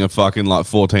whipping a fucking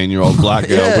 14-year-old black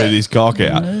girl with his cock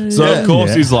out. So, of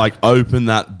course, he's open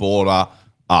that border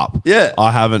up. Yeah.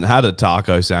 I haven't had a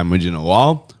taco sandwich in a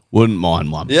while. Wouldn't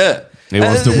mind one. Yeah. He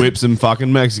wants to whip some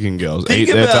fucking Mexican girls, eat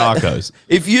their tacos.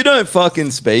 If you don't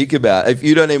fucking speak about it, if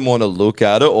you don't even want to look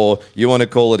at it, or you want to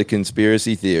call it a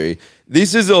conspiracy theory,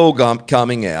 this is all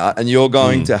coming out, and you're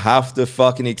going to have to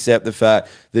fucking accept the fact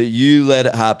that you let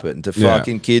it happen to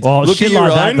fucking kids. Well, look at your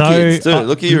own kids too.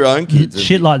 Look at your own kids.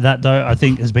 Shit like that, though, I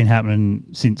think has been happening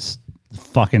since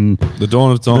fucking the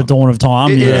dawn of time. The dawn of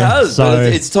time. It has. So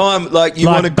but it's time. Like you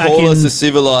like want to back call us in- a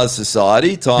civilized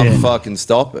society? Time to fucking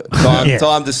stop it.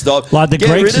 Time to stop. like the Get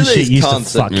Greeks rid and of shit these used to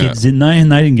cunts fuck that- kids, didn't they?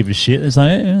 And they didn't give a shit. It's like,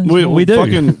 yeah, that's what we do.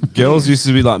 Fucking girls used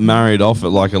to be like married off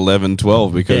at like 11,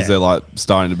 12 because Yeah. they're like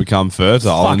starting to become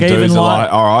fertile. Fuck, and even dudes are like-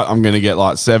 like, all right, I'm going to get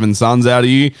like 7 sons out of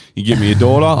you. You give me a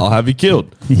daughter, I'll have you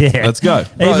killed. Yeah. Let's go. Even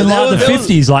Bro, like there the was-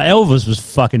 50s, like Elvis was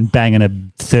fucking banging a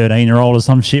 13-year-old or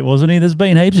some shit, wasn't he? There's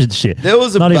been heaps of shit. There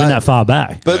was a Not even ba- that far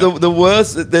back. But the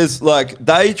worst, there's like,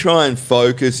 they try and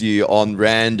focus you on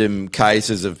random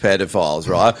cases of pedophiles,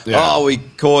 right? Yeah. Oh, we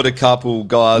caught a couple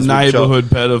guys. with Neighborhood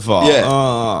pedophile. Yeah.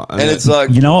 Ah, And it's like,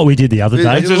 You know what we did the other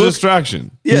day? it's a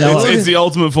distraction. Yeah, You know it's, what? it's the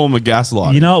ultimate form of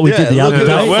gaslighting. You know what we did the Yeah, other look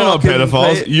at day? We're not Fucking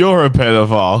pedophiles. You're a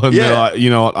pedophile. And Yeah. they're like, you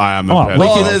know what? I am a Oh, pedophile. we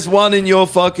oh, can- there's one in your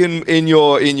fucking, in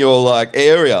your like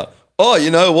area. Oh,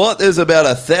 you know what? There's about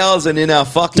 1,000 in our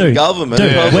fucking government.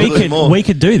 Probably more. we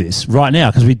could do this right now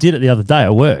because we did it the other day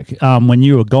at work. When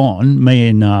you were gone, me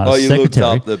and you secretary, looked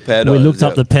up the pedos, we looked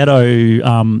up yeah. the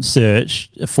pedo search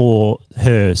for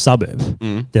her suburb.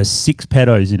 Mm. There's 6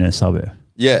 pedos in her suburb,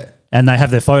 Yeah. and they have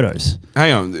their photos.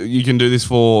 Hang on. You can do this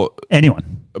for, Anyone,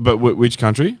 but which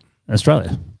country?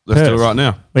 Australia. Let's do it Perth. right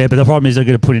now. Yeah, but the problem is they're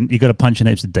going to put in. You got to punch in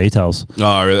heaps of details.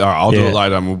 Oh, really? All right, I'll do Yeah. it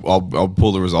later. And I'll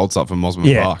pull the results up from Mosman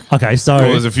Yeah. Park. Okay. So Well,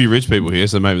 there's a few rich people here,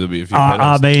 so maybe there'll be a few.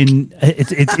 I pedos. mean,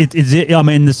 I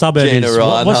mean, the suburb Gina is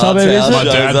Reinhart's what suburb is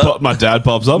house. it? my dad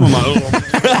pops up. I'm like,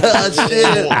 oh.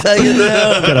 Shit, take it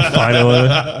down. Got a photo of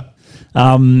her.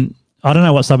 I don't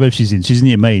know what suburb she's in. She's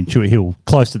near me in Chewy Hill,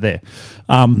 close to there.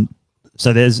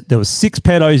 So there was 6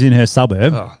 pedos in her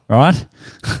suburb, right?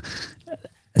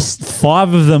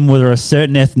 5 of them were a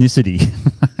certain ethnicity.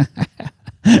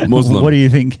 Muslim. What do you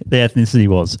think the ethnicity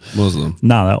was? Muslim.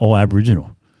 No, they're all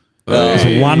Aboriginal. There's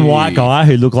Hey. one white guy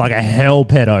who looked like a hell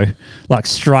pedo, like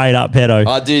straight up pedo.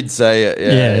 I did say it. Yeah.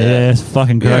 yeah, it's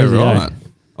fucking Yeah, crazy. eh? right.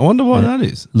 I wonder why that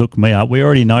is. Look me up. We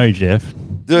already know, Jeff.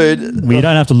 Dude. We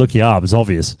don't have to look you up. It's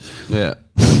obvious. Yeah.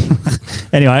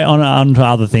 Anyway, on to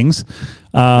other things.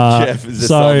 Jeff is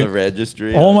just on the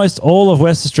registry. Almost all of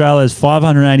West Australia's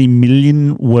 580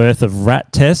 million worth of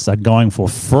rat tests are going for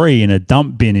free in a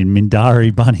dump bin in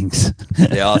Mindari Bunnings.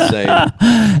 Yeah,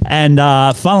 I see. And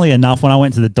funnily enough, when I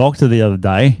went to the doctor the other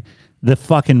day, the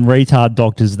fucking retard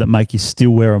doctors that make you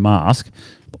still wear a mask,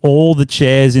 all the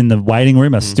chairs in the waiting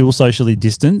room are still socially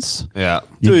distanced. Yeah.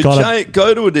 You've Dude, gotta-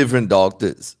 go to a different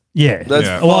doctor's. Yeah, That's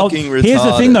Well, fucking retarded. here's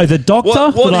the thing, though: the doctor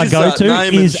What that I is go that? to Name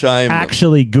and is shame them.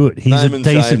 actually good. He's Name a and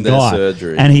shame decent their guy,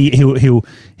 surgery. and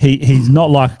he's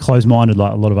not like closed-minded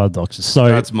like a lot of other doctors. So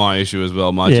That's my issue as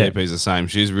well. My Yeah. GP's the same.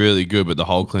 She's really good, but the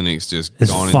whole clinic's just It's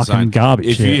gone fucking insane. garbage,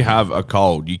 If yeah. you have a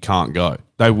cold, you can't go.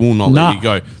 They will not Nah. let you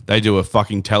go. They do a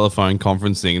fucking telephone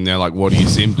conference thing, and they're like, "What are your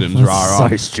symptoms?" That's rah, rah.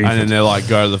 so stupid. And then they're like,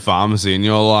 "Go to the pharmacy," and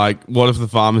you're like, "What if the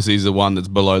pharmacy is the one that's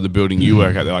below the building you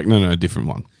work at?" They're like, "No, a different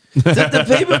one." The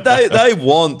people they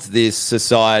want this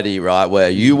society, right, where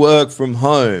you work from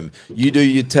home, you do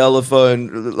your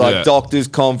telephone, like Yeah. doctors'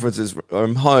 conferences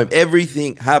from home.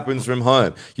 Everything happens from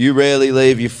home. You rarely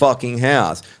leave your fucking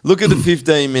house. Look at the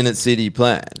 15-minute city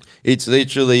plan. It's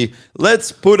literally,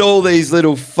 let's put all these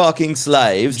little fucking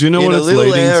slaves Do you know in what a it's little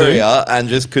leading to? area and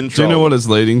just control. Do you know what it's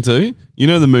leading to? You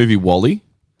know the movie Wall-E?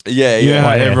 Yeah, You know yeah. how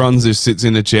everyone just sits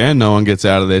in a chair, no one gets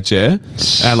out of their chair,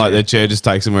 and like their chair just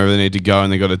takes them wherever they need to go,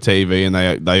 and they got a TV, and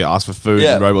they ask for food,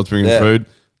 Yeah. and robots bring them Yeah. food.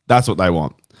 That's what they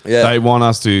want. Yeah. They want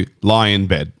us to lie in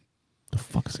bed. It's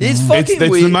fucking It's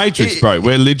weird. the Matrix, bro.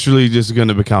 We're literally just going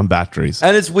to become batteries,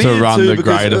 And it's weird to run too the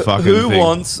because greater fucking who thing.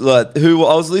 wants like who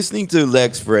I was listening to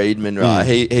Lex Friedman, right?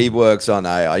 He works on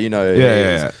AI, you know. who Yeah, he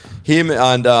yeah, is. Him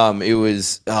and it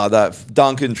was that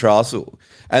Duncan Trussell.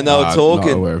 And they were Not talking.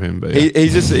 aware of him, but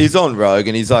he's on Rogue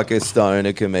and he's like a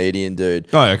stoner comedian dude.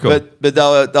 Oh, yeah, cool. But they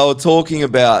were talking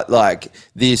about like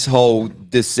this whole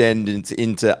descendant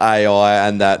into AI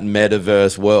and that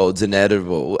metaverse world's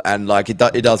inevitable and like it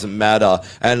doesn't matter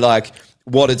and like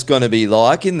what it's going to be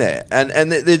like in there and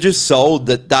they're just sold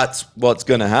that that's what's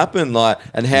going to happen like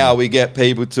and how we get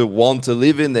people to want to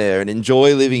live in there and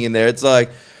enjoy living in there. It's like.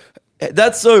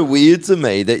 That's so weird to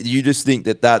me that you just think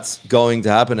that that's going to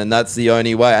happen and that's the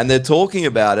only way. And they're talking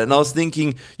about it. And I was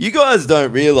thinking, you guys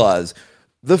don't realize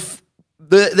the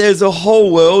there's a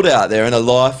whole world out there and a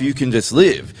life you can just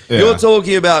live. Yeah. You're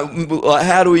talking about like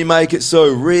how do we make it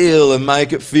so real and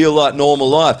make it feel like normal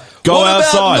life? Go what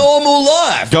outside. About normal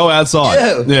life? Go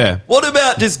outside. Yeah. What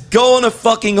about just go on a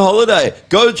fucking holiday?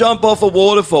 Go jump off a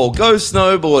waterfall. Go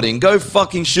snowboarding. Go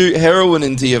fucking shoot heroin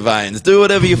into your veins. Do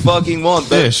whatever you fucking want.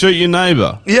 But Yeah, shoot your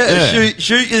neighbor.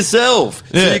 shoot yourself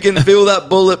so Yeah. you can feel that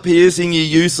bullet piercing your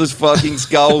useless fucking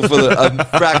skull for a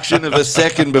fraction of a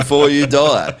second before you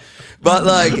die. But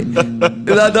like,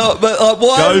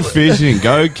 why? Go fishing.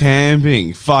 Go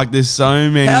camping. Fuck, there's so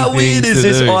many How things weird is to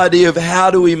this do. idea of how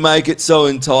do we make it so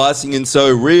enticing and so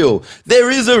real?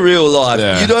 There is a real life.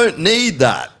 Yeah. You don't need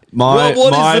that. My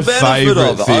What is the benefit favorite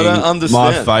of it? thing, I don't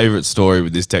understand. My favorite story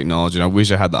with this technology, and I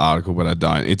wish I had the article, but I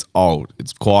don't. It's old.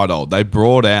 It's quite old. They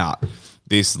brought out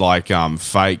this like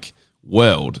fake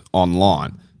world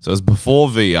online. So it was before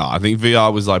VR. I think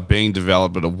VR was like being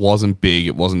developed, but it wasn't big.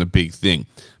 It wasn't a big thing.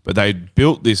 But they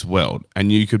built this world,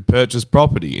 and you could purchase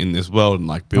property in this world and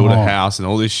like build a house and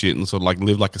all this shit and sort of like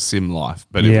live like a sim life.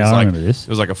 But it Yeah, was I like remember this. it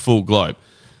was like a full globe.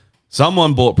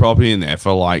 Someone bought property in there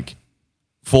for like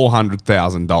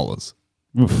 $400,000.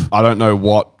 I don't know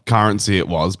what currency it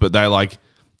was, but they were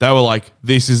like,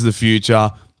 this is the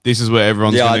future. This is where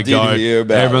everyone's Yeah, I going to did go. hear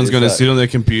about Everyone's this, going to like- sit on their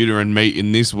computer and meet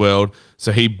in this world.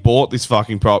 So he bought this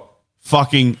fucking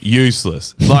fucking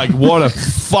useless. Like, what a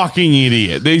fucking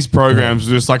idiot. These programs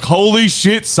are just like, holy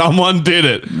shit, someone did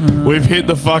it. We've hit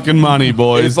the fucking money,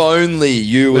 boys. If only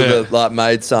you would Yeah. have like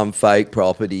made some fake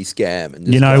property scam and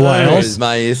just You know what else?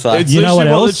 Mate, it's like, It's You know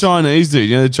literally what what else? the Chinese do.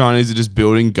 You know, the Chinese are just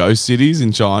building ghost cities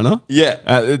in China. yeah.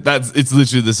 It's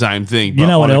literally the same thing. You but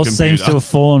know what on a else seems to computer. have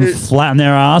fallen flat on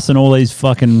their ass, and all these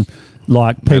fucking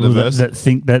like people Metaverse. that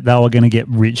think that they were going to get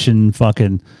rich and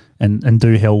fucking and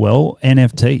do hell well.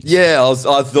 NFTs. Yeah,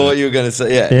 I thought you were going to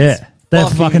say, yeah. Yeah. They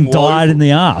fucking died woeful. in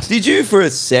the ass. Did you for a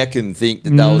second think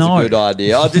that was No. a good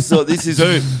idea? I just thought this is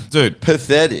Dude.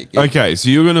 pathetic. Okay, so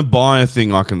you're going to buy a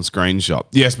thing I can screenshot.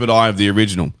 Yes, but I have the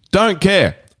original. Don't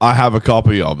care. I have a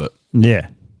copy of it. Yeah.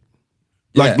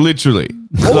 Like, Yeah. literally.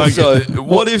 Also, Like,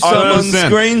 what if I don't someone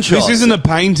understand. screenshots This isn't a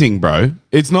painting, bro.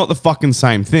 It's not the fucking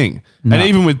same thing. No. And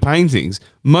even with paintings,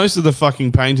 most of the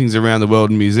fucking paintings around the world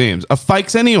in museums are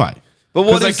fakes anyway. But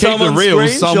what Because they if keep the someone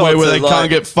reels somewhere where screenshots they it, like- can't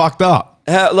get fucked up.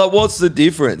 How, like, what's the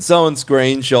difference? Someone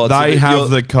screenshots. They it, have you're-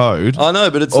 the code. I know,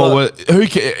 but it's Or like, who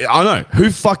I know. Who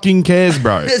fucking cares,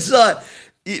 bro? it's like,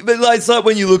 but like, it's like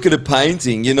when you look at a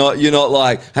painting, you're not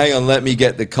like, hang on, let me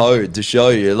get the code to show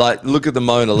you. Like, look at the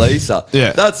Mona Lisa.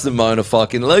 Yeah. That's the Mona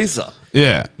fucking Lisa.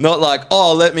 Yeah. Not like,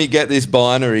 oh, let me get this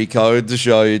binary code to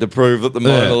show you to prove that the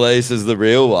Mona Yeah. Lisa is the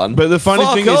real one. But the funny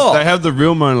Fuck thing off. is, they have the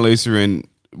real Mona Lisa in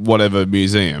whatever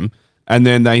museum, and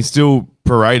then they still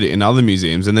parade it in other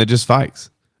museums, and they're just fakes.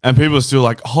 And people are still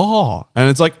like, oh, and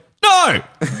it's like, no,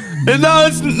 no,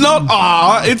 it's not.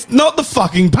 Ah, it's not the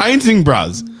fucking painting,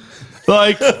 bruz.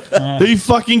 Like, are you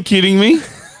fucking kidding me?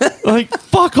 Like,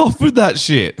 fuck off with that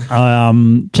shit.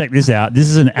 Check this out. This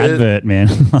is an advert, man.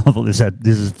 I thought this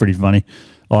is pretty funny.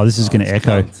 Oh, this is going to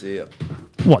echo. Can't see it.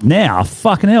 What now?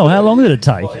 Fucking hell! How long did it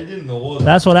take? He didn't order.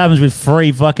 That's what happens with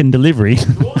free fucking delivery.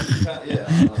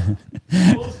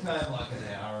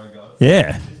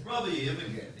 Yeah.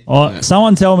 Oh,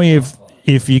 someone tell me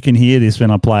if you can hear this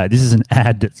when I play it. This is an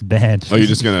ad that's bad. Are you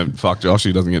just gonna fuck Josh?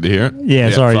 He doesn't get to hear it.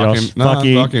 Yeah, sorry, fuck Josh. Him. No, Fuck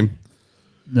you. Fuck him.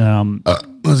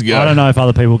 Let's go. I don't know if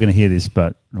other people are going to hear this,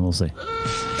 but we'll see.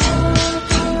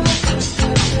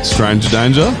 Stranger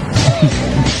danger.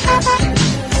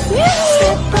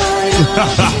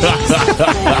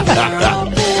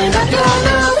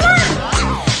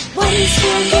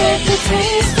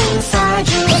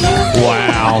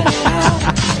 Wow.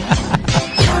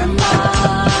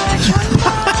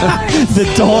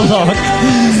 The door lock.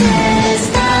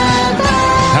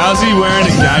 How's he wearing a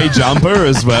gay jumper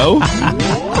as well?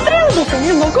 Available from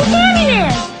your local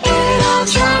candy.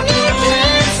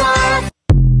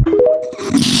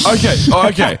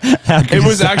 Okay. It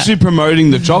was actually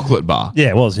promoting the chocolate bar. Yeah,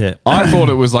 it was, yeah. I thought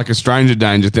it was like a stranger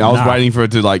danger thing. I was Nah. waiting for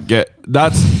it to like get.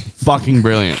 That's fucking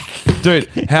brilliant, dude.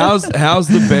 How's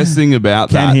the best thing about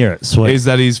Can that? hear it, sweet. Is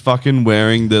that he's fucking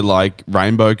wearing the like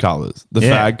rainbow colors, the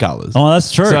Yeah. fag colors. Oh,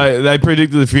 that's true. So they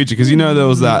predicted the future because you know there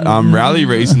was that rally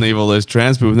recently of all those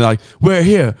trans people. And they're like, "We're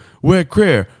here, we're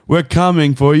queer, we're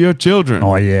coming for your children."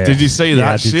 Oh, yeah. Did you see Yeah,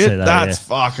 I that did shit? see that, That's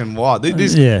fucking wild.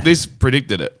 This Yeah. this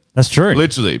predicted it. That's true.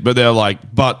 Literally, but they're like,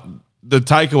 but the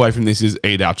takeaway from this is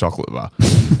eat our chocolate bar.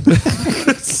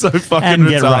 It's so fucking And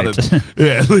get retarded. raped.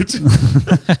 Yeah,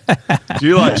 literally. Do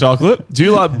you like chocolate? Do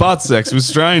you like butt sex with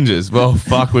strangers? Well,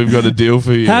 fuck, we've got a deal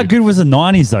for you. How good was the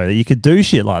 90s, though, that you could do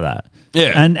shit like that?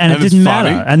 Yeah, and it it's didn't funny.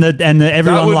 matter, and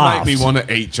everyone That would laughed. make me want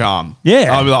to eat charm.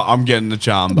 Yeah. I'd be like, I'm getting the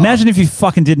charm bar. Imagine if you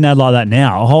fucking did an ad like that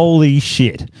now. Holy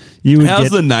shit, you would How's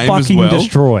get the name as fucking well?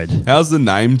 destroyed. How's the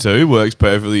name too? Works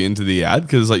perfectly into the ad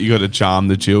because like you got to charm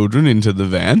the children into the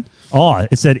van. Oh,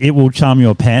 it said it will charm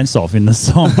your pants off in the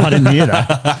song, but in the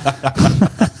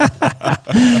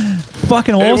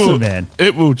fucking awesome, man.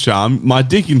 It will charm my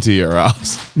dick into your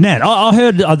ass. Man, I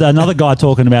heard another guy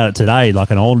talking about it today,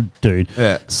 like an old dude,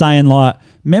 Yeah. saying like,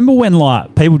 remember when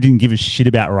like people didn't give a shit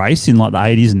about race in like the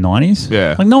 80s and 90s?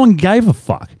 Yeah. Like no one gave a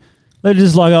fuck. They're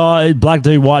just like, oh, black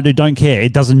dude, white dude, don't care.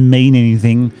 It doesn't mean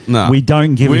anything. No, we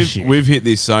don't give a shit. We've hit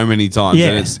this so many times,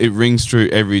 Yeah. and it rings true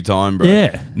every time, bro.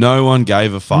 Yeah. No one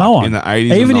gave a fuck. No one. In the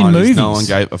 80s Even in and 90s, movies. no one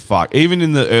gave a fuck. Even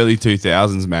in the early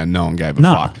 2000s, man, no one gave a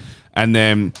No. fuck. And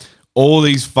then all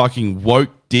these fucking woke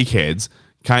dickheads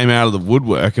came out of the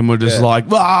woodwork and were just like,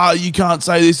 you can't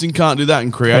say this and can't do that,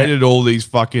 and created all these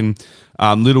fucking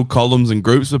little columns and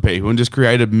groups of people and just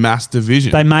created mass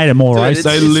division. They made it more Dude,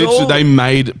 racist. They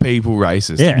made people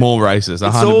racist, Yeah. more racist. 100%.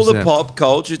 It's all the pop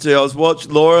culture too.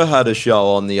 Laura had a show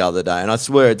on the other day, and I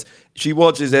swear she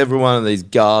watches every one of these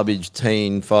garbage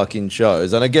teen fucking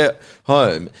shows. And I get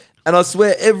home, and I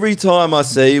swear every time I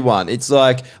see one, it's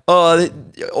like,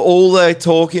 all they're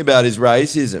talking about is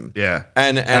racism,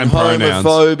 and pronouns.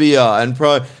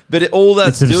 homophobia, but all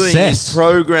that's It's doing obsessed. is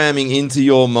programming into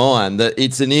your mind that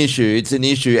it's an issue. It's an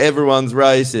issue. Everyone's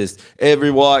racist.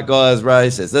 Every white guy is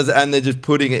racist. And they're just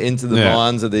putting it into the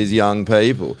minds of these young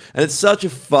people. And it's such a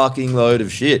fucking load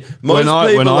of shit. Most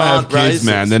people when I have aren't kids, racist.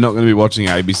 man, they're not going to be watching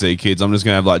ABC Kids. I'm just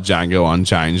going to have like Django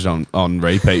Unchanged on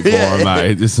repeat for them,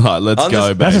 mate. It's like, let's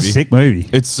go, baby. That's a sick movie.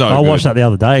 It's so I good. watched that the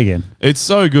other day again. It's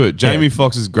so good. Jamie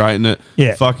Foxx is great in it.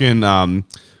 Yeah. Fucking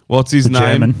what's his The name?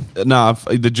 German. Nah,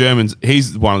 the Germans.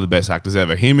 He's one of the best actors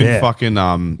ever. Him and Yeah. fucking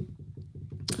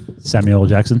Samuel L.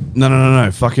 Jackson. no.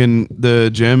 Fucking the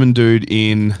German dude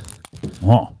in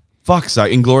fuck's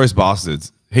sake, Inglourious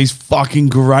Bastards. He's fucking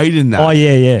great in that. Oh,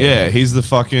 yeah. Yeah, he's the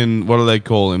fucking, what do they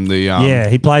call him? The Yeah,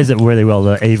 he plays it really well,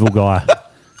 the evil guy.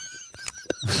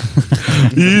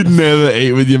 You'd never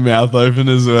eat with your mouth open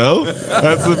as well.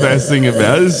 That's the best thing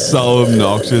about it. It's so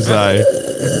obnoxious, eh?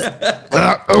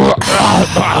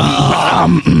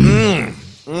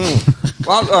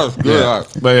 That's good.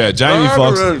 But yeah, Jamie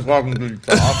Foxx.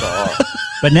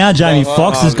 But now Jamie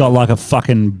Foxx has got like a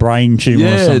fucking brain tumor or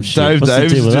Yeah, some shit. Dave What's the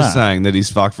Dave's deal with just that? saying that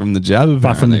he's fucked from the jab.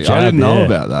 Fucked from the apparently. I jab, didn't know yeah.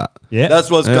 about that. Yeah.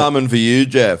 That's what's coming for you,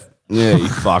 Jeff. Yeah, you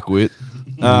fuckwit.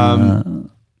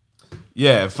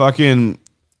 Yeah, fucking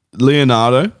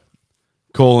Leonardo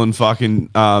calling fucking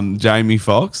Jamie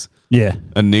Foxx Yeah.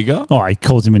 a nigger. Oh, he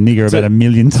calls him a nigger about a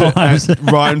million times.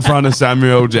 Right in front of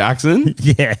Samuel Jackson.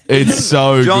 Yeah. It's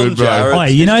so John good, bro. Jarrett. Oh,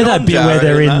 you know Is that John bit where Jarrett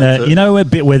they're in in that the, too? you know a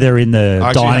bit where they're in the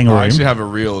dining I room. actually have a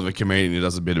reel of a comedian who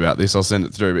does a bit about this. I'll send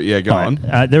it through. But yeah, go on.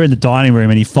 They're in the dining room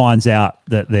and he finds out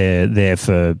that they're there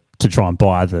to try and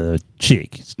buy the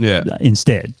chick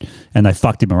instead. And they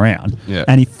fucked him around. Yeah.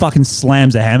 And he fucking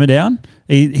slams a hammer down.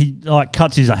 He like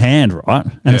cuts his hand, right?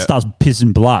 And it starts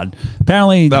pissing blood.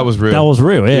 Apparently That was real. That was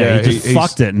real, yeah. He just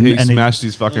fucked it. He and smashed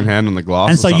his fucking hand on the glass.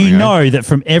 And or so something, you eh? know that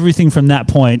from everything from that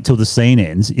point till the scene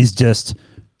ends is just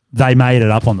they made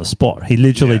it up on the spot. He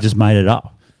literally just made it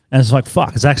up. And it's like,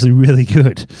 fuck, it's actually really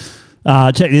good.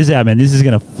 Check this out, man. This is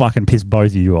going to fucking piss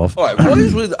both of you off. All right, what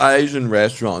is with Asian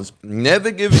restaurants never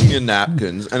giving you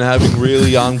napkins and having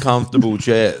really uncomfortable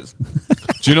chairs?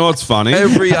 Do you know what's funny?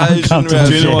 Every Asian Do you know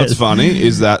restaurant. what's funny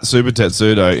is that Super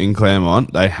Tetsudo in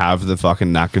Claremont, they have the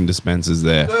fucking napkin dispensers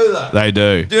there. Do they? They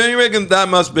do. Do you reckon that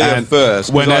must be a And first?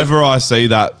 'Cause whenever I see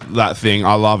that thing,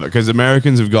 I love it because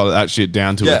Americans have got that shit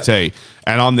down to a T,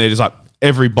 and I'm there just like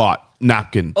every bite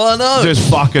napkin. I know. Just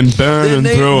fucking burning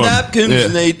through 'em.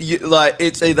 napkins. Yeah.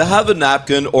 It's either have a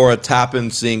napkin or a tap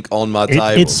and sink on my table.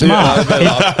 It's smart.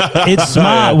 It's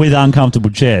smart with uncomfortable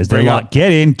chairs. They're Bring like, up.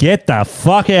 get in, get the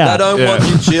fuck They out. don't want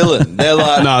you chilling. They're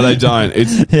like, No, they don't.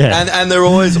 It's and they're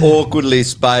always awkwardly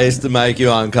spaced to make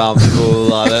you uncomfortable.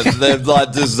 They've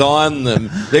like designed them.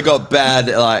 They've got bad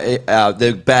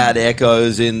they're bad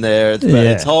echoes in there.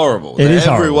 It's horrible. It is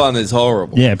Everyone is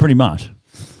horrible. Yeah, pretty much.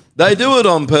 They do it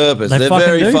on purpose. They They're fucking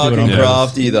very do it on fucking purpose.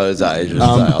 crafty. Those Asians.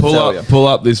 I'll tell you. pull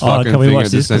up this fucking Can we thing. watch I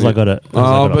this? just sent Because I you. got it. 'cause I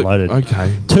got it but- loaded.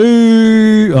 okay.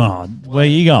 Where are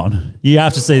you going? You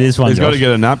have to see this one. He's got to Josh.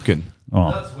 get a napkin.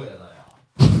 Oh. That's where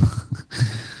they are.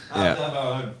 Yeah. Have to have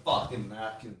our own fucking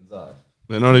napkins, though.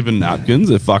 They're not even napkins.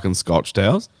 They're fucking Scotch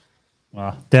towels.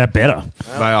 They're better.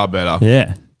 They are better.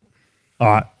 Yeah. All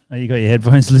right. You got your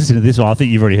headphones. Listen to this one. I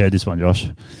think you've already heard this one, Josh.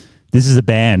 This is a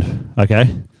band, okay?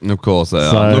 Of course they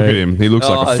are. So- Look at him. He looks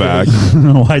like a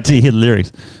fag. Wait till you hear the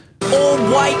lyrics. All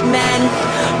white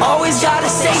men Always gotta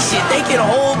say shit, they can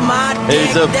hold my dick.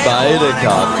 He's a They don't beta want a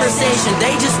cunt. conversation.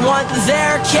 They just want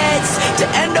their kids to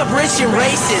end up rich and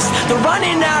racist. They're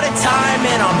running out of time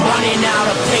and I'm running out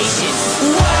of patience.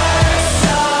 We're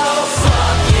so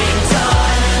fucking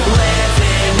done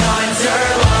living under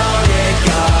loaded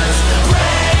guns.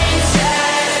 Brain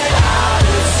dead, out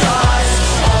of touch.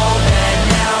 Old and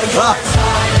now your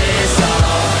time is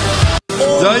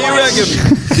up. Don't you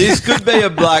reckon this could be a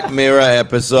Black Mirror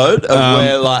episode of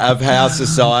where, like, of how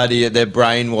society they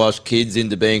brainwash kids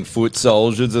into being foot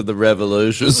soldiers of the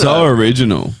revolution? It's so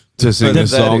original to sing a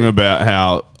song about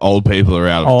how old people are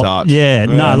out of touch. Yeah,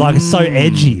 no, like it's so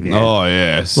edgy. Man. Oh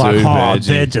yeah, Like, super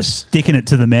edgy. they're just sticking it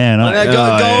to the man.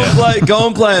 Go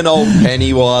and play an old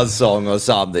Pennywise song or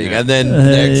something, and then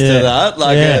next to that,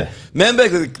 like, remember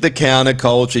the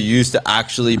counterculture used to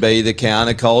actually be the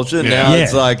counterculture. Now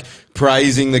it's like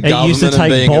praising the It used government to and take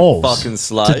being a balls fucking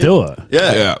slave to do it.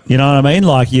 Yeah. You know what I mean?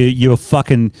 Like you were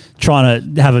fucking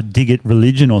trying to have a dig at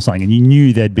religion or something, and you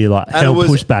knew there'd be like hell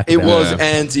pushback. It about was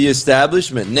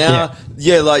anti-establishment. Now,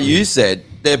 like you said,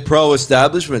 they're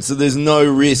pro-establishment, so there's no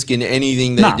risk in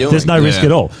anything they're doing. there's no risk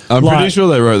at all. I'm Like- pretty sure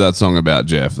they wrote that song about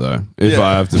Jeff, though. If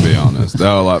I have to be honest, they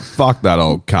were like, "Fuck that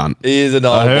old cunt." He is an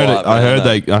old. I heard white it. I man,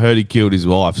 heard. I heard he killed his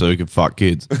wife so he could fuck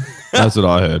kids. That's what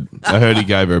I heard. I heard he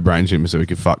gave her a brain tumor so he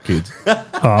could fuck kids.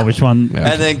 Oh, which one?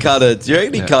 And then cut her. Do you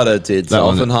reckon he cut her tits That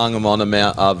off one. and hung them on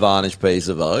a varnished piece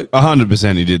of oak?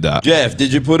 100% he did that. Jeff,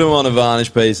 did you put him on a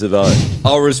varnished piece of oak?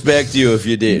 I'll respect you if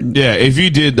you did. Yeah, if you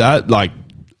did that, like,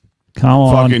 come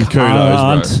on, fucking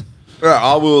kudos, bro. Yeah,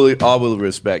 I will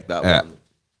respect that one.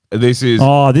 This is.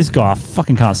 Oh, this guy, I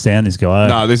fucking can't stand this guy.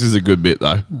 No, this is a good bit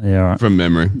though. Yeah, right. From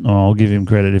memory. Oh, I'll give him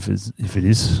credit if it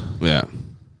is. Yeah.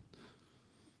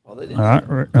 Oh, they didn't, All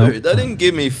right. dude, they didn't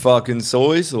give me fucking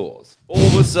soy sauce or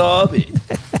wasabi.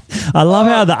 I love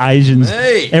how the Asians,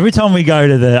 Hey. every time we go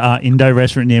to the Indo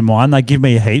restaurant near mine, they give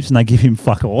me heaps and they give him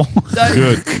fuck all.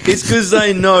 It's because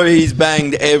they know he's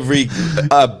banged every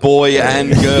boy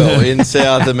and girl in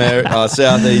South America,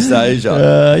 Southeast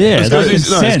Asia. Yeah,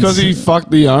 It's because he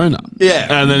fucked the owner. Yeah.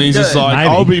 And then he's just Yeah, like, maybe.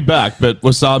 I'll be back, but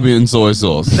wasabi and soy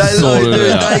sauce. They, Sorted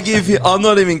it out. they give him. I'm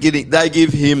not even kidding. They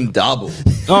give him double.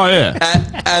 Oh, yeah.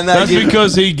 And they That's give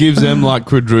because he gives them like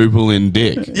quadruple in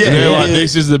dick. Yeah, They're yeah, like, yeah.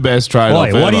 this is the best trade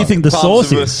off. Wait, what do you think the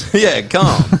sauce is? Yeah,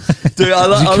 come. Dude, I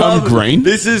Does it come love green?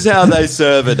 This is how they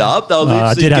serve it up. They'll I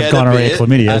literally did have get gonorrhea, a bit,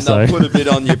 chlamydia, and they'll so- put a bit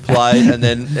on your plate, and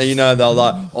then they'll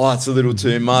like, oh, it's a little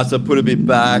too much. They'll put a bit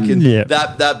back, and Yeah.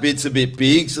 that bit's a bit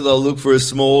big, so they'll look for a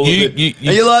smaller bit. you-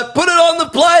 and you're like, put it on the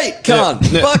plate,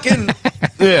 cunt. Yeah. Fucking.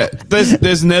 Yeah,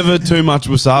 there's never too much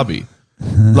wasabi.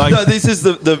 Like, No, this is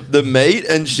the meat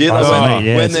and shit. Oh, Like it's when meat,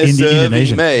 yeah, when it's they're serving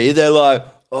Indonesian. me, they're like,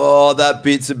 oh, that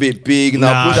bit's a bit big, and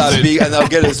they'll Nah, put that dude. big, and they'll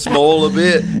get a smaller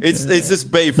bit. It's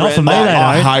just beef. Not for me, they rendang. don't.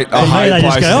 I hate For me, they just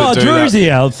places go, oh, that do Drew's that.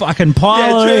 here. I'll fucking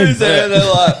pile Yeah, it in. Drew's there, and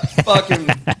they're like, fucking.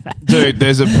 dude,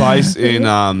 there's a place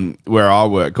in where I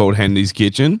work called Hendy's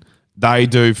Kitchen. They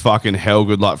do fucking hell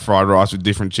good like fried rice with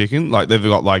different chicken. Like they've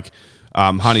got like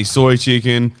honey soy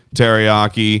chicken,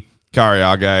 teriyaki,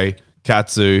 karaage,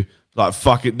 katsu. Like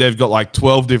fuck it, they've got like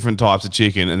 12 different types of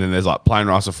chicken, and then there's like plain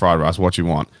rice or fried rice. What you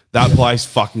want? That place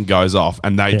fucking goes off,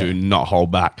 and they do not hold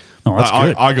back. Oh, that's Like,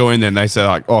 good. I go in there and they say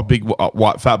like, "Oh, big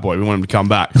white fat boy, we want him to come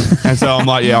back." And so I'm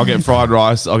like, "Yeah, I'll get fried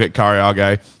rice, I'll get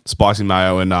karaage, spicy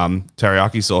mayo, and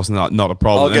teriyaki sauce." And they're like, not a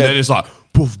problem. I'll And get- they're just like,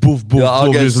 "Poof, poof, poof." Yeah, I'll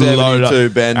poof, get just load up. 72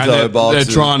 bento And they're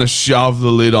boxes. trying to shove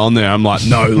the lid on there. I'm like,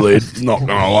 "No lid, not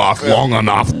gonna last long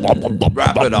enough."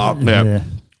 Wrap it up. Yeah.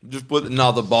 Just put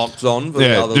another box on for the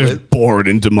Yeah, other just lid. pour it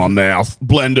into my mouth.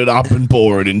 Blend it up and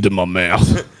pour it into my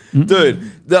mouth. Dude,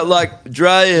 that like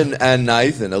Dre and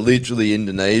Nathan are literally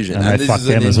Indonesian, And and they this fuck is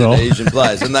an them as well. Indonesian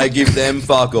place, and they give them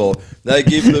fuck all. They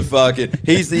give the fucking.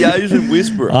 He's the Asian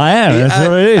whisperer. I am, that's and,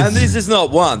 what it is. And this is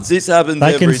not once. This happens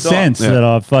They every can time. sense that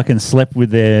I've fucking slept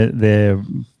with their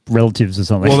relatives or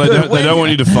something. Well, they don't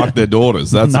want you to fuck their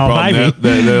daughters. That's No, the problem.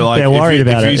 maybe. They're like, They're worried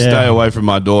about if you it, stay yeah. away from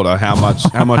my daughter, how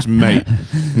much meat?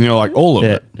 And you're like, all of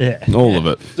it. Yeah. All of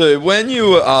it. Dude, when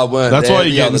you weren't That's there why the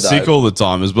you're getting other sick day- all the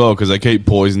time as well, because they keep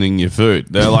poisoning your food.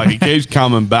 They're like, it keeps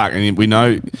coming back, and we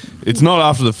know it's not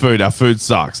after the food. Our food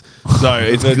sucks. So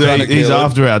it's They're trying to he's kill him.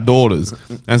 after our daughters.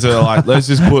 And so they're like, let's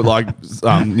just put like,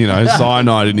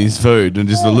 cyanide in his food and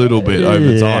just a little bit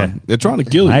over Yeah. time. They're trying to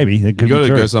kill him. Maybe. That You could got be to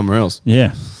true. go somewhere else.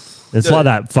 Yeah. It's like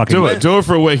that fucking. Do it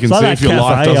for a week and It's see like if your that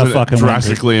life cafe I doesn't fucking went to.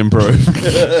 drastically improve.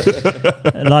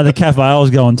 Like the cafe I was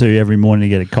going to every morning to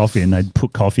get a coffee, and they'd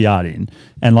put coffee art in,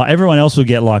 and like everyone else would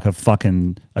get like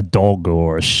a dog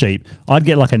or a sheep. I'd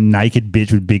get like a naked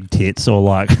bitch with big tits, or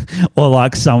like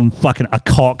some fucking a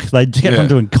cock. They just kept on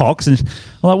doing cocks, and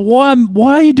I'm like,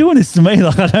 why are you doing this to me?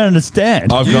 Like I don't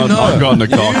understand. I've gotten a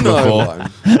cock before.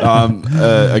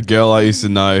 A girl I used to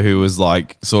know who was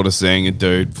like sort of seeing a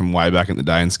dude from way back in the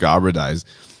day in Scarborough days.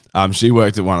 She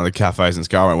worked at one of the cafes in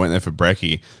Scarborough. I went there for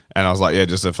brekkie, and I was like, yeah,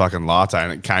 just a fucking latte.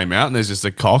 And it came out, and there's just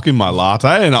a cock in my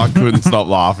latte, and I couldn't stop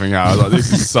laughing. I was like,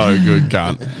 this is so good,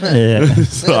 cunt. Yeah.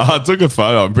 So I took a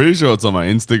photo. I'm pretty sure it's on my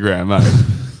Instagram,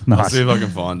 mate. Nice. I'll see if I can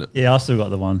find it. Yeah, I still got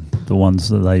the ones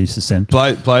that they used to send.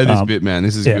 Play this bit, man.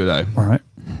 This is good, eh? All right,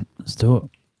 let's do it.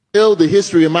 Tell the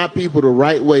history of my people the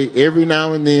right way. Every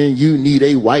now and then you need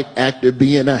a white actor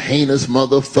being a heinous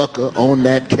motherfucker on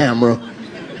that camera.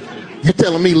 You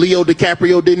telling me Leo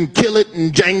DiCaprio didn't kill it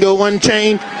in Django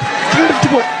Unchained? Turned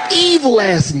into an evil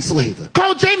ass enslaver.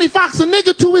 Called Jamie Foxx a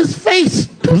nigga to his face.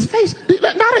 To his face.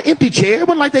 Not an empty chair. It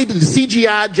wasn't like they did the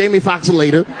CGI Jamie Foxx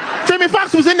later. Jamie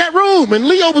Foxx was in that room and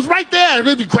Leo was right there.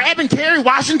 They'd be grabbing Kerry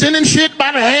Washington and shit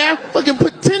by the hair. Fucking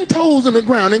put 10 toes in the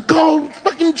ground and called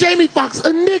fucking Jamie Foxx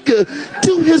a nigga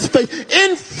to his face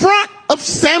in front of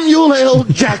Samuel L.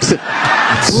 Jackson.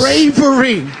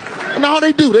 Bravery. And all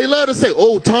they do, they love to say,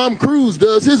 oh, Tom Cruise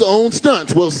does his own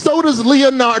stunts. Well, so does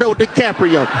Leonardo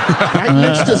DiCaprio. Right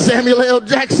next to Samuel L.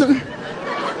 Jackson.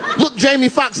 Look Jamie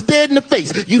Foxx dead in the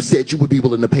face. You said you would be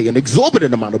willing to pay an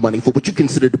exorbitant amount of money for what you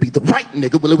consider to be the right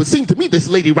nigga. Well, it would seem to me this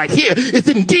lady right here is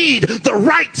indeed the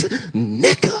right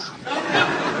nigga.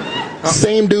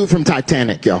 Same dude from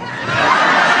Titanic, yo.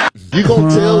 You gonna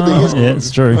tell the history? Yeah,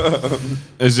 it's true.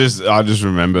 It's just, I just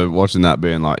remember watching that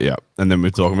being like, yeah. And then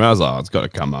we're talking about it, I was like, oh, it's got to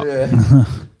come up.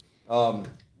 Yeah.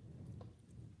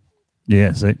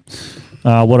 Yeah, see.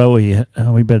 What are we?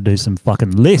 We better do some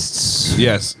fucking lists.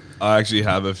 Yes, I actually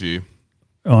have a few.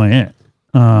 Oh, yeah.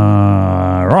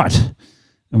 Right.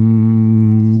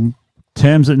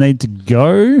 Terms that need to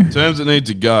go. Terms that need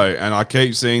to go. And I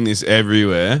keep seeing this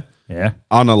everywhere. Yeah.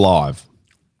 Unalive.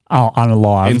 Oh,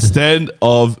 unalive. Instead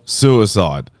of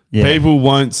suicide. Yeah. People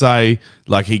won't say,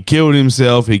 like, he killed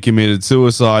himself, he committed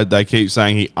suicide. They keep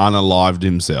saying he unalived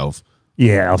himself.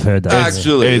 Yeah, I've heard that.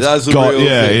 Actually, that's a real thing.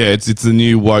 Yeah, it's the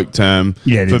new woke term for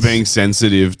is. being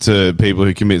sensitive to people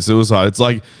who commit suicide. It's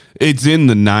like, it's in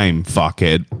the name,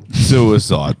 fuckhead.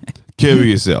 Suicide. Kill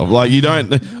yourself. Like, you don't,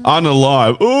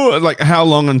 unalive. Oh, like, how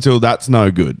long until that's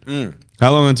no good?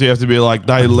 How long until you have to be like,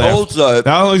 they left? Also,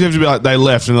 how long do you have to be like, they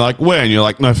left? And they're like, when? You're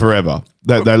like, no, forever.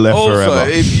 They left forever.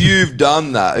 Also, if you've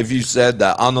done that, if you said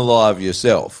that, unalive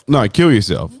yourself. No, kill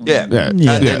yourself. Yeah. Yeah. And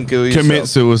then kill yourself. Commit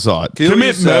suicide. Commit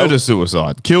yourself. murder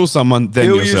suicide. Kill someone, then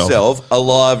Kill yourself. yourself,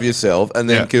 alive yourself, and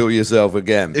then kill yourself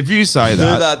again. If you say Do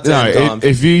that, that 10 times.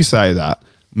 if you say that,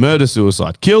 murder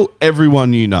suicide. Kill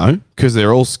everyone you know because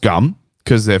they're all scum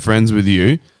because they're friends with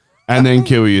you, and then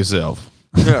kill yourself.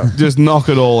 Yeah. Just knock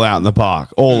it all out in the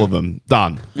park. All of them.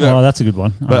 Done. Yeah. Oh, that's a good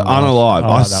one. But unalive.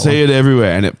 I see it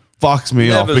everywhere and it fucks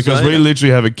me off Never because seen we it.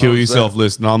 literally have a kill Never yourself seen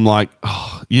list and I'm like,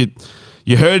 oh,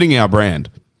 you're hurting our brand.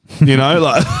 You know?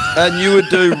 Like, And you would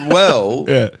do well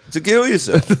Yeah. to kill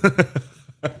yourself.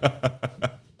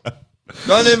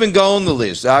 Don't even go on the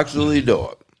list. Actually do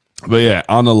it. but yeah,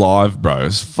 unalive, bro.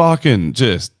 It's fucking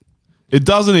just... It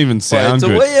doesn't even sound so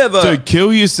good. we ever- To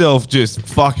kill yourself, just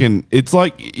fucking. It's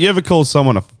like you ever call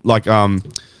someone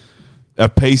a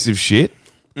piece of shit.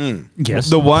 Yes.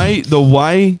 The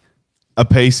way a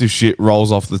piece of shit rolls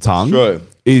off the tongue True.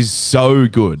 is so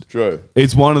good. True.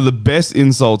 It's one of the best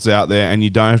insults out there, and you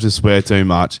don't have to swear too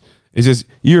much. It's just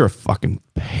you're a fucking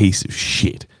piece of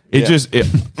shit. It Yeah. just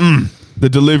the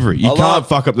delivery. You I can't like-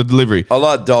 fuck up the delivery. I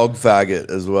like dog faggot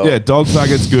as well. Yeah, dog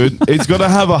faggot's good. It's got to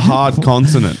have a hard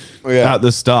consonant Yeah. at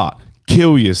the start.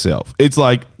 Kill yourself. It's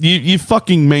like you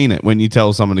fucking mean it when you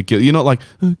tell someone to kill. You're not like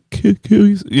kill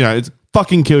yourself. You know, it's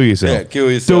fucking kill yourself. Yeah,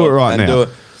 kill yourself. Do it right and now. Do it.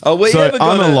 Are we So ever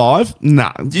gonna, unalive?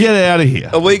 Nah, get out of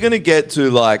here. Are we going to get to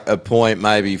like a point,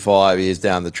 maybe 5 years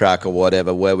down the track or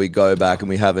whatever, where we go back and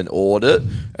we have an audit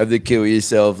of the kill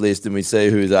yourself list and we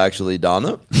see who's actually done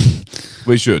it?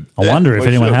 We should. I wonder if We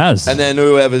anyone should. has. And then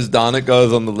whoever's done it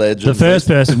goes on the legend. The first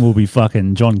list. person will be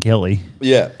fucking John Kelly.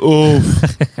 Yeah. Oof.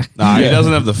 Nah, he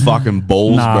doesn't have the fucking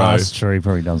balls, Nah, bro. that's true. He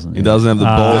probably doesn't. He doesn't have the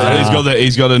balls. And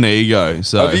he's got an ego.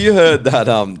 So Have you heard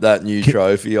that new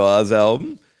Trophy Eyes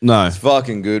album? no. It's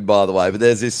fucking good, by the way. But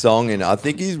there's this song in it. I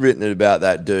think he's written it about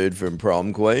that dude from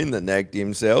Prom Queen that necked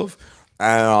himself.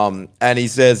 And he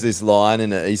says this line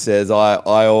in it. He says, I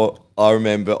I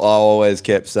remember I always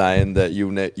kept saying that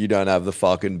you don't have the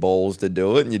fucking balls to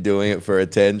do it and you're doing it for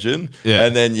attention. Yeah.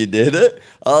 And then you did it.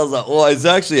 I was like, well, it's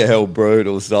actually a hell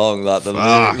brutal song. Like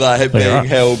being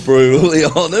hell brutally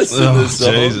honest in the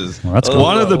song. Jesus. Well, that's cool.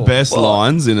 One of the best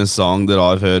lines in a song that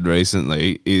I've heard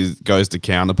recently goes to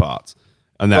Counterparts.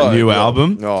 And that new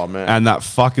album. Oh, man. And that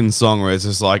fucking song where it's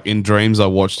just like, in dreams I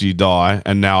watched you die,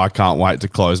 and now I can't wait to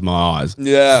close my eyes.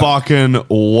 Yeah. Fucking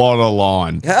what a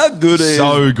line. How good is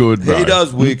So good, bro. He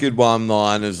does wicked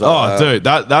one-liners. Oh, dude,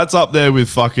 that's up there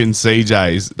with fucking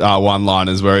CJ's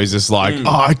one-liners where he's just like,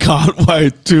 I can't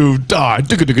wait to die.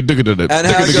 And how goes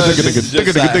it's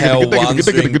just that hell one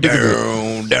string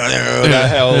down, that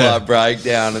hell like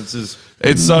breakdown. It's just...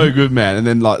 It's so good, man. And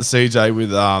then like CJ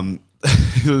with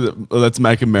Let's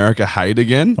Make America Hate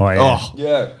Again. Oh, yeah.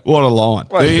 Yeah. What a line.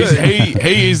 Wait,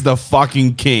 he is the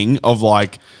fucking king of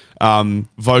like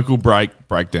vocal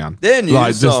breakdown. Their new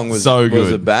like, song was so good.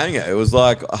 was a banger. It was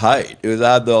like Hate. It was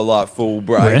had the like full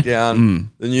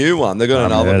breakdown. The new one. They got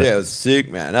another. Yeah, it was sick,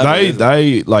 man.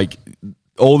 They like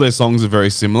all their songs are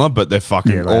very similar, but they're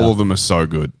fucking all of them are so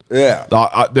good. Yeah.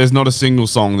 There's not a single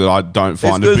song that I don't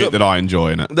find a bit that I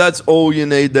enjoy in it. That's all you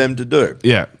need them to do.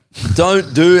 Yeah.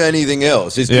 Don't do anything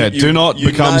else. Do not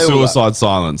become Suicide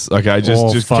Silence. Okay,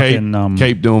 just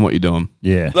keep doing what you're doing.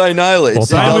 Yeah, they nail it.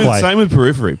 Same with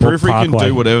Periphery. Periphery can Parkway.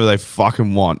 do whatever they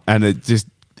fucking want, and it just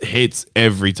hits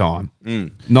every time.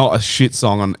 Not a shit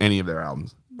song on any of their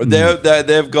albums. But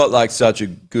they've got like such a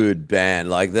good band.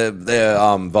 Like their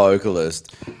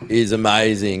vocalist is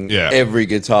amazing. Yeah. Every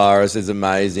guitarist is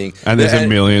amazing. And there's a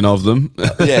million of them.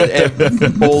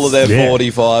 All of their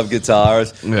 45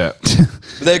 guitarists. Yeah.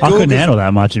 They're I cool couldn't handle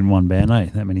that much in one band,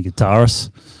 That many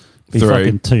guitarists. Be 3.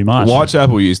 fucking too much.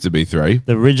 Whitechapel used to be 3.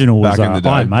 The original was back in the day.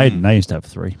 Iron Maiden. They used to have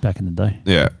 3 back in the day.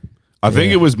 Yeah. I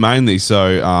think it was mainly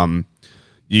so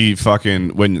you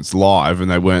fucking, when it's live and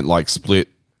they weren't like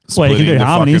splitting you can do the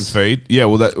harmonies. fucking feed. Yeah,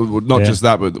 not just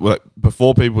that, but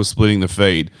before people were splitting the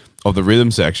feed of the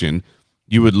rhythm section,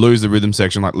 you would lose the rhythm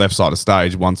section like left side of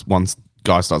stage once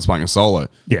guy starts playing a solo.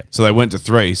 Yeah. So they went to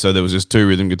 3, so there was just 2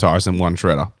 rhythm guitarists and 1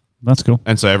 shredder. That's cool.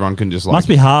 And so everyone can just like... Must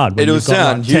be hard. It'll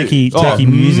sound techie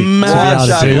music.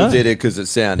 Whitechapel did it because it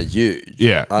sounded huge.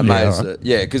 Yeah.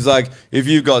 Yeah, because like if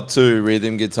you've got 2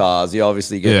 rhythm guitars, you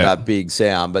obviously get that big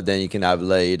sound, but then you can have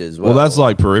lead as well. Well, that's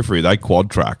like Periphery. They quad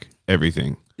track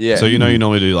everything. Yeah. So you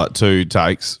normally do like 2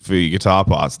 takes for your guitar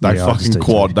parts. They fucking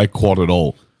quad. They quad it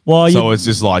all. Well, so it's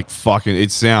just like fucking.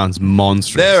 It sounds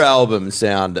monstrous. Their albums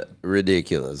sound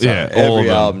ridiculous. Yeah, like, all of every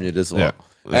them. album you just like,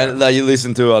 and like, you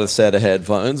listen to it on a set of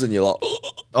headphones, and you're like,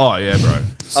 oh yeah, bro,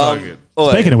 so good.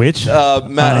 Speaking of which,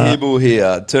 Matt Hibble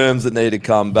here. Terms that need to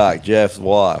come back. Jeff's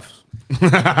wife.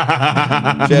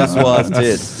 Jeff's wife's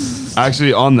tits.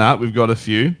 Actually, on that, we've got a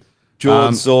few.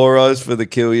 George Soros for the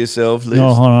kill yourself list.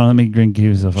 Oh, hold on, let me drink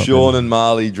yourself up. Sean and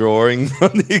Marley drawing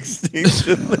on the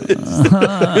extinction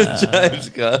list. James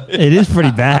Go. It is pretty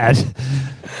bad.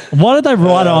 Why did they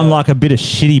write it on like a bit of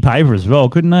shitty paper as well?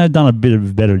 Couldn't they have done a bit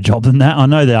of a better job than that? I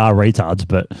know they are retards,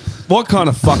 but what kind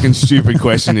of fucking stupid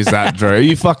question is that, Drew?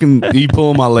 You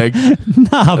pulling my leg? No,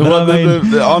 but I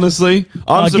mean, honestly,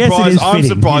 I'm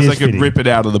surprised they could rip it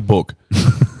out of the book.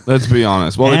 Let's be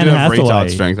honest. Well, they do have retard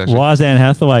strength. Actually. Why is Anne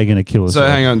Hathaway going to kill herself?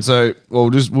 So hang on. So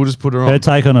we'll just put her on. Her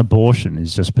take on abortion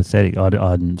is just pathetic. I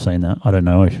hadn't seen that. I don't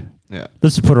know. Yeah.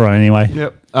 Let's just put her on anyway.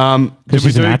 Yep. Did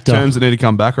we do terms that need to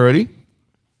come back already?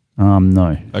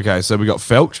 No. Okay, so we got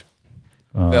Felch.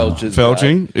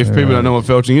 Felching. If people don't know what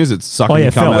felching is, it's sucking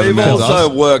your cum out of We've the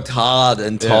also worked hard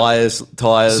and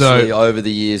tirelessly over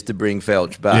the years to bring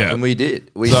Felch back, and we did.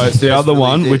 So it's the other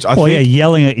one, which I think...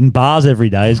 yelling it in bars every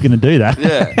day is going to do that.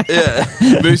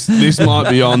 Yeah. This might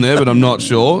be on there, but I'm not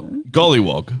sure.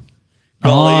 Gollywog.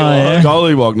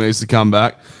 Gollywog needs to come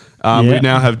back. We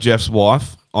now have Jeff's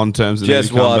wife on terms that need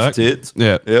to come back. Tits.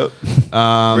 Yeah. Yep.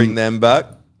 Bring them back.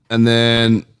 And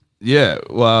then... Yeah,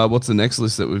 well, what's the next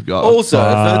list that we've got? Also, if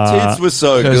her tits were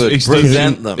so good,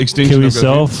 present them. Kill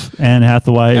Yourself, Anne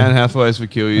Hathaway. Anne Hathaway's for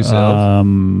Kill Yourself.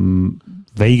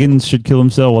 Vegans should kill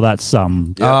themselves. Well, that's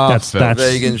that's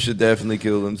vegans should definitely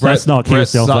kill themselves. That's not Kill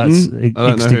Yourself. Sutton. That's I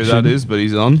don't know who that is, but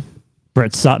he's on.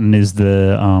 Brett Sutton is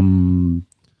the I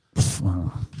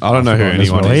don't know who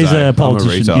anyone is. He's a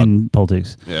politician in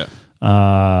politics. Yeah.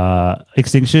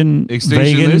 Extinction.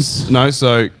 Vegans. No,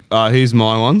 so here's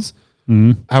my ones.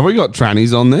 Have we got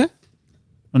trannies on there?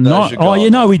 Not.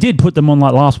 Oh, we did put them on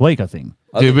like last week, I think.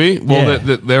 Did we? Well,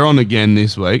 they're on again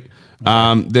this week.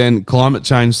 Then climate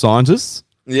change scientists.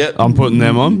 Yeah, I'm putting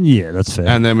them on. Yeah, that's fair.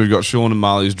 And then we've got Sean and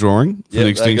Marley's drawing for the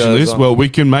extinction list. Well, we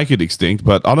can make it extinct,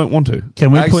 but I don't want to.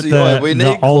 Can we put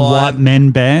the old white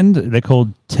men band? They're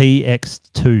called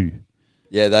TX2.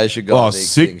 Yeah, they should go. Oh, on the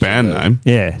sick band name.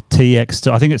 Yeah,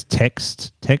 TX2. I think it's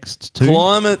Text 2.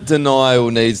 Climate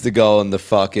denial needs to go on the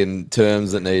fucking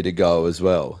terms that need to go as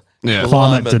well. Yeah.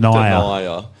 Climate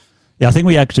denier. Yeah, I think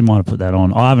we actually might have put that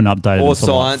on. I haven't updated Or it for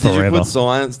science. forever. Did you put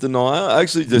science denier?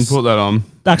 Actually, Just just put that on.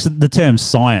 Actually, the term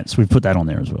science, we've put that on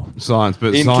there as well. Science,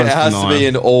 but it science has to be denier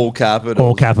in all capitals.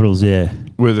 All capitals, yeah.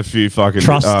 with a few fucking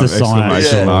Trust the science.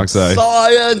 exclamation marks. Eh?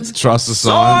 Science. Trust the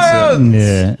science.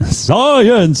 Yeah.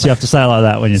 Science. You have to say it like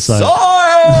that when you say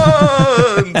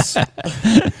Science.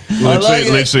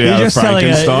 Literally out of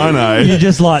Frankenstein, eh? You're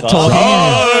just like talking.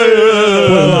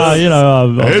 Well,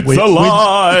 it's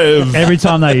alive. Every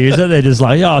time they use it, they're just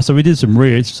like, "Yeah, so we did some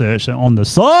research on the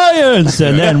science,"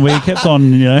 and then we kept on,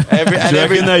 Do you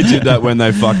reckon they did that when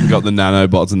they fucking got the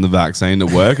nanobots and the vaccine to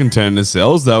work and turn into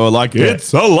cells? They were like,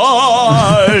 "It's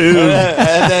alive!"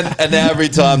 and now every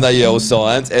time they yell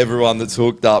science, everyone that's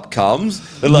hooked up comes.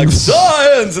 They're like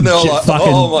science, and they're all like,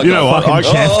 "Oh my god!" You know what?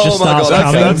 Fucking chef just starts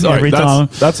coming every time.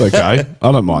 That's okay.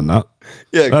 I don't mind that.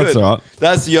 Yeah, that's good. all right.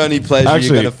 That's the only pleasure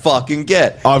you're going to fucking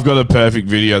get. I've got a perfect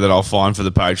video that I'll find for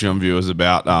the Patreon viewers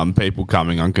about people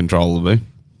coming uncontrollably.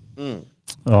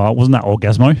 Oh, wasn't that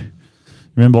Orgasmo?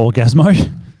 Remember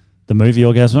Orgasmo? The movie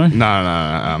Orgasmo?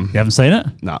 No. You haven't seen it?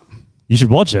 No. You should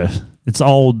watch it. It's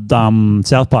old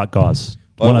South Park guys.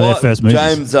 One of their first movies.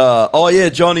 James,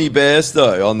 Johnny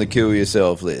Bairstow on the Kill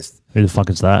Yourself list. Who the fuck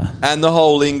is that? And the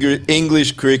whole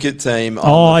English cricket team.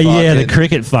 The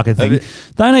cricket fucking thing.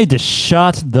 They need to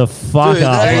shut the fuck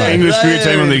up. English cricket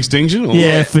team on the extinction? Or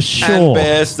Yeah, for sure. And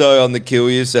Bairstow on the Kill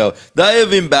Yourself. They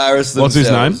have embarrassed themselves. What's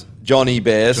his name? Johnny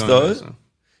Bairstow.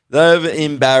 They've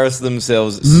embarrassed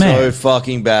themselves so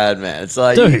fucking bad, man. It's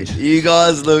like, Dude. you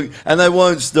guys look, and they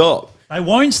won't stop. They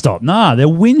won't stop. Nah, they're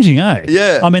whinging, eh?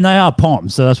 Yeah. I mean, they are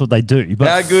poms, so that's what they do. But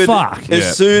How good? fuck.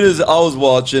 As soon as I was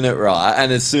watching it, right,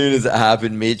 and as soon as it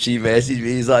happened, Mitchie messaged me.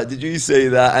 He's like, "Did you see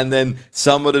that?" And then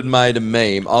someone had made a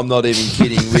meme. I'm not even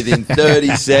kidding. Within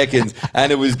 30 seconds,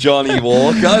 and it was Johnny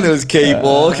Walker, and it was Keep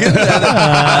Walking.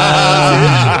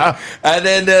 And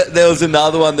then there was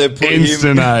another one. They put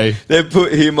Instant, eh? They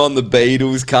put him on the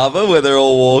Beatles cover where they're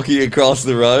all walking across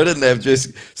the road, and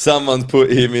someone's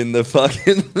put him in the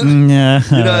fucking. Yeah.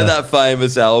 You know that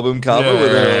famous album cover?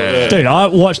 Dude, I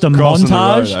watched a Crossing the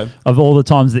montage road, eh? of all the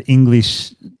times the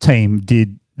English team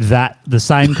did the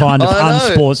same kind of I know.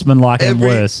 unsportsmanlike and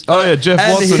worse. Oh yeah, Jeff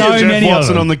And Watson. so Jeff many of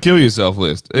Watson them. on the Kill Yourself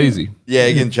list. Easy. Yeah,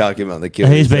 you can chuck him on the Kill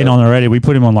He's Yourself. been on already. We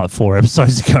put him on like 4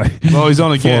 episodes ago. Well, he's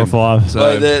on again. 4 or 5. So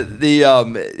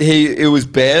it was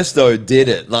Bairstow did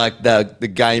it like the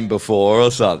game before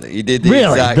or something. He did the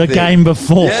Really? exact The thing. game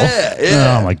before?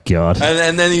 Yeah. Oh my god.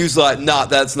 And then he was like, "Nah,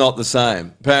 that's not the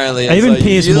same." Apparently, it's Even like,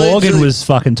 Piers you Morgan literally- was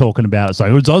fucking talking about it.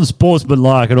 So it's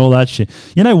unsportsmanlike and all that shit.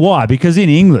 You know why? Because in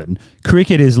England,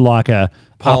 cricket is like a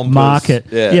Pompous, upmarket.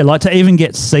 yeah. Like to even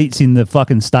get seats in the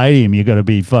fucking stadium, you got to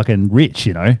be fucking rich,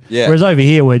 you know. Yeah. Whereas over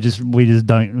here, we just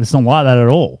don't. It's not like that at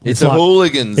all. It's a like,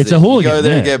 hooligans. It's thing. a hooligan. You go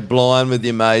there and yeah. get blind with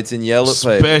your mates and yell at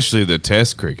people. Especially the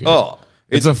Test cricket. Oh,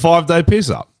 it's a 5-day piss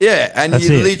up. yeah, and That's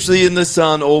you're it. literally in the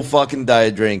sun all fucking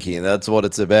day drinking. That's what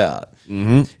it's about.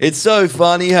 Mm-hmm. It's so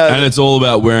funny how And it's all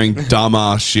about wearing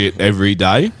dumbass shit every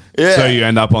day. Yeah. So you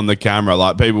end up on the camera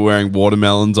like people wearing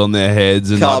watermelons on their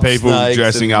heads and Cup like people snakes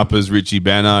dressing and- up as Richie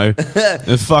Benno.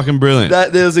 It's fucking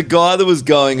brilliant. There was a guy that was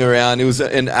going around. It was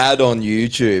an ad on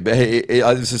YouTube. It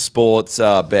was a sports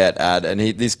bet ad, and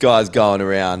this guy's going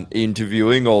around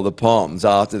interviewing all the Poms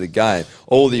after the game.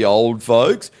 All the old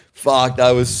folks. Fuck,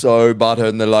 they were so butthurt,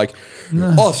 and they're like,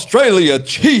 "Australia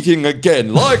cheating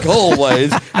again, like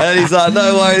always." And he's like,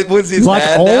 "No way," puts his Like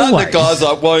hand out. always? The guy's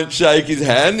like, won't shake his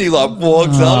hand. He like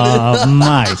walks up.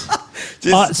 Mate.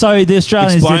 So the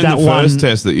Australians Explain did that the first one.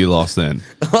 test that you lost then.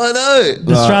 I know.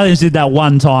 The Australians did that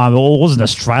one time. Well, it wasn't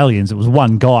Australians. It was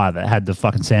one guy that had the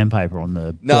fucking sandpaper on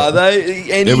the. No,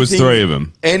 It was 3 of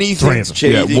them. Anything's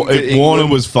Yeah, cheating. to Warner England.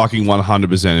 was fucking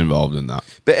 100% involved in that.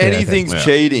 But anything's Yeah.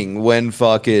 cheating when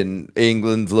fucking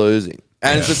England's losing.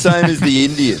 And it's the same as the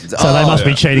Indians. So they must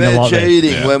be cheating a they're lot then.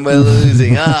 cheating Yeah. when we're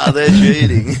losing. They're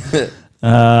cheating.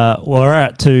 Well, we're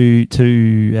at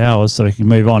 2 hours, so we can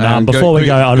move on. Before we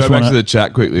go, I just go back want to the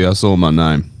chat quickly. I saw my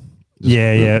name.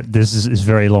 Yeah. This is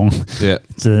very long. Yeah.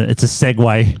 It's a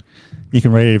segue. You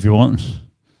can read it if you want.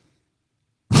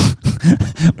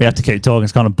 We have to keep talking.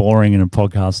 It's kind of boring in a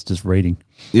podcast, just reading.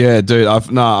 Yeah, dude.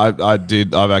 I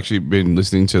did. I've actually been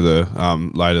listening to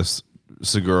the latest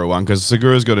Segura one because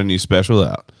Segura's got a new special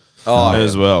out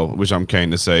as well, which I'm keen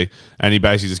to see. And he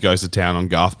basically just goes to town on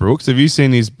Garth Brooks. Have you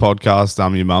seen his podcast,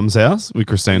 Your Mum's House, with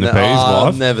Christina P's wife?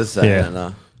 I've never seen it,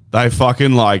 no. They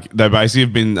fucking they basically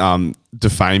have been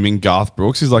defaming Garth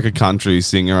Brooks. He's like a country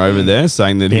singer over there,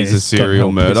 saying that he's a he's got serial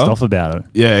real murderer. pissed off about it.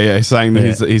 Yeah, saying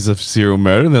that Yeah. he's a serial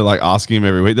murderer. And they're like asking him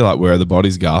every week. They're like, "Where are the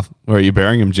bodies, Garth? Where are you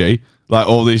burying him, G?" Like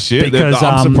all this shit. Because,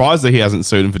 I'm surprised that he hasn't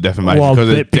sued him for defamation because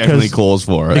there's definitely clause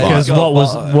for it. Because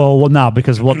Like,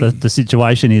 because what the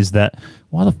situation is that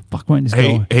why the fuck won't this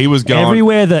go? he was going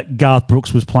everywhere that Garth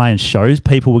Brooks was playing shows,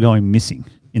 people were going missing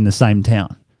in the same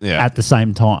town at the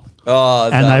same time. Oh,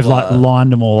 and they've like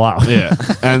lined them all up. Yeah,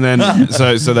 and then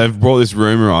so they've brought this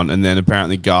rumor on, and then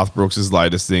apparently Garth Brooks'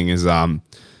 latest thing is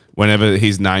whenever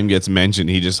his name gets mentioned,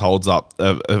 he just holds up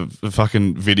a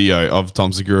fucking video of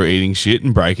Tom Segura eating shit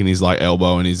and breaking his like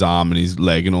elbow and his arm and his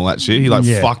leg and all that shit. He like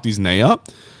fucked his knee up,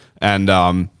 and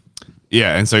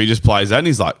and so he just plays that and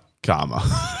he's like karma.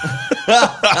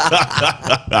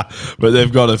 But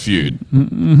they've got a feud.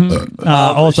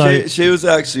 Also, she was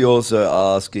actually also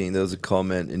asking. There was a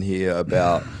comment in here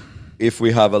about if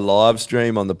we have a live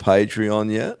stream on the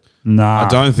Patreon yet. Nah, I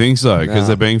don't think so because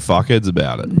they're being fuckheads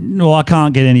about it. No, I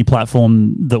can't get any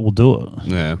platform that will do it.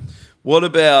 Yeah. What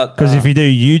about because if you do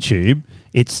YouTube,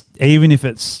 it's even if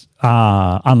it's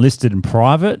unlisted and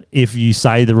private, if you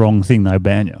say the wrong thing, they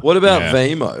ban you. What about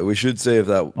Vimeo? We should see if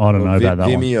that. I don't know about that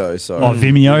Vimeo, one. sorry. Oh,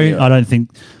 Vimeo.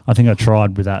 I think I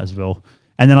tried with that as well.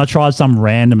 And then I tried some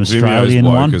random Australian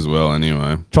Vimeo's one. woke as well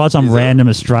anyway. Tried some random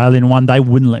Australian one. They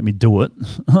wouldn't let me do it.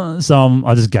 So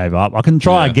I just gave up. I can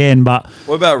try again, but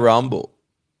What about Rumble?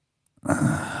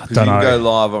 Because you don't can know. go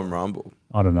live on Rumble.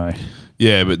 I don't know.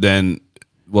 Yeah, but then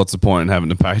what's the point in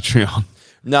having a Patreon?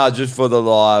 No, just for the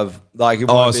live. Like, it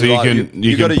Oh, won't so be you like can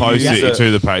you can gotta post use it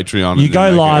to the Patreon. You go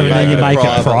live and then you make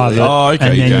it private. Oh, okay.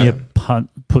 And then yeah. you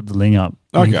put the link up.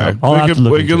 Okay, I'll have to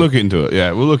look we into could it. look into it.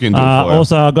 Yeah, we'll look into it for you.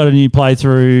 Also, I got a new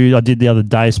playthrough I did the other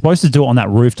day. Supposed to do it on that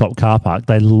rooftop car park.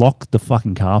 They locked the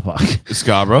fucking car park.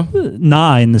 Scarborough?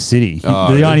 Nah, in the city.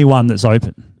 Oh, the yeah. only one that's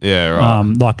open. Yeah,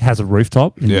 right. Like has a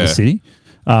rooftop in Yeah. the city.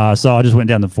 So I just went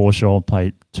down the foreshore,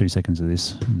 played 2 seconds of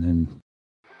this, and then.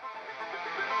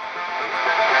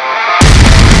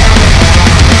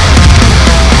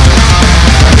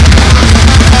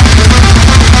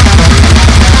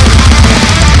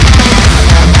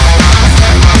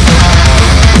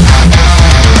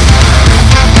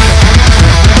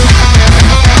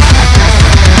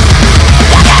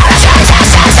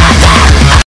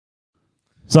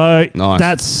 So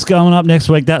that's going up next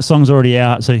week. That song's already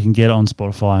out, so you can get it on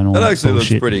Spotify and all that. That actually looks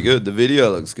bullshit. pretty good. The video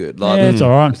looks good. Like, Yeah, it's all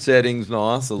right. The setting's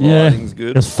nice. The Yeah. lighting's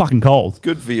good. It's fucking cold.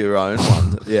 Good for your own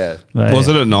one. Yeah. Was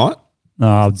it at night?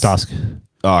 No, dusk.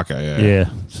 Oh, okay, yeah. Yeah.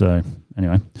 So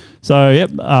anyway, yep,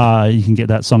 you can get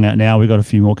that song out now. We got a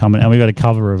few more coming, and we got a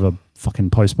cover of a fucking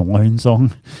Post Malone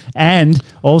song, and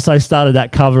also started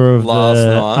that cover of Last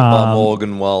the, night by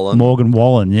Morgan Wallen. Morgan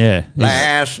Wallen, yeah.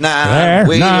 Last night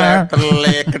we left a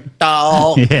liquor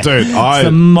dog. Yeah. Dude, it's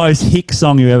the most hick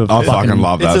song you ever. I fucking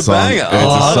love that It's a song. banger.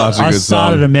 It's such a I good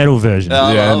started song. a metal version.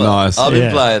 I Yeah, love it. nice. I've been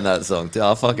Yeah. playing that song too.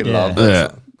 I fucking Yeah. love that Yeah.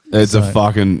 song. It's a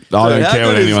fucking. I Dude, don't how care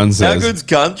what good is- anyone How says. good's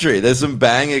country? There's some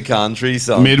banger country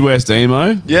songs. Midwest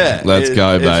emo. Yeah, let's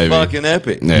go, it's baby. fucking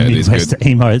epic. Yeah, it is Midwest good.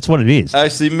 emo. It's what it is.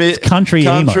 Actually, country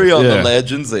emo. on Yeah. the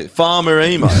legends list. Farmer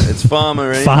emo. It's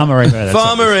farmer emo. Farmer emo, that's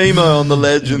Farmer emo on the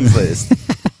legends list.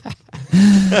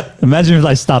 Imagine if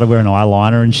they started wearing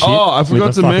eyeliner and shit. Oh, I with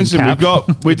forgot a to fucking mention cap.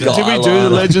 did we do the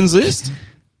legends list?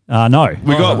 No.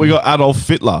 We got Adolf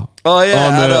Hitler. Oh yeah,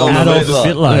 On the- Adolf on the Adolf Hitler.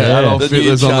 Hitler, yeah. Adolf The new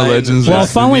Hitler's on the chain. legends Well,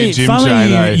 list. The new funny gym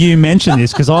chain, eh? you mentioned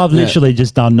this because I've literally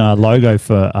just done a logo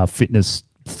for a fitness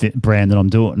brand that I'm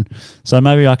doing. So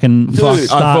maybe I can start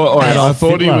I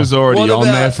thought he Hitler. was already What on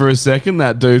about- there for a second.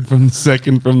 That dude from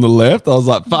the left. I was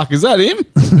like, "Fuck, is that him?"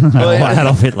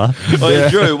 Adolf Hitler. Oh,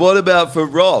 Drew, what about for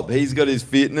Rob? He's got his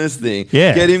fitness thing.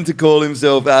 Yeah. Get him to call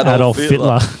himself Adolf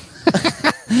Hitler.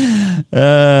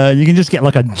 You can just get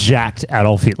like a jacked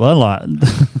Adolf Hitler, like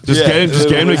Just Yeah,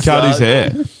 get him to cut his hair.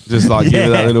 Just like give it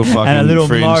that little fucking and a little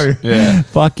fringe. mo. Yeah.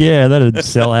 Fuck yeah, that'd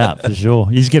sell out for sure.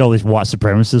 You just get all these white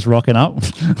supremacists rocking up.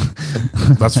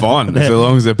 That's fine as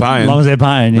long as they're paying. As long as they're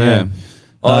paying, yeah.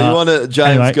 Oh, you want to? James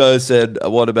anyway. Go said,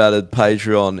 "What about a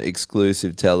Patreon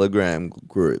exclusive Telegram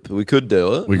group? We could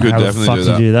do it. We could How the definitely fuck do do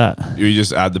that. you do that? You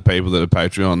just add the people that are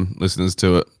Patreon listeners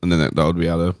to it, and then they would be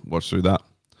able to watch through that.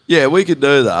 Yeah, we could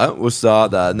do that. We'll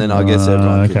start that, and then I guess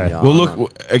everyone okay. can yarn. We'll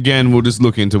look again. We'll just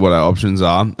look into what our options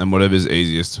are, and whatever's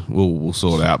easiest, we'll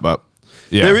sort out. But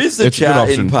yeah, There is the it's a good chat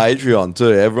in option. Patreon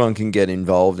too. Everyone can get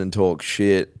involved and talk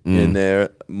shit in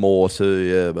there more too.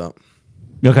 Yeah, but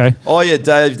Okay. oh yeah,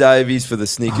 Dave Davies for the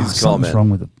Snickers Something's comment wrong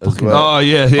with it. as Fucking- well. Oh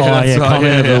yeah, Oh, that's yeah, right.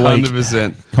 comment of the week.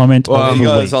 100%. Comment Well, of He the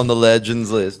goes week. on the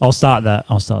legends list. I'll start that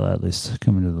list.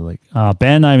 Coming to the league.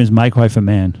 Band name is Make Way for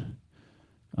Man.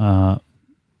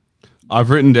 I've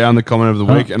written down the comment of the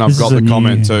week, and I've this got is the a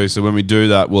comment new- too. So when we do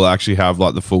that, we'll actually have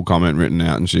like the full comment written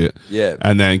out and shit. Yeah.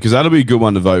 And then because that'll be a good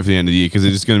one to vote for the end of the year because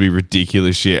it's just going to be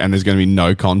ridiculous shit, and there's going to be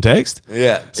no context.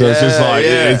 Yeah. So it's just like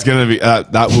yeah. it's going to be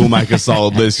that will make a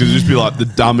solid list because it'll just be like the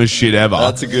dumbest shit ever.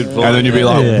 That's a good point. And then you'll be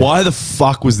like, Yeah. why the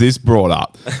fuck was this brought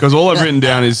up? Because all I've written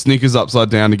down is Snickers upside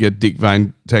down to get dick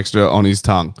vein texture on his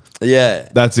tongue. Yeah.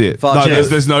 That's it. Fuck No, Jeff.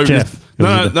 there's no. Jeff.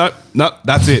 No,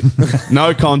 that's it.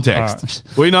 No context.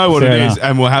 We know what Fair it is, enough.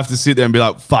 and we'll have to sit there and be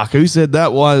like, "Fuck, who said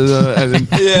that? Why?" And then,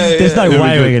 There's no It'll be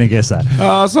way good. we're going to guess that.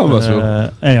 Some of us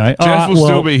will. Anyway, all Jeff right, will well-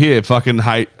 still be here, fucking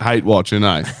hate watching,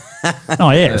 eh? Oh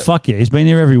yeah, fuck yeah, he's been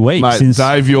here every week Mate, since.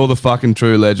 Dave, you're the fucking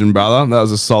true legend, brother. That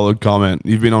was a solid comment.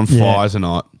 You've been on Yeah. fire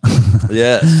tonight.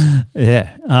 Yes.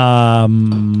 Yeah.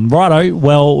 Righto.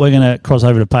 Well, we're going to cross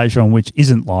over to Patreon, which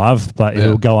isn't live, but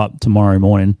it'll go up tomorrow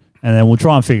morning, and then we'll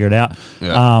try and figure it out.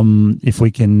 Yeah. If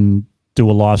we can do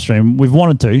a live stream, we've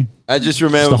wanted to. And just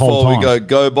remember the whole before we time.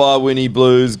 go buy Winnie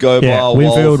Blues, go Yeah, buy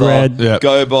Winfield Walther, Red. Yeah.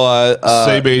 go buy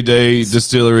CBD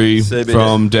distillery CBD.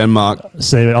 from Denmark.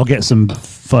 See, I'll get some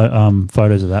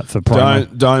photos of that for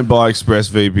promo. Don't buy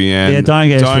ExpressVPN. Yeah, don't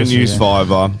get Don't ExpressVPN. use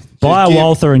Fiverr. Buy a give-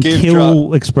 Walther and give kill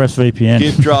ExpressVPN.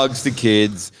 give drugs to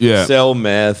kids, Yeah. sell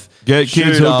meth, Get shoot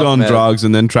kids hooked up on meth. drugs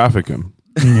and then traffic them.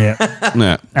 Yeah.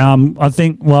 Yeah. I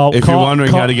think. Well, If you're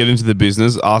wondering how to get into the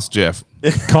business, ask Jeff.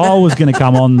 Kyle was going to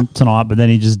come on tonight, but then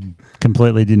he just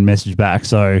completely didn't message back.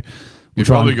 So You we'll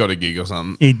try probably and- got a gig or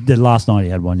something. He did last night. He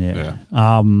had one. Yeah.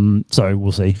 So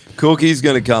we'll see. Cookie's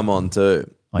going to come on too.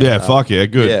 Yeah, fuck yeah,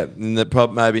 good. Yeah,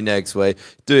 and maybe next week.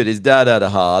 Dude, his dad had a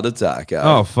heart attack. Eh?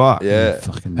 Oh, fuck. Yeah.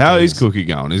 How is Cookie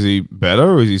going? Is he better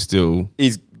or is he still...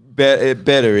 He's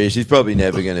better-ish. He's probably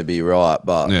never going to be right,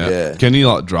 but yeah. Can he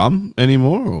like drum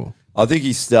anymore? Or? I think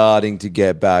he's starting to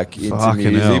get back into Fucking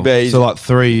music. hell. But he's, So like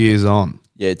 3 years on.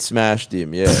 yeah, it smashed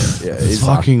him. Yeah, yeah. It's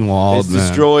fucking wild, It's man.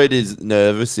 destroyed his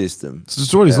nervous system. It's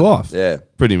destroyed his Yeah. life. Yeah.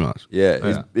 Pretty much.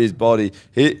 Yeah, his body.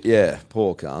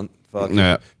 Poor cunt. Fucking.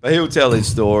 Yeah. But he'll tell his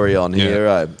story on here,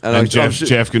 eh? And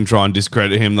Jeff can try and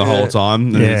discredit him the whole time.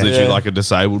 And Yeah. it's literally Yeah. like a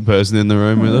disabled person in the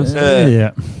room with us.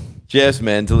 Yeah. Jeff's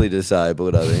mentally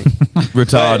disabled, I think.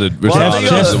 Retarded. One Retarded thing is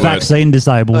Jeff's the word. vaccine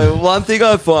disabled. One thing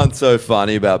I find so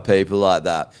funny about people like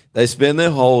that, they spend their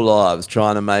whole lives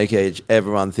trying to make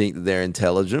everyone think that they're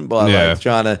intelligent by Yeah.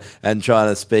 trying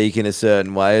to speak in a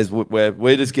certain way. As where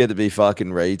we just get to be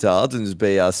fucking retards and just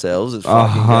be ourselves. It's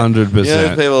fucking 100%. You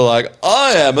know, people are like,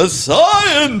 I am a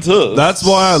scientist. That's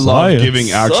why I love Science.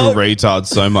 giving actual retards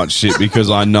so much shit because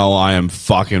I know I am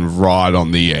fucking right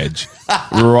on the edge.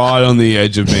 Right on the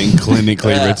edge of being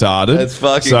clinically Yeah, retarded. it's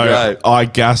fucking so great. I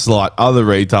gaslight other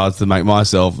retards to make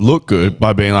myself look good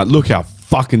by being like, look how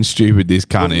fucking stupid this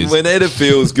cunt is. When it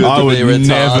feels good I to would be retarded.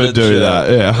 never do that.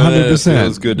 Yeah, When it 100%.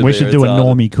 feels good to We be should do a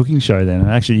retarded. Normie cooking show then.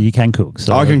 Actually, you can cook.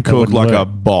 So I can that cook wouldn't like a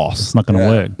work. boss. It's not going to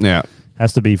work. Yeah.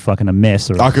 Has to be fucking a mess.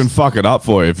 Or I can fuck it up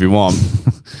for you if you want.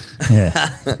 yeah.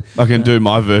 I can do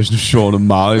my version of Sean and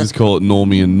Marley. Just call it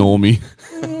Normy and Normie.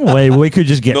 we could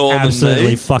just get Northern absolutely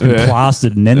meat. fucking Yeah.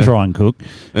 plastered and then try and cook.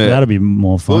 Yeah. That'd be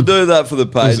more fun. We'll do that for the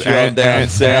Patreon down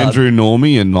south. Andrew,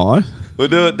 Normie, and I. We'll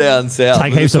do it down south.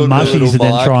 Take We'll heaps just of hook the mushies little and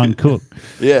then mic. try and cook.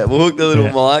 Yeah, we'll hook the little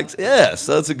Yeah. mics. Yes,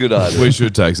 that's a good idea. We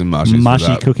should take some mushies. for Mushy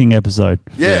that. cooking episode.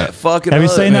 yeah, fucking. Have you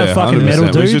seen that Yeah, fucking 100%. metal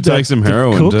dude? We should take that- some that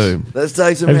heroin cooks? too. Let's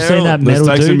take some Have you seen heroin. that Let's metal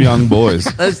take dude? some young boys.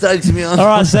 Let's take some young. All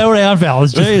right, settle down,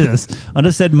 fellas. Jesus. I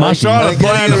just said mushy. trying to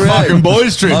plan a erect. fucking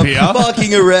boys trip I'm here.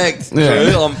 fucking erect. Yeah.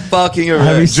 Dude. I'm fucking Have you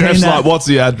erect. seen Jeff's that? like, what's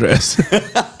the address?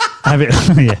 Have you,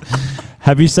 yeah.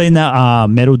 Have you seen that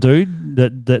metal dude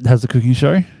that has the cooking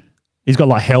show? He's got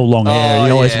like hell long hair.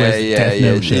 He always wears death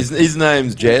metal shit. His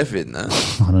name's Jeff, isn't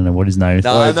it? I don't know what his name is.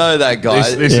 No, I know that guy.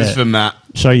 this is for Matt.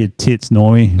 Show your tits,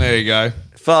 Normie. There you go.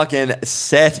 Fucking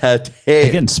set a They're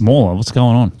head. getting smaller. What's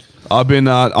going on? I've been.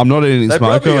 I'm not eating They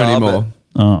smoko probably are, anymore.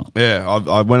 Oh, Yeah,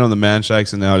 I went on the man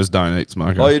shakes and now I just don't eat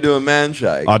smoko. Oh, you doing man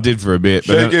shake? I did for a bit,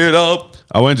 but Shake then it up.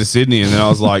 I went to Sydney and then I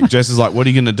was like, Jess is like, what are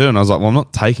you going to do? And I was like, well, I'm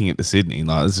not taking it to Sydney.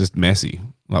 Like, it's just messy.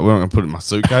 Like, we're not going to put it in my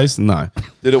suitcase. No.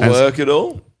 Did it And- work at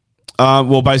all?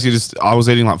 Well, basically, just I was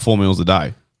eating like 4 meals a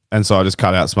day. And so I just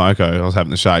cut out smoko. I was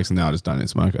having the shakes and now I just don't eat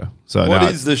smoko. So What now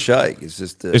is the shake? It's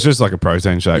just. it's just like a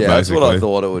protein shake, yeah, that's basically. what I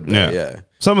thought it would be. Yeah.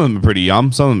 Some of them are pretty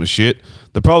yum. Some of them are shit.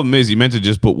 The problem is you meant to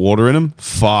just put water in them.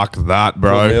 Fuck that,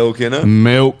 bro. Put milk in it?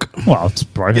 Milk. well, it's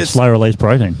protein. Yes. Slow release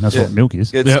protein. That's Yeah. what milk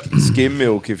is. Get Yep. skim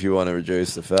milk if you want to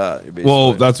reduce the fat. You'd be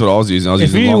Well, sweet. that's what I was using. I was If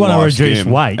using you long wanna life reduce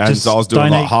skim. weight, and just so I was doing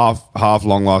don't like eat- half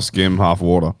long life skim, half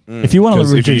water. If you want to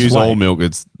Because if you reduce use weight, all milk,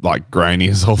 it's like grainy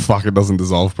as all fuck. It doesn't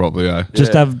dissolve properly. Eh?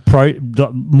 just have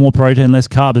more protein, less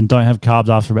carbs, and don't have carbs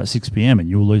after about 6 p.m. and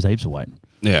you'll lose heaps of weight.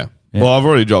 Yeah. Well, I've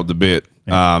already dropped a bit.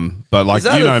 But like Is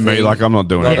that you a know me, thing? like I'm not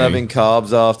doing Not it. having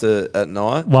carbs after at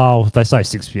night. Well, they say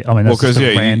 6 p.m. I mean, Well, that's because just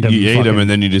a you random eat them fucking- and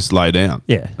then you just lay down.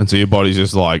 Yeah. and so your body's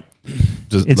just like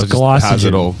It's has it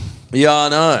glycogen. all. Yeah, I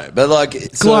know, but like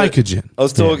Glycogen. I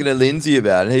was talking to Lindsay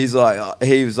about it. He was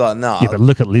like, nah. Yeah, but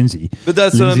look at Lindsay. But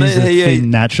that's what I Lindsay's mean. a He thin,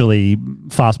 naturally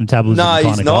fast metabolism No, kind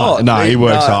he's of not. guy. No, he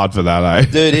works no. hard for that, eh?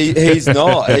 Dude, he's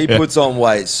not. He puts on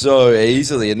weight so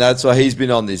easily, and that's why he's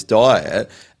been on this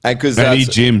diet. And because And he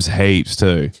gyms heaps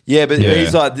too. yeah, but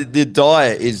he's like the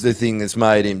diet is the thing that's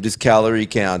made him just calorie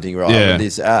counting, right? Yeah. With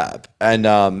this app,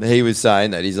 and he was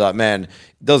saying that he's like, man, it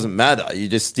doesn't matter. You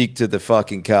just stick to the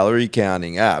fucking calorie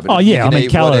counting app. And Oh, you yeah, can I mean,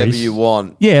 eat whatever calories. you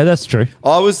want. Yeah, that's true.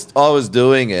 I was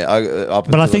doing it up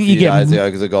But I until think a you few get- days ago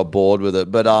because I got bored with it.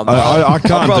 But I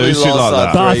can't probably do shit lost, like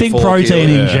that. But I think 3-4 protein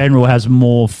kilos. in general has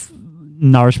more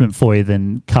nourishment for you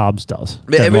than carbs does.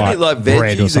 But Than, everything like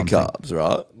bread or veggies are something. carbs,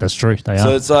 right? That's true. They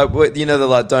So are. it's like they're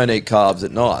like don't eat carbs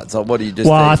at night. It's like what do you just?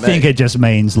 Well, eat I think meat? it just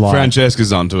means like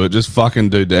Francesca's onto it. Just fucking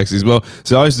do Dexys. Well,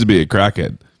 so I used to be a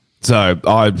crackhead. So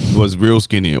I was real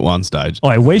skinny at one stage.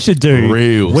 Oh, we should do.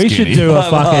 Real we should skinny. do a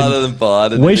I'm harder than Biden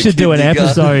fucking. We in the should do an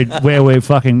kindergarten. episode where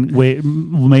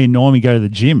me and Normie go to the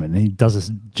gym and he does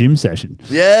a gym session.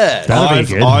 Yeah. That'd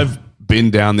be good. I've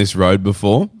been down this road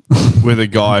before with a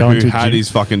guy Going who to had gym? his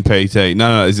fucking PT.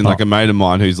 No, as in like a mate of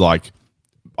mine who's like,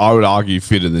 I would argue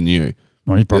fitter than you.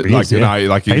 Well, he probably like, is, yeah. you know,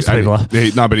 like Most people are.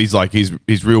 no, but he's like he's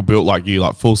real built like you,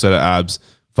 like full set of abs,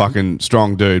 fucking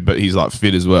strong dude, but he's like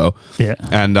fit as well. Yeah.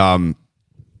 And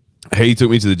he took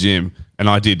me to the gym and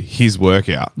I did his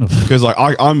workout because like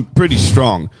I'm pretty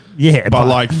strong. Yeah, but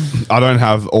like I don't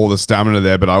have all the stamina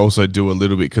there, but I also do a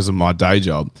little bit because of my day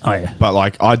job. Oh, yeah. But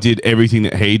like I did everything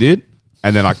that he did,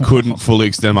 and then I couldn't fully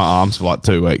extend my arms for like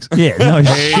 2 weeks. Yeah, no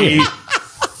He shit.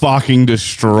 fucking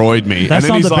destroyed me. That's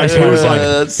and then not the best he way was to like, do it.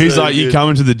 That's he's so like, you good.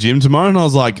 coming to the gym tomorrow? And I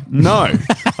was like, no.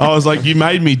 I was like, you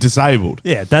made me disabled.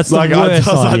 Yeah, that's the like, worst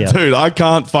I was idea. like, dude, I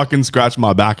can't fucking scratch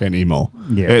my back anymore.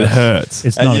 Yeah, it that's- hurts.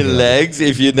 It's And not your a good- legs,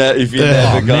 if you never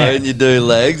go man. and you do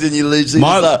legs, and you literally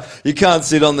My- just like, you can't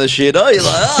sit on the shitter. You're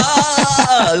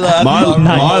like, My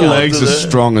my legs are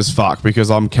strong as fuck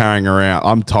because I'm carrying around.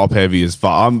 I'm top heavy as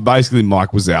fuck. I'm basically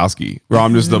Mike Wazowski, where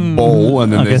I'm just the ball,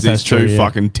 and then I there's guess these that's two true, yeah.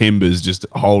 fucking timbers just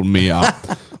holding me up.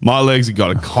 My legs have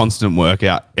got a constant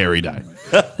workout every day.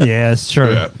 Yeah, it's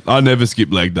true. Yeah, I never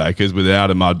skip leg day because without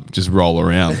him, I'd just roll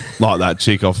around like that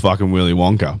chick off fucking Willy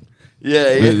Wonka. Yeah,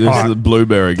 This yeah. is the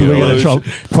blueberry We're girl. going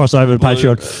to cross over to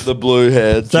Patreon. The blue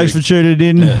head. Thanks for tuning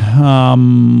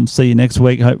in. See you next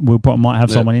week. Hope might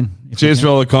have someone in. Cheers for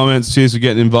all the comments. Cheers for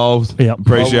getting involved. Yeah.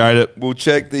 Appreciate it. We'll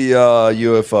check the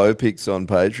UFO pics on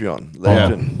Patreon.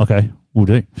 Legend. Okay, we'll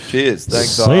do. Cheers. Thanks.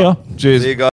 See ya. Cheers. See you guys.